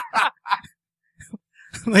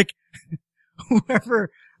 Like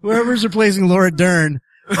whoever's replacing Laura Dern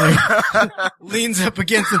leans up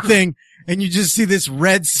against the thing and you just see this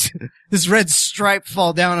red stripe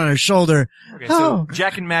fall down on her shoulder. Okay, so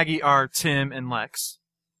Jack and Maggie are Tim and Lex.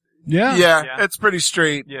 Yeah. It's pretty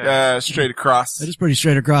straight, straight across. That is pretty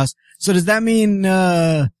straight across. So does that mean,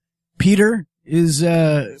 Peter is,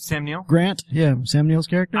 Sam Neill? Grant? Yeah, Sam Neill's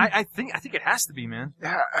character? I think it has to be, man.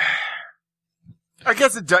 Yeah. I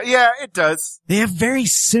guess it does. Yeah, it does. They have very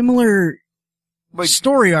similar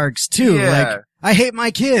story arcs too. Yeah. Like, I hate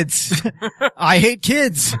my kids. I hate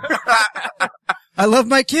kids. I love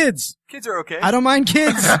my kids. Kids are okay. I don't mind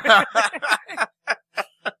kids.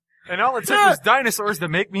 And all it took was dinosaurs to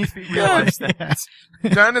make me realize that.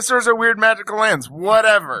 Dinosaurs are weird magical lands.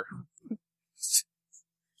 Whatever.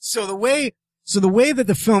 So the way that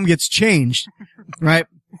the film gets changed, right,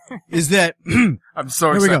 is that I'm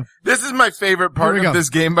so Here we excited. go. This is my favorite part of this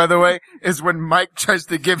game, by the way, is when Mike tries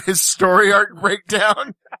to give his story arc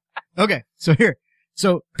breakdown. Okay, so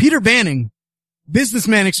Peter Banning,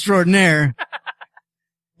 businessman extraordinaire,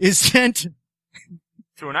 is sent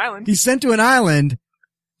to an island. He's sent to an island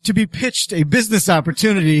to be pitched a business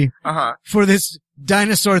opportunity for this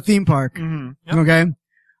dinosaur theme park. Mm-hmm. Yep. Okay,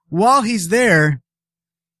 while he's there,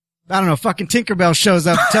 I don't know, fucking Tinkerbell shows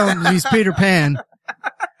up telling him he's Peter Pan,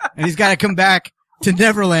 and he's got to come back to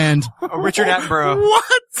Neverland. Oh, Richard Attenborough.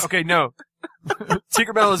 What? Okay, no.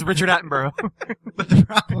 Tinkerbell is Richard Attenborough. But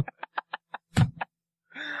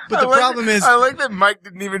the problem is, I like that Mike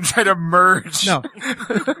didn't even try to merge. No.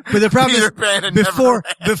 But the problem Peter Pan is, and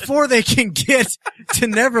before they can get to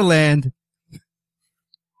Neverland,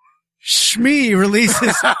 Shmi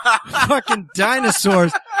releases fucking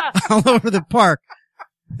dinosaurs all over the park.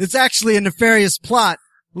 It's actually a nefarious plot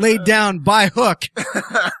laid down by Hook.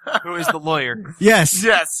 Who is the lawyer? Yes.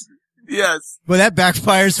 Yes. But that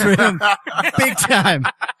backfires for him big time.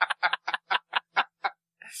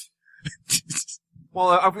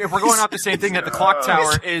 Well, if we're going off the same thing, that the clock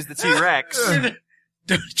tower is the T-Rex.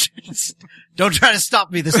 Don't try to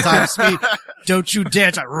stop me this time, Smee. Don't you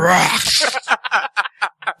dare to rock.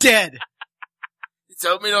 Dead. You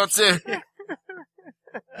told me not to.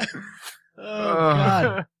 Oh,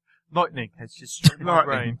 God. Lightning has just struck my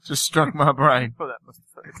brain. Just struck my brain. Oh, that must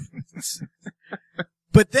have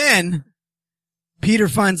But then, Peter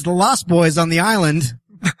finds the Lost Boys on the island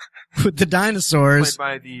with the dinosaurs. Played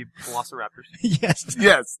by the Velociraptors. Yes.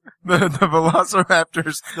 Yes. The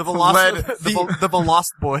Velociraptors. The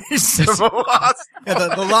Velost Boys.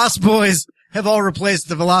 The Lost Boys have all replaced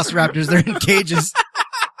the Velociraptors. They're in cages.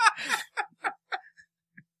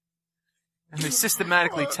 And they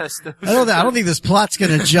systematically test those. I don't think this plot's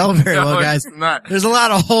gonna gel very well, guys. It's not. There's a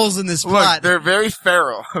lot of holes in this plot. Look, they're very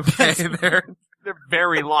feral. Okay, they're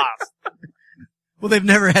very lost. Well, they've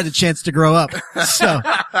never had a chance to grow up, so.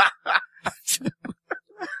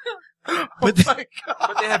 But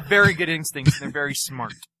they have very good instincts and they're very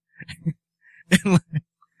smart.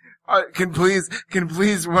 Can please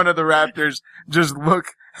one of the raptors just look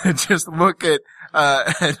at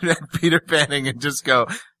Peter Panning and just go,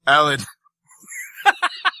 Alan.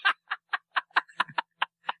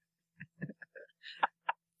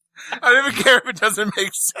 I don't even care if it doesn't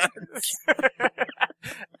make sense.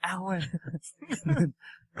 Alan.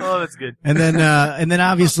 Oh, that's good. And then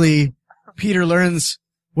obviously Peter learns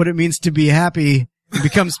what it means to be happy and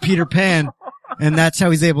becomes Peter Pan, and that's how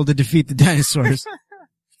he's able to defeat the dinosaurs.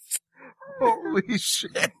 Holy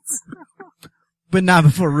shit. But not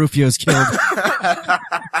before Rufio's killed.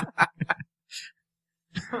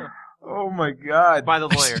 Oh my god. By the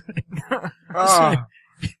lawyer. Oh.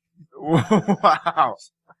 Wow.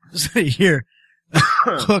 So here,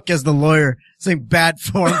 Hook as the lawyer saying bad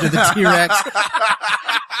form to the T-Rex.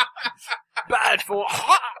 Bad form.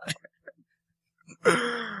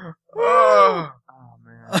 Oh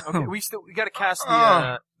man. Okay, we gotta cast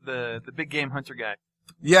the big game hunter guy.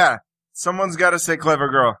 Yeah. Someone's gotta say clever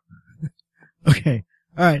girl. Okay.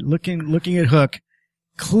 All right. Looking at Hook.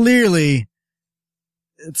 Clearly,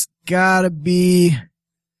 it's gotta be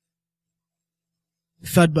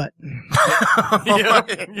Thudbutt.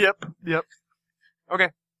 Yep. Okay.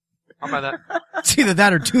 I'll buy that. It's either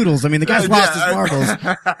that or Toodles. I mean, the guy's lost his marbles.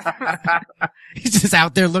 He's just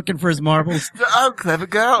out there looking for his marbles. Oh, clever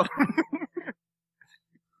girl.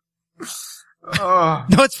 Oh.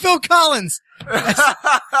 No, it's Phil Collins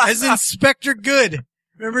as Inspector Good.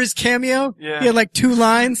 Remember his cameo? Yeah. He had like 2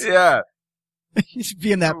 lines. Yeah. He should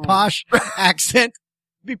be in that posh accent.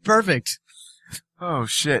 Be perfect. Oh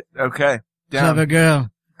shit. Okay. Down. Clever girl.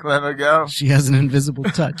 Clever girl. She has an invisible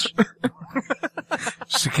touch.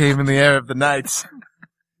 She came in the air of the night.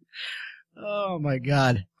 Oh my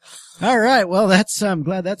god. All right. Well, I'm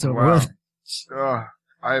glad that's over Wow. with. Oh,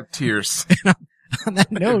 I have tears. On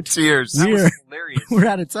that note, tears. we're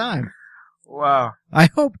out of time. Wow.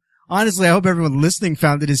 Honestly, I hope everyone listening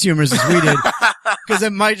found it as humorous as we did. Because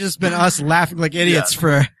it might just been us laughing like idiots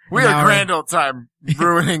for We had a grand old time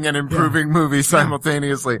ruining and improving movies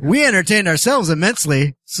simultaneously. We entertained ourselves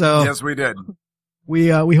immensely, so. Yes, we did. We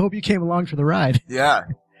hope you came along for the ride. Yeah.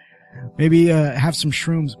 Maybe, have some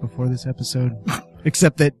shrooms before this episode.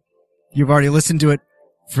 Except that you've already listened to it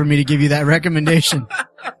for me to give you that recommendation.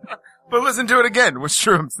 But listen to it again with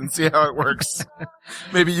shrooms and see how it works.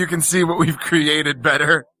 Maybe you can see what we've created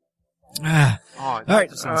better. Oh, that all right.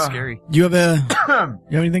 just sounds scary. You have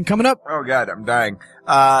anything coming up? Oh god, I'm dying.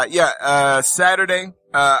 Saturday,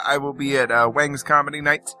 I will be at, Wang's Comedy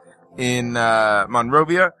Night in,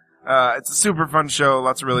 Monrovia. It's a super fun show,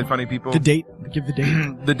 lots of really funny people. The date? Give the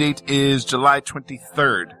date. The date is July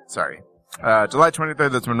 23rd. Sorry. July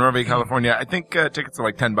 23rd, that's Monrovia, California. I think, tickets are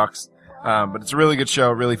like $10. But it's a really good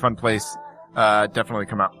show, really fun place. Definitely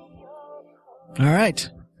come out. All right.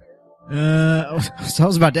 So I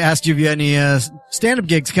was about to ask you if you had any, stand-up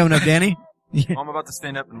gigs coming up, Danny. Well, I'm about to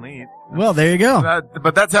stand up and leave. Well, there you go.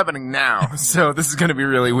 But that's happening now, so this is going to be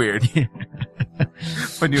really weird.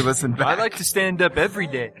 When you listen back. I like to stand up every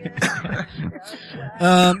day.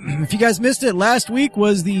 If you guys missed it, last week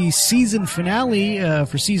was the season finale,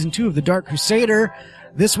 for season 2 of The Dark Crusader.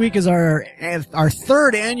 This week is our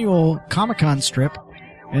 3rd annual Comic-Con strip.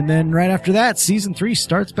 And then right after that, season 3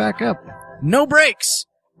 starts back up. No breaks.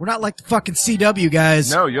 We're not like the fucking CW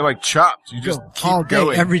guys. No, you're like Chopped. You just keep all day,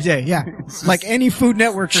 going. every day. Yeah. Like any Food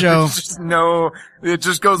Network show. It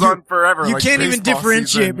just goes on forever. You like can't even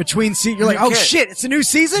differentiate between You're like, oh shit, it's a new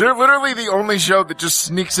season? They're literally the only show that just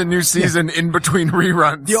sneaks a new season in between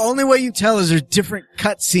reruns. The only way you tell is there's different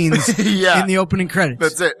cut scenes in the opening credits.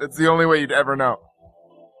 That's it. That's the only way you'd ever know.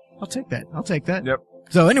 I'll take that. Yep.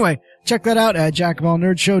 So anyway, check that out at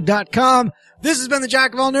jackofallnerdshow.com. This has been the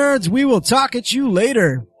Jack of All Nerds. We will talk at you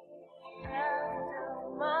later.